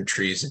 3 different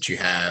trees that you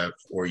have,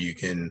 or you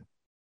can,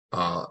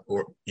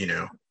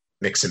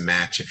 mix and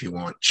match if you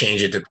want.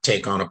 Change it to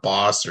take on a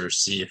boss, or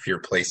see if your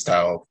play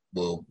style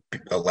will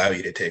allow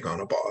you to take on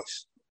a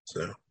boss.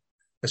 So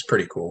that's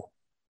pretty cool.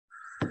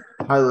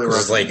 Highly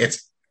recommend.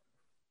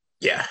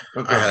 I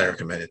highly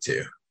recommend it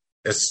too.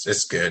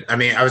 It's good. I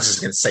mean, I was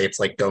just gonna say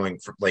it's like going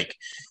for like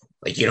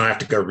you don't have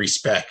to go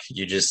respec.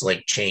 You just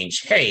like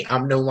change. Hey,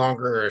 I'm no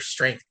longer a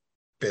strength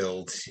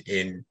build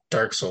in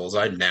Dark Souls.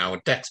 I'm now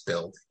a dex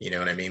build. You know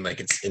what I mean?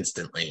 Like, it's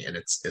instantly, and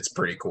it's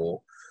pretty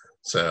cool.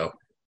 So,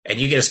 and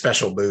you get a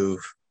special move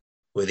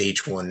with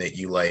each one that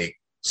you like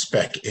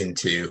spec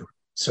into.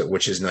 So,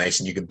 which is nice,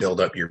 and you can build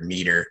up your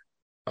meter.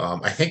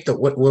 I think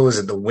what was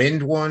it? The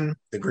wind one,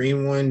 the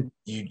green one,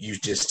 you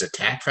just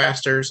attack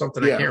faster or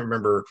something. Yeah. I can't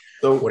remember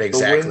what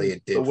exactly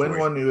it did. The wind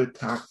one, you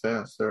attack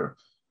faster,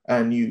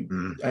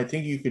 and I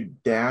think you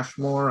could dash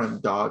more and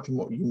dodge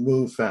more. You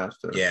move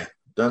faster. Yeah.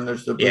 Then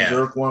there's the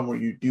Berserk one where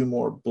you do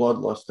more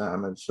bloodlust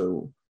damage,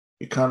 so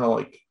you kind of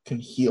like can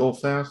heal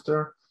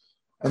faster.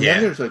 And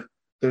then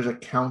there's a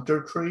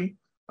counter tree.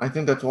 I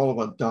think that's all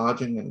about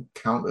dodging and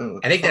countering.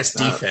 I think that's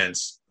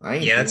defense.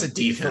 Yeah, that's a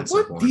defense.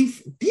 What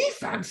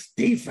defense?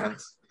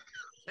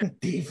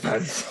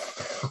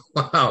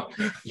 Wow.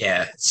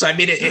 Yeah. So I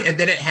mean, and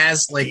then it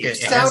has like you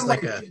sound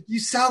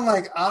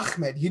like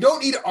Ahmed. You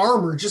don't need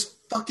armor, just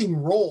fucking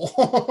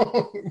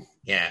roll.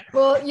 Yeah.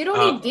 Well, you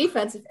don't need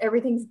defense if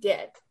everything's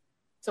dead.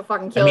 So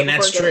fucking kill. I mean,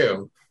 that's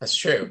true. That's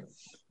true.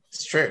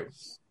 It's true.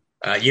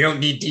 You don't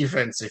need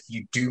defense if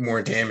you do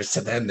more damage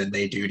to them than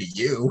they do to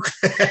you.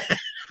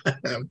 But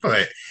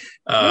but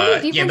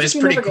it's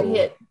pretty cool.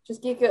 Hit.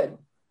 Just get good.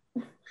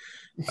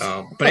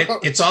 But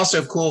it's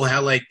also cool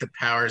how like the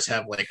powers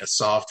have like a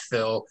soft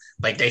fill.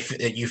 Like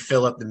you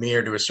fill up the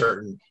mirror to a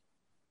certain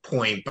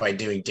point by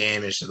doing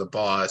damage to the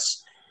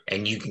boss,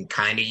 and you can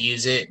kind of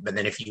use it. But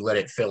then if you let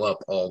it fill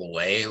up all the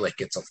way,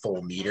 like it's a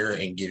full meter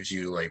and gives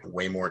you like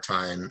way more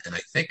time, and I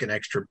think an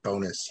extra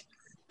bonus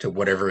to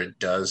whatever it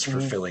does for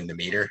Mhm. filling the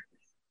meter.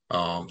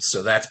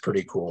 So that's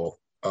pretty cool.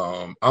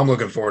 I'm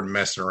looking forward to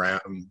messing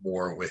around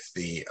more with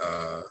the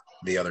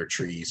other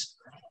trees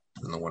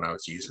than the one I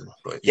was using.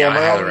 But yeah, Yeah,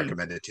 I highly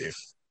recommend it too.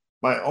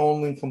 My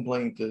only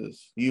complaint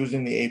is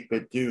using the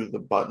 8-bit do, the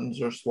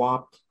buttons are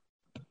swapped.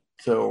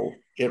 So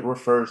it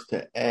refers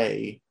to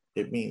A,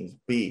 it means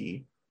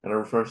B, and it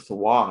refers to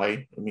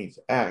Y, it means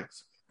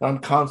X. And I'm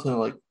constantly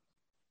like,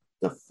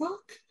 the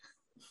fuck?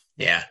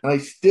 Yeah. And I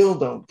still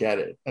don't get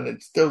it. And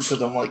it's still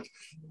because I'm like,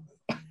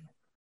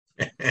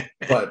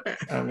 but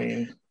I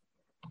mean,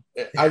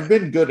 I've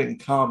been good in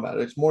combat.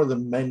 It's more the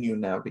menu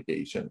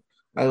navigation.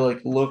 I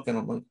like look and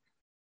I'm like,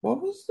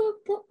 what was the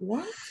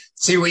what?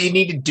 See, what you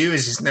need to do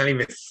is just not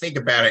even think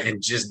about it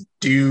and just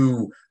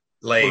do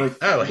like,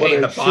 hey,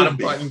 the bottom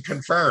button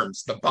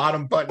confirms. The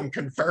bottom button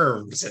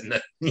confirms, and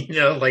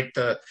like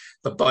the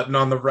button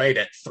on the right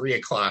at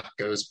 3:00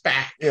 goes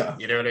back. Yeah,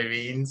 you know what I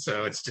mean.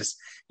 So it's just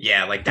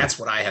like that's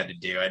what I had to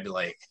do. I had to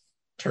like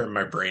turn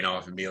my brain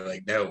off and be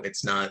like, no,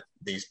 it's not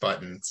these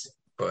buttons.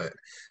 But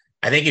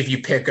I think if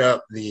you pick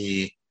up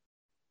the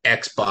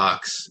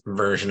Xbox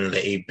version of the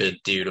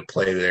 8-bit do to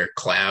play their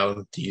cloud,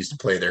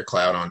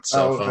 on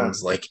cell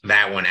phones, like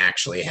that one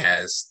actually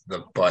has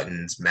the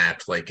buttons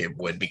mapped like it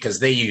would, because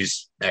they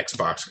use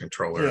Xbox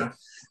controller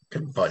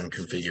button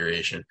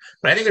configuration.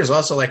 But I think there's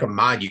also like a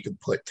mod you could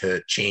put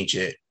to change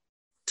it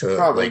to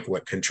like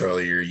what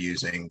controller you're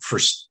using for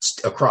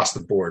across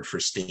the board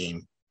for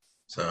Steam.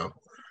 So,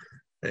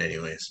 but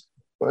anyways.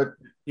 But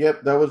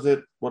yep, that was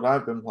it. What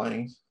I've been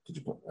playing. Did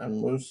you play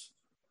Moose?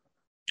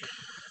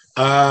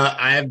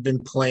 I have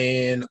been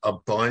playing a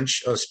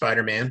bunch of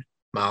Spider-Man,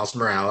 Miles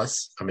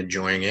Morales. I'm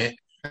enjoying it.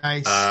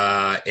 Nice.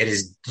 It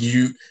is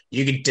you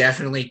can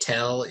definitely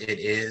tell it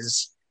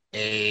is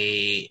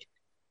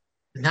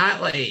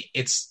not like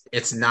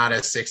it's not a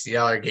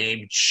 $60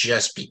 game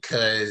just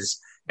because,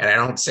 and I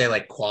don't say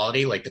like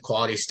quality, like the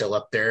quality's still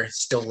up there,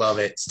 still love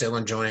it, still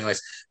enjoying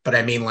this, but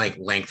I mean like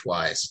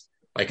lengthwise.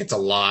 Like it's a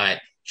lot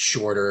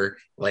shorter.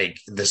 Like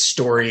the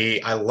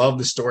story, I love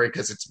the story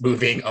because it's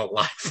moving a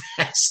lot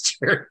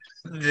faster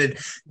than,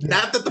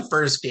 not that the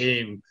first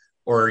game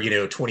or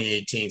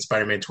 2018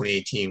 Spider-Man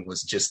 2018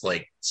 was just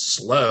like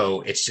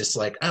slow. It's just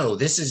like, oh,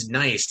 this is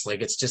nice.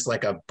 Like it's just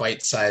like a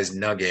bite-sized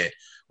nugget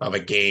of a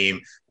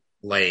game.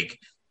 Like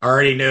I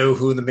already know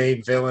who the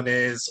main villain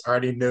is, I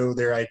already know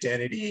their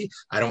identity.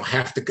 I don't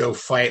have to go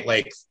fight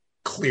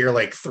clear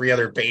 3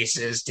 other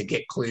bases to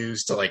get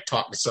clues to like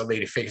talk to somebody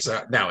to figure it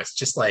out. No, it's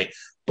just like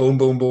boom,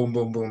 boom, boom,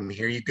 boom, boom.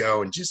 Here you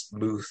go, and just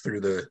move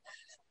through the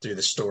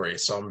story.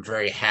 So I'm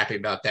very happy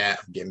about that.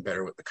 I'm getting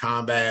better with the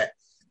combat.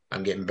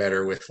 I'm getting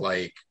better with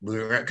like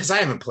moving around because I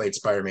haven't played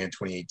Spider-Man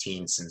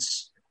 2018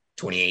 since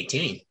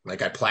 2018.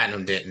 Like I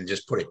platinumed it and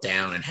just put it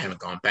down and haven't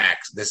gone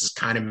back. So this is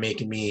kind of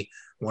making me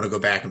want to go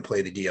back and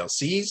play the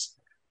DLCs.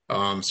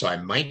 So I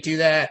might do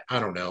that. I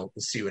don't know.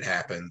 We'll see what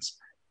happens.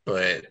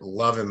 But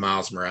loving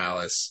Miles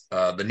Morales.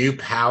 The new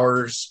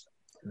powers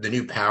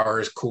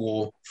is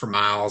cool for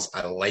Miles.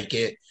 I like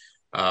it.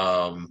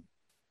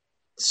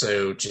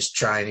 So just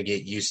trying to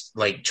get used,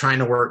 like trying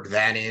to work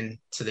that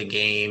into the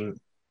game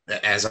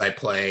as I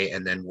play,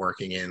 and then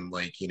working in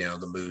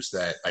the moves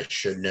that I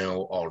should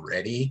know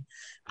already.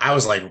 I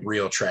was like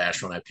real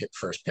trash when I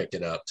first picked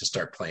it up to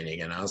start playing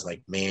again. I was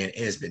like, man,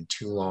 it has been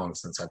too long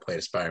since I played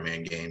a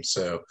Spider-Man game.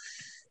 So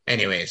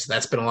anyways,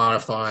 that's been a lot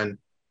of fun.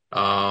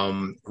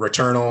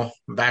 Returnal,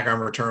 I'm back on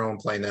Returnal. I'm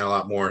playing that a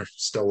lot more.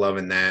 Still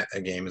loving that.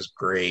 That game is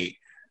great.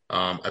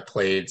 I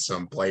played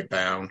some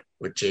Blightbound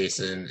with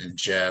Jason and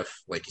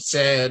Jeff, like you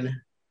said,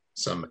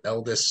 some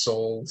Eldest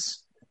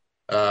Souls,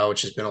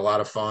 which has been a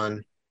lot of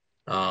fun.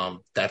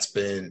 That's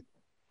been,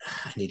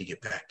 I need to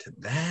get back to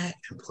that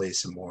and play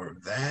some more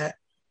of that.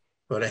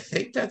 But I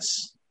think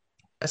that's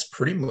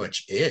pretty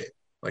much it.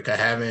 Like I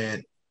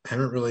haven't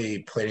really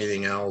played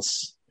anything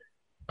else.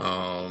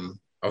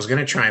 I was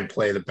gonna try and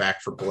play the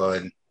Back for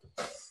Blood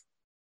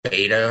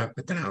beta,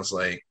 but then I was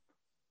like,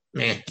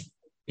 man,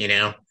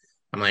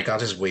 I'm like, I'll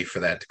just wait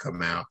for that to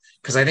come out.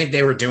 Because I think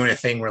they were doing a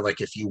thing where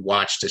like if you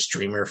watched a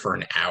streamer for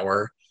an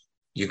hour,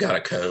 you got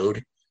a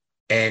code.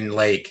 And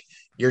like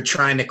you're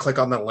trying to click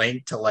on the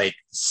link to like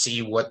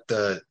see what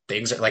the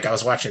things are. Like I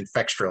was watching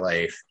Fextra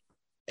Life,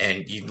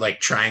 and you like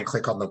try and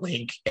click on the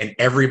link, and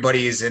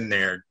everybody is in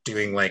there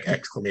doing like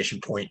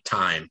exclamation point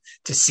time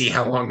to see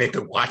how long they've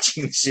been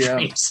watching the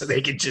stream, so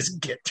they can just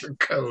get their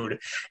code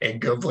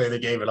and go play the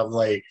game. And I'm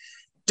like,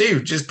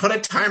 dude, just put a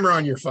timer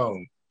on your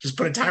phone. Just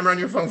put a timer on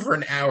your phone for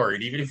an hour.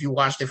 And even if you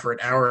watched it for an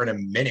hour and a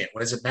minute, what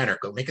does it matter?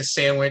 Go make a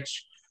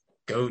sandwich,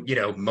 go,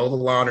 mow the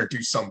lawn or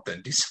do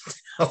something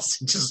else.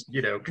 Just,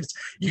 because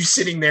you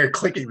sitting there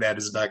clicking that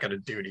is not going to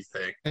do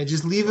anything. And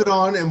just leave it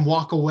on and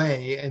walk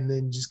away and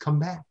then just come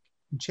back.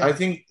 I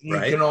think you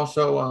can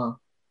also,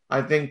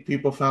 I think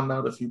people found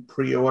out if you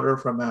pre-order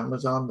from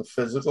Amazon, the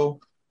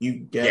physical, you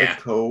get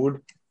a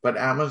code, but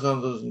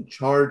Amazon doesn't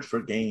charge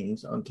for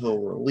games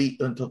until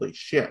they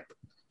ship.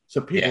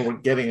 So people were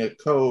getting a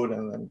code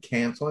and then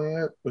canceling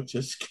it, which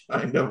is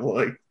kind of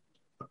like,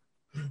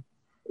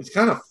 it's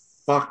kind of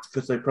fucked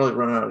because they probably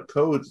run out of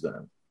codes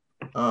then.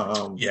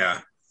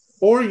 Yeah.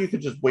 Or you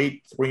could just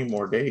wait 3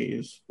 more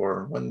days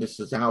for when this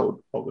is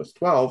out, August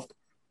 12th,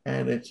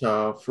 and it's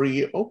a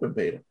free open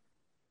beta.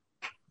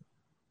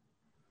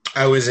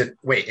 Oh, is it?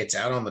 Wait, it's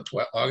out on the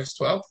August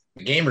 12th?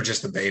 The game or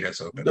just the beta's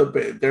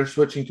open? They're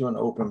switching to an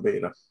open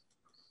beta.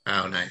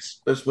 Oh,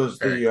 nice. This was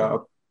Very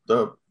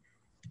the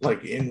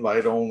like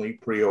invite only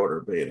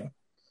pre-order beta.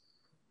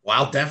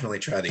 Well, I'll definitely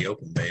try the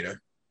open beta.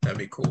 That'd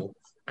be cool.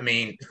 I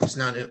mean, who's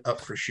not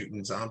up for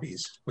shooting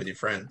zombies with your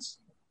friends?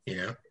 You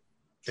know, I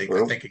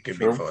think it could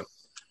be fun.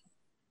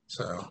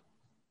 So,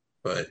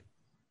 but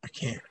I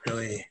can't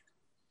really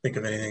think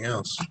of anything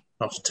else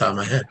off the top of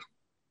my head.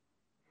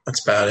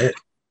 That's about it.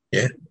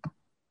 Yeah.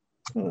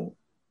 A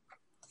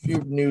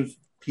few news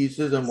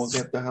pieces, and we'll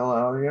get the hell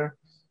out of here.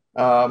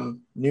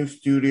 New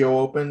studio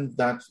opened.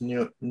 That's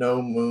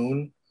No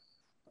Moon.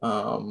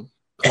 Call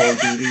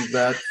of Duty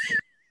vets.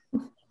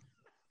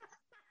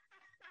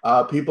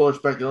 People are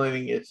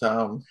speculating it's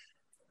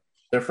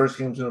their first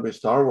game's going to be a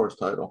Star Wars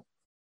title.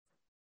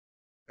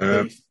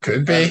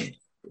 Could be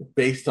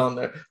based on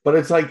that, but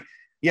it's like,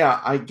 yeah,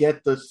 I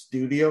get the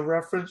studio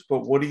reference,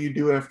 but what do you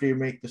do after you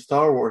make the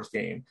Star Wars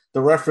game?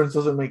 The reference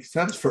doesn't make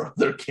sense for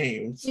other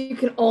games. You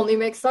can only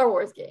make Star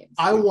Wars games.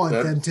 I want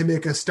them to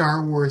make a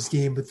Star Wars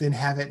game, but then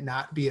have it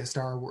not be a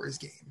Star Wars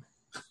game.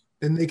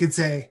 Then they could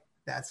say,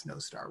 that's no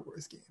Star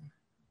Wars game.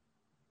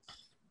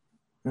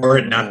 Or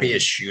it not be a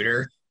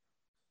shooter.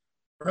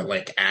 Or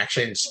like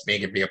action, just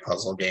make it be a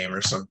puzzle game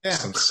or some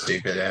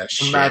stupid ass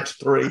shit. Match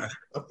 3.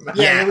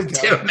 Yeah, there we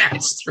go. Do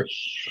match 3.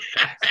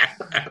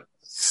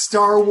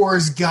 Star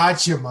Wars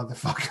gotcha,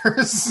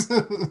 motherfuckers.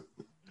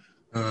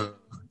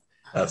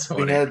 That's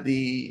funny. We had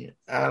the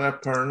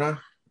Annapurna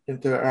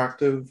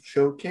Interactive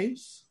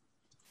Showcase.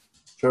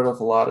 Showed off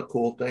a lot of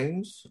cool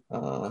things.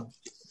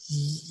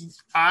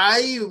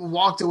 I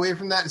walked away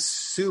from that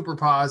super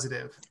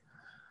positive.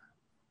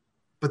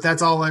 But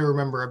that's all I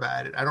remember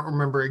about it. I don't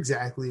remember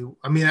exactly.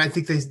 I mean, I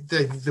think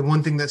the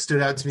one thing that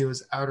stood out to me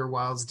was Outer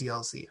Wilds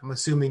DLC. I'm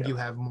assuming you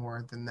have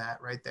more than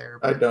that right there.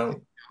 I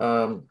don't.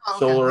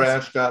 Solar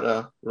Ash got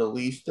a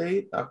release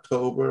date,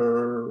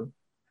 October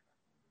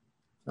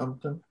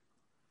something.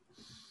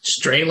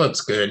 Stray looks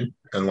good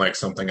and like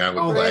something I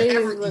would Stray play.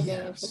 is looking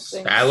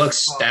interesting.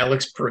 That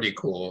looks pretty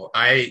cool.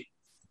 I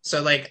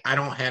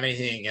don't have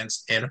anything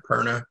against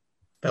Annapurna,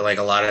 but like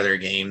a lot of their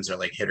games are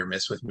like hit or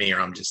miss with me,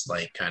 or I'm just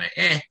like kind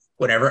of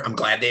whatever. I'm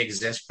glad they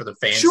exist for the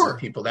fans and the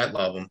people that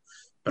love them,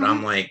 but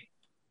I'm like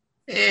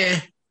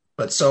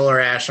But Solar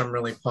Ash, I'm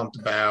really pumped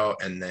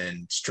about, and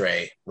then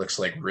Stray looks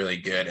like really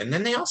good. And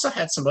then they also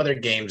had some other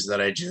games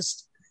that I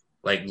just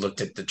like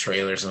looked at the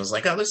trailers and was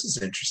like, oh, this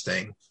is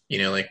interesting.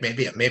 You know, like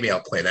maybe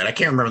I'll play that. I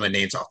can't remember the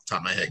names off the top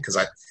of my head because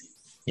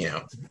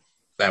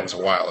that was a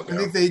while ago.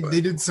 I think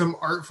they did some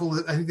artful.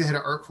 I think they had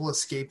an artful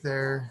escape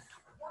there.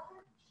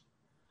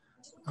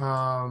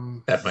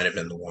 That might have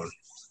been the one.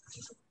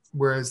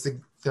 Whereas the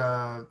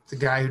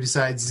guy who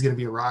decides he's going to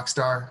be a rock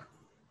star.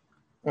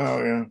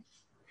 Oh yeah.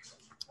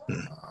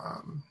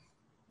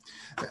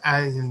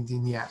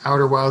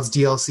 Outer Wilds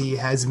DLC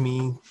has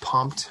me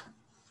pumped.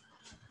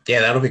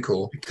 Yeah, that'll be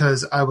cool.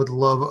 Because I would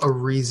love a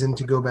reason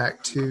to go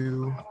back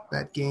to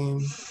that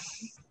game.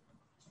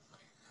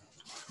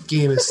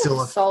 Game is still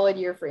a solid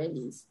year for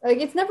indies. Like,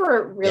 it's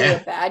never really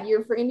a bad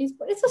year for indies,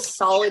 but it's a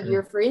solid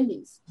year for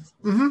indies.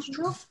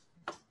 Mm-hmm.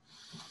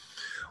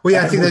 Well,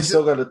 yeah, I think that's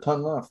still got a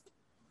ton left.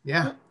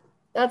 Yeah.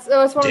 That's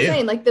what I'm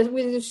saying. Like,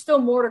 there's still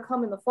more to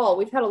come in the fall.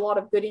 We've had a lot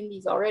of good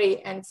indies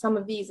already, and some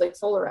of these, like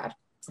Solar Ash,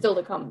 still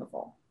to come in the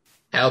fall.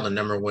 Hell, the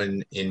number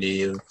one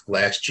indie of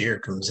last year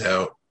comes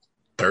out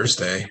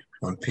Thursday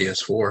on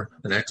PS4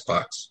 and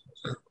Xbox.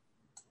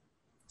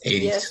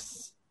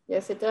 80s.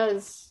 Yes, it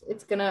does.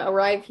 It's gonna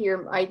arrive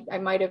here. I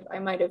might have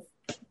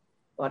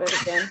bought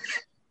it again.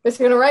 It's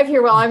gonna arrive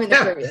here while I'm in the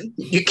Caribbean.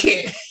 You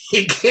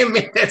can't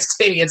make that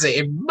statement and say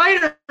it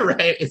might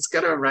arrive. It's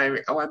gonna arrive.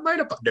 Oh, I might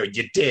have. No,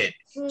 you did.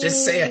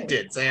 Just say I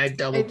did. Say I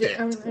double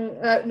dipped.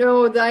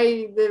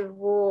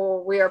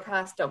 No, we are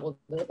past double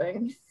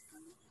dipping.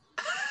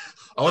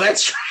 Oh,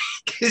 that's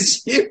right.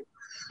 Because you.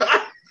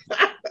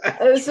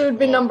 This would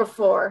be number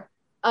 4.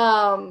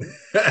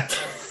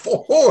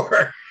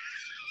 4.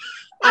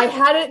 I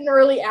had it in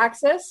early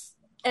access,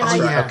 and I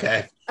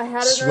had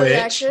it in early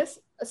access.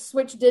 A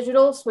Switch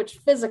digital, Switch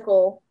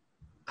physical,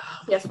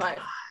 PS5.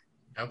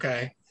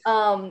 Okay.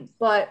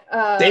 But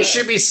they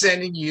should be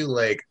sending you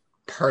like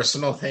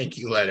personal thank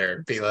you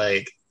letter. Be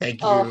like,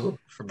 thank you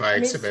for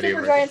buying so many.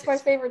 Supergiant's my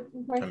favorite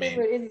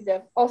indie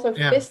dev. Also,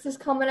 Fist is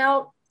coming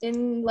out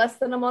in less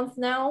than a month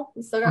now.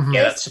 We still got Fist.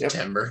 Yeah, that's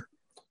September.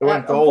 It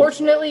went gold.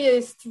 Unfortunately,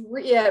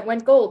 it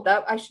went gold.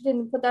 That I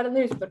didn't put that in the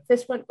news, but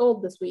Fist went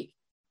gold this week.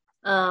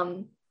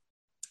 And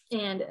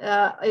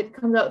it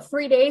comes out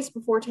 3 days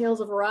before Tales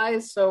of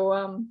Arise,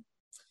 so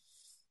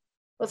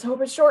let's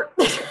hope it's short.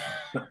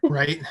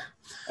 Right.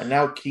 And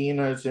now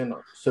Kina's in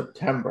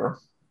September.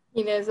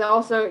 Kina's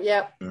also,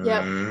 yep.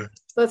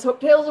 Let's hope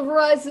Tales of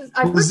Arise is.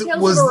 I heard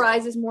Tales of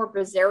Arise is more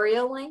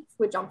Berseria length,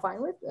 which I'm fine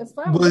with. That's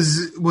fine.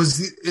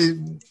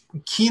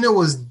 Kina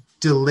was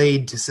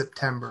delayed to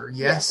September.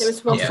 Yes. It was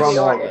supposed Yes. to be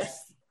From August.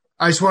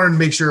 I just wanted to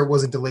make sure it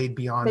wasn't delayed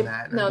beyond They,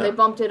 that. no, they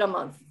bumped it a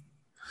month.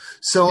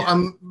 So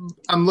Yeah.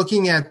 I'm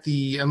looking at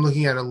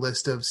a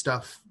list of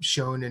stuff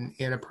shown in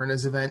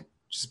Annapurna's event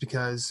just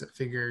because I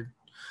figured.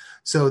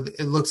 So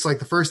it looks like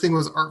the first thing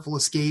was Artful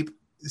Escape.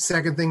 The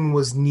second thing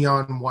was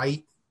Neon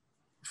White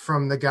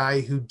from the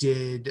guy who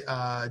did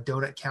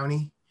Donut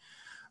County.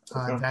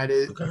 Okay.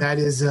 That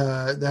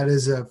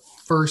is a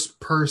first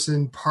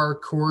person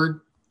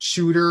parkour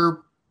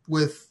shooter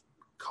with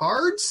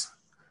cards,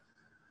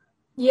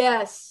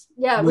 Yes.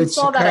 Yeah, we Which-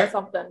 saw that okay. at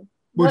something.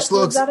 which Was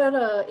looks that at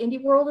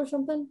Indie World or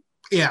something?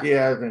 yeah.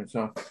 Yeah, I think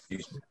so.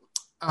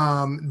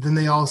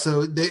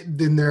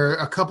 Then there are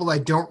a couple I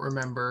don't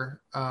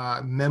remember.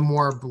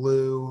 Memoir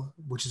Blue,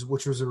 which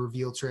was a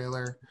reveal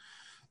trailer,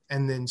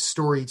 and then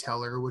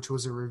Storyteller, which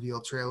was a reveal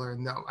trailer.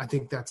 And I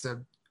think that's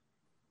a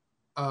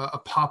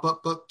pop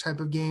up book type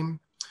of game.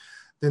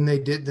 Then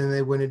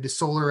they went into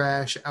Solar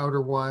Ash,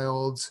 Outer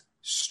Wilds,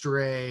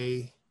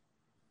 Stray,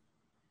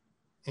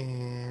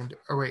 and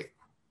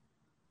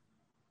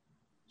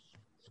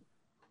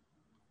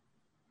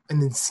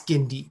and then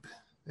Skin Deep.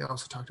 They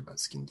also talked about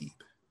Skin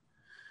Deep,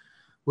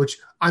 which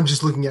I'm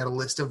just looking at a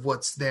list of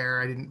what's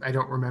there. I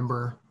don't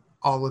remember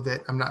all of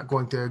it. I'm not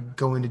going to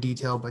go into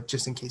detail, but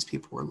just in case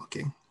people were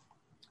looking.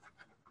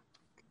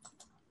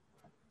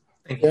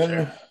 Thank you, Then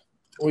sir.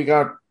 we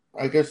got,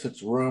 I guess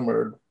it's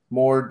rumored,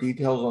 more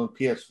details on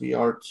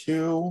PSVR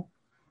 2,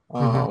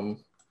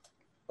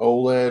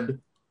 OLED,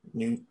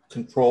 new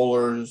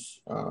controllers.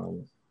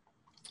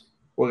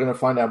 We're going to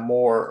find out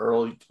more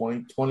early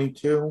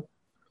 2022.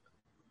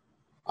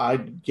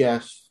 I'd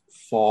guess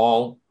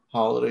fall,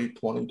 holiday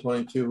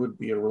 2022 would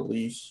be a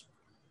release.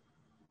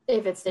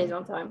 If it stays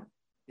on time.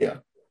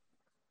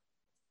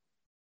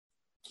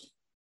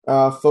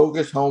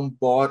 Focus Home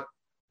bought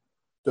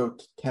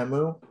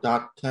Dotemu.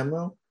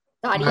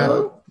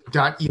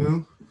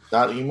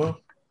 .emu.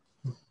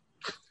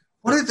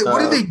 What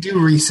did they do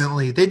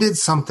recently? They did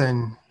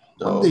something.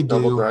 What did they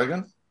Double do?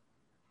 Dragon.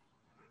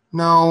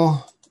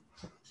 No,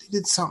 they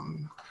did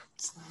something.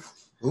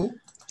 Who?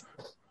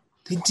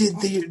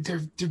 They're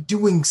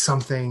doing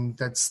something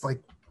that's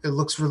like it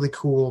looks really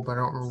cool, but I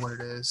don't remember what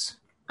it is.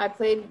 I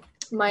played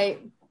my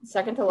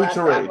second to last Streets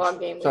of Rage. backlog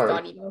game with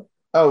Sorry. .emu.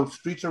 Oh,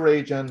 Streets of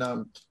Rage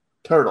and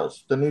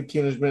Turtles, the new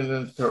Teenage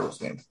Mutant Ninja Turtles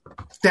game.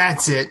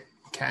 That's it.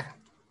 Okay.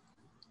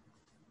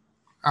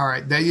 All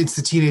right. It's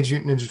the Teenage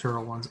Mutant Ninja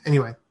Turtle ones.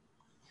 Anyway.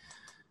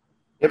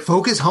 Yep.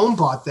 Focus Home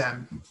bought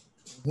them.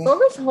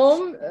 Focus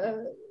Home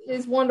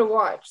is one to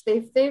watch.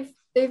 They've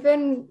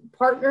been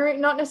partnering,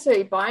 not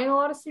necessarily buying a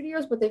lot of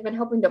studios, but they've been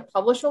helping to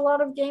publish a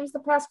lot of games the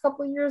past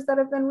couple of years that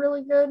have been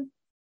really good.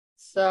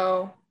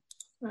 So,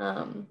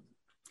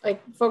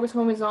 like Focus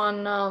Home is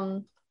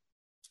on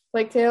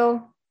Plague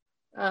Tale,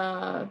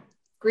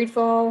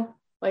 Greedfall.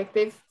 Like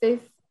they've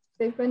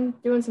been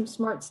doing some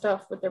smart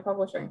stuff with their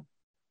publishing.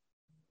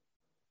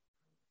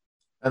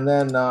 And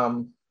then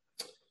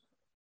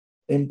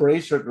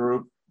Embracer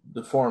Group,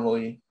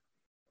 formerly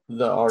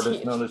the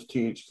artist known as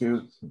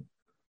THQ,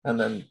 and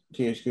then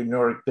THQ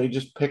Nordic, they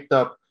just picked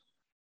up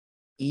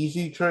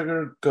Easy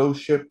Trigger,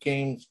 Ghost Ship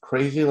Games,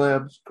 Crazy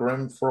Labs,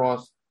 Grim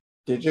Frost,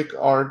 Digic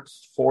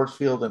Arts, Force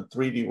Field, and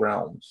 3D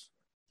Realms.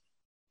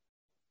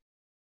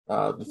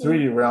 The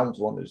 3D Realms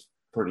one is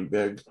pretty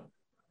big.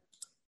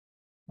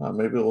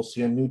 Maybe we'll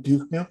see a new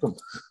Duke Nukem.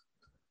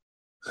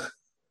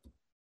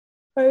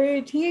 I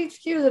mean,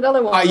 THQ is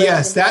another one.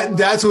 Yes,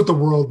 that's what the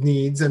world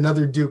needs.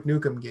 Another Duke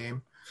Nukem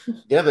game.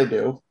 Yeah, they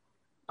do.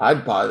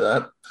 I'd buy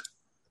that.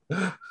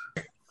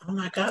 Oh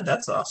my god,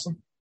 that's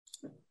awesome.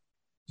 Uh,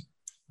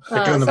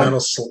 They're doing the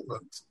some- metal.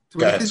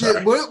 Go ahead,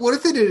 sorry. What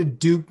if they did a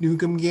Duke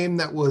Nukem game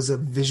that was a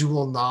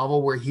visual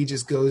novel where he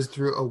just goes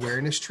through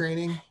awareness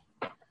training?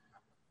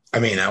 I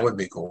mean, that would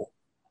be cool.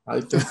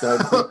 I think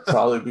that would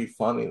probably be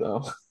funny,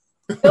 though.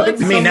 I feel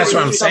like I mean, that's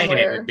what somebody I'm saying, it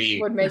somewhere would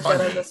be make funny.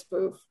 that as a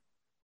spoof.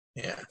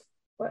 Yeah.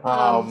 But,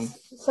 Um,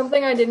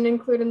 something I didn't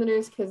include in the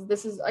news because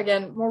this is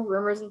again more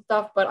rumors and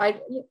stuff, but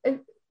I'm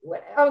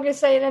gonna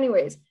say it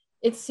anyways.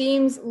 It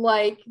seems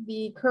like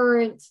the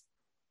current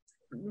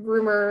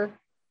rumor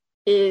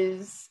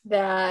is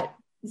that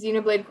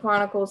Xenoblade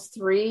Chronicles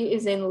 3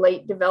 is in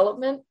late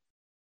development,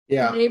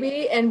 Yeah.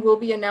 maybe, and will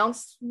be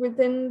announced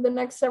within the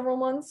next several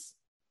months.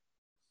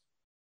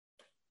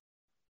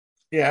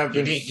 Yeah, I've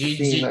been Do you-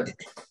 seeing that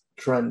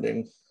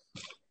trending.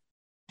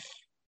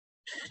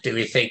 Do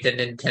we think that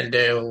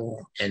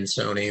Nintendo and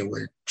Sony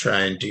would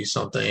try and do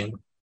something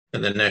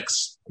in the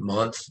next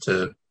month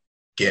to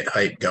get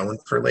hype going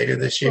for later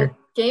this year? Well,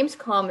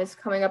 Gamescom is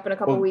coming up in a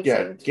couple Well, weeks.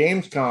 yeah, and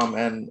Gamescom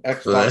and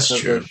Xbox that's has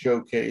true. their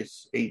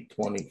showcase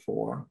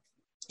 8/24.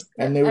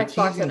 And they were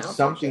Xbox teasing announced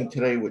something it.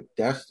 today with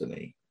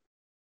Destiny,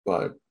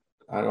 but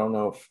I don't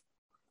know if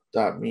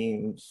that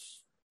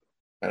means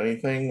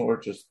anything or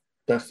just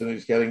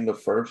Destiny's getting the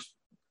first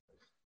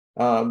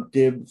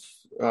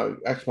dibs.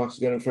 Xbox is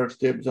getting first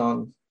dibs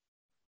on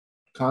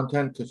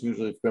content because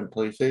usually it's been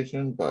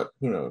PlayStation, but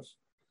who knows?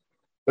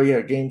 But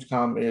yeah,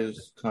 Gamescom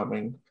is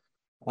coming.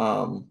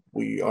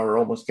 We are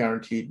almost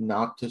guaranteed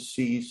not to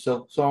see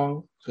Silk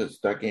Song because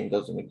that game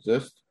doesn't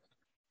exist.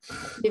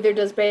 Neither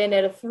does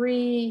Bayonetta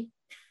 3.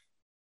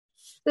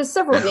 There's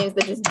several games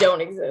that just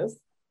don't exist.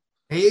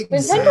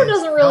 Nintendo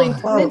doesn't really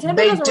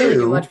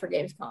do much for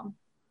Gamescom.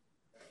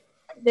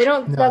 They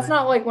don't. No. That's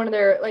not like one of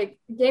their like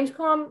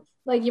Gamescom.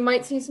 Like you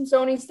might see some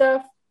Sony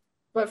stuff,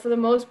 but for the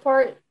most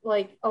part,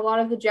 like a lot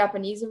of the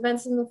Japanese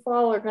events in the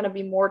fall are going to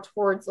be more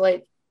towards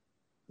like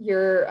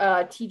your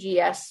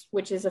TGS,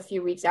 which is a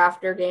few weeks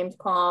after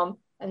Gamescom,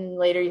 and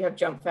later you have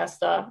Jump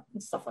Festa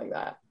and stuff like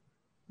that.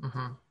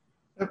 Mm-hmm.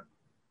 Yep.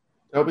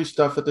 There'll be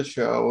stuff at the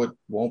show. It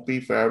won't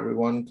be for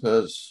everyone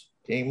because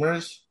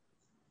gamers.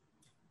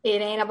 It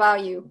ain't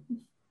about you.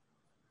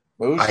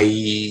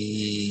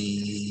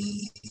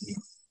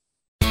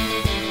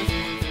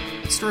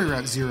 Story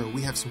Route Zero,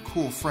 we have some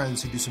cool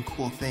friends who do some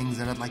cool things,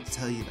 and I'd like to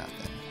tell you about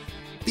them.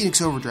 Phoenix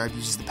Overdrive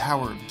uses the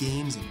power of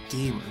games and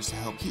gamers to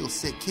help heal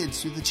sick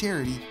kids through the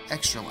charity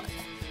Extra Life.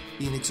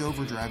 Phoenix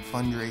Overdrive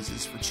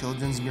fundraises for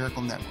Children's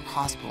Miracle Network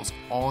hospitals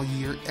all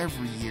year,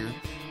 every year,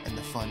 and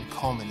the fund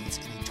culminates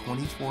in a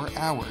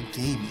 24-hour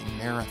gaming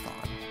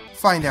marathon.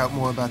 Find out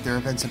more about their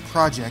events and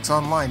projects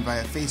online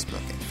via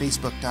Facebook at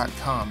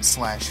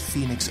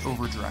facebook.com/Phoenix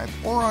Overdrive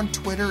or on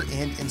Twitter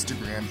and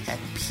Instagram at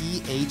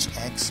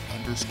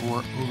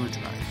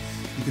PHX_Overdrive.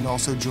 You can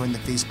also join the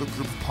Facebook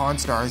group of Pawn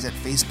Stars at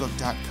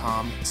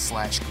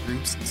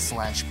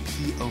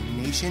facebook.com/groups/PO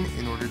Nation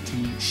in order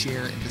to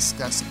share and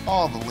discuss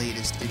all the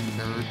latest in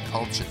nerd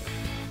culture.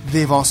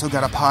 They've also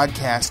got a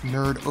podcast,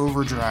 Nerd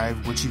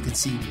Overdrive, which you can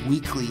see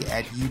weekly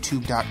at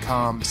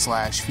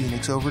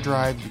youtube.com/Phoenix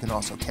Overdrive. You can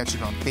also catch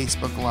it on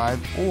Facebook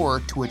Live or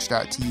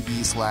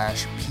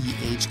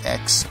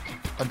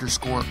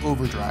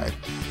twitch.tv/PHX_Overdrive.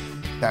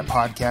 That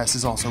podcast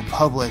is also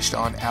published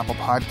on Apple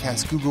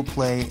Podcasts, Google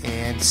Play,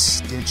 and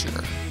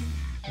Stitcher.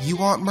 You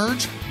want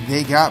merch?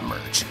 They got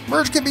merch.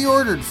 Merch can be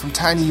ordered from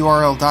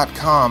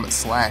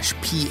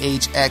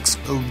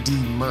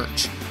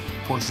tinyurl.com/PHXODmerch, a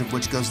portion of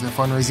which goes to their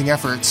fundraising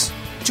efforts.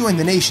 Join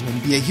the nation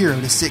and be a hero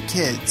to sick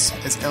kids,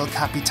 as El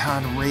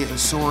Capitan Ray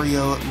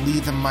Osorio, Lee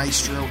the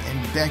Maestro,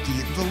 and Becky,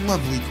 the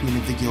lovely Queen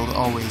of the Guild,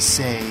 always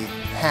say,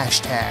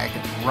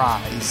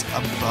 #Rise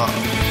Above.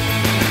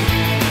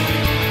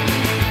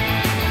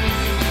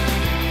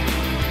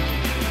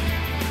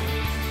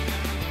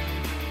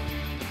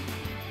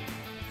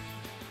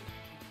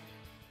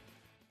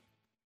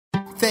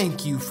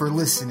 Thank you for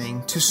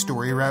listening to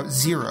Story Route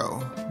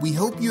Zero. We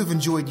hope you have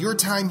enjoyed your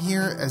time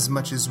here as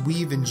much as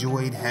we've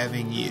enjoyed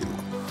having you.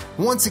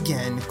 Once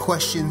again,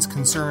 questions,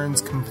 concerns,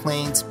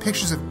 complaints,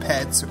 pictures of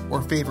pets,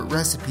 or favorite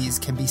recipes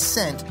can be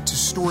sent to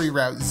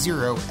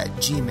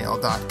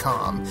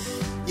storyroute0@gmail.com.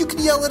 You can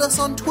yell at us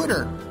on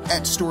Twitter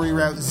at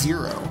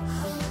StoryRoute0.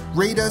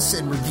 Rate us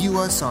and review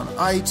us on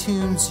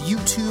iTunes,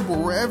 YouTube, or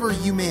wherever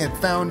you may have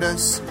found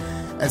us,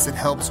 as it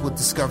helps with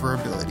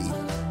discoverability.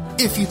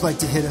 If you'd like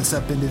to hit us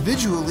up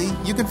individually,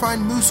 you can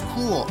find Moose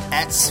Cool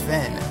at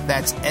Sven,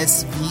 that's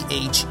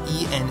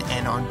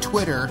SVHENN on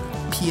Twitter,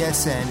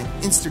 PSN,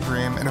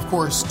 Instagram, and of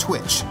course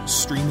Twitch,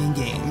 streaming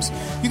games.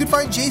 You can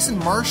find Jason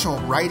Marshall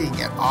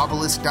writing at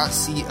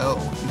obelisk.co.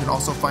 You can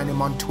also find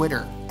him on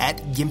Twitter at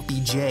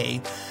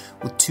GimpyJ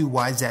with 2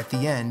 Y's at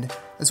the end,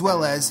 as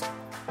well as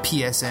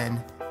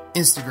PSN,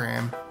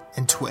 Instagram,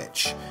 and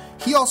Twitch.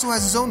 He also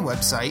has his own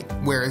website,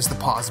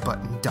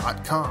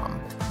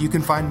 whereisthepausebutton.com. You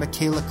can find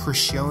Michaela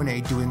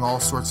Crescione doing all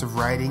sorts of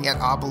writing at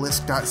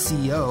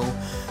obelisk.co,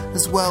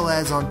 as well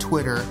as on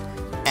Twitter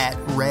at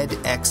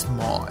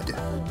RedXMaud.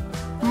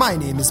 My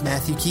name is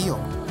Matthew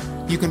Keel.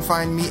 You can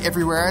find me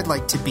everywhere I'd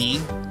like to be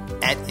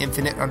at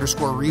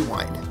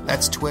infinite_rewind.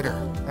 That's Twitter,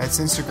 that's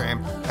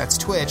Instagram, that's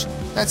Twitch,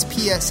 that's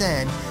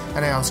PSN,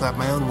 and I also have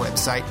my own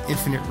website,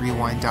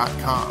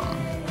 infiniterewind.com.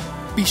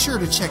 Be sure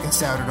to check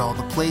us out at all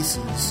the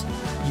places.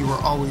 You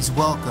are always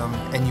welcome,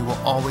 and you will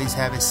always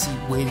have a seat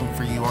waiting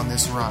for you on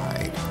this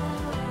ride.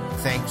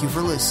 Thank you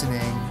for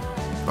listening,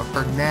 but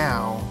for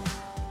now,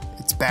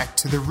 it's back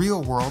to the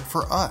real world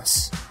for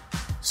us.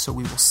 So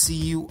we will see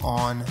you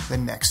on the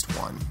next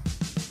one.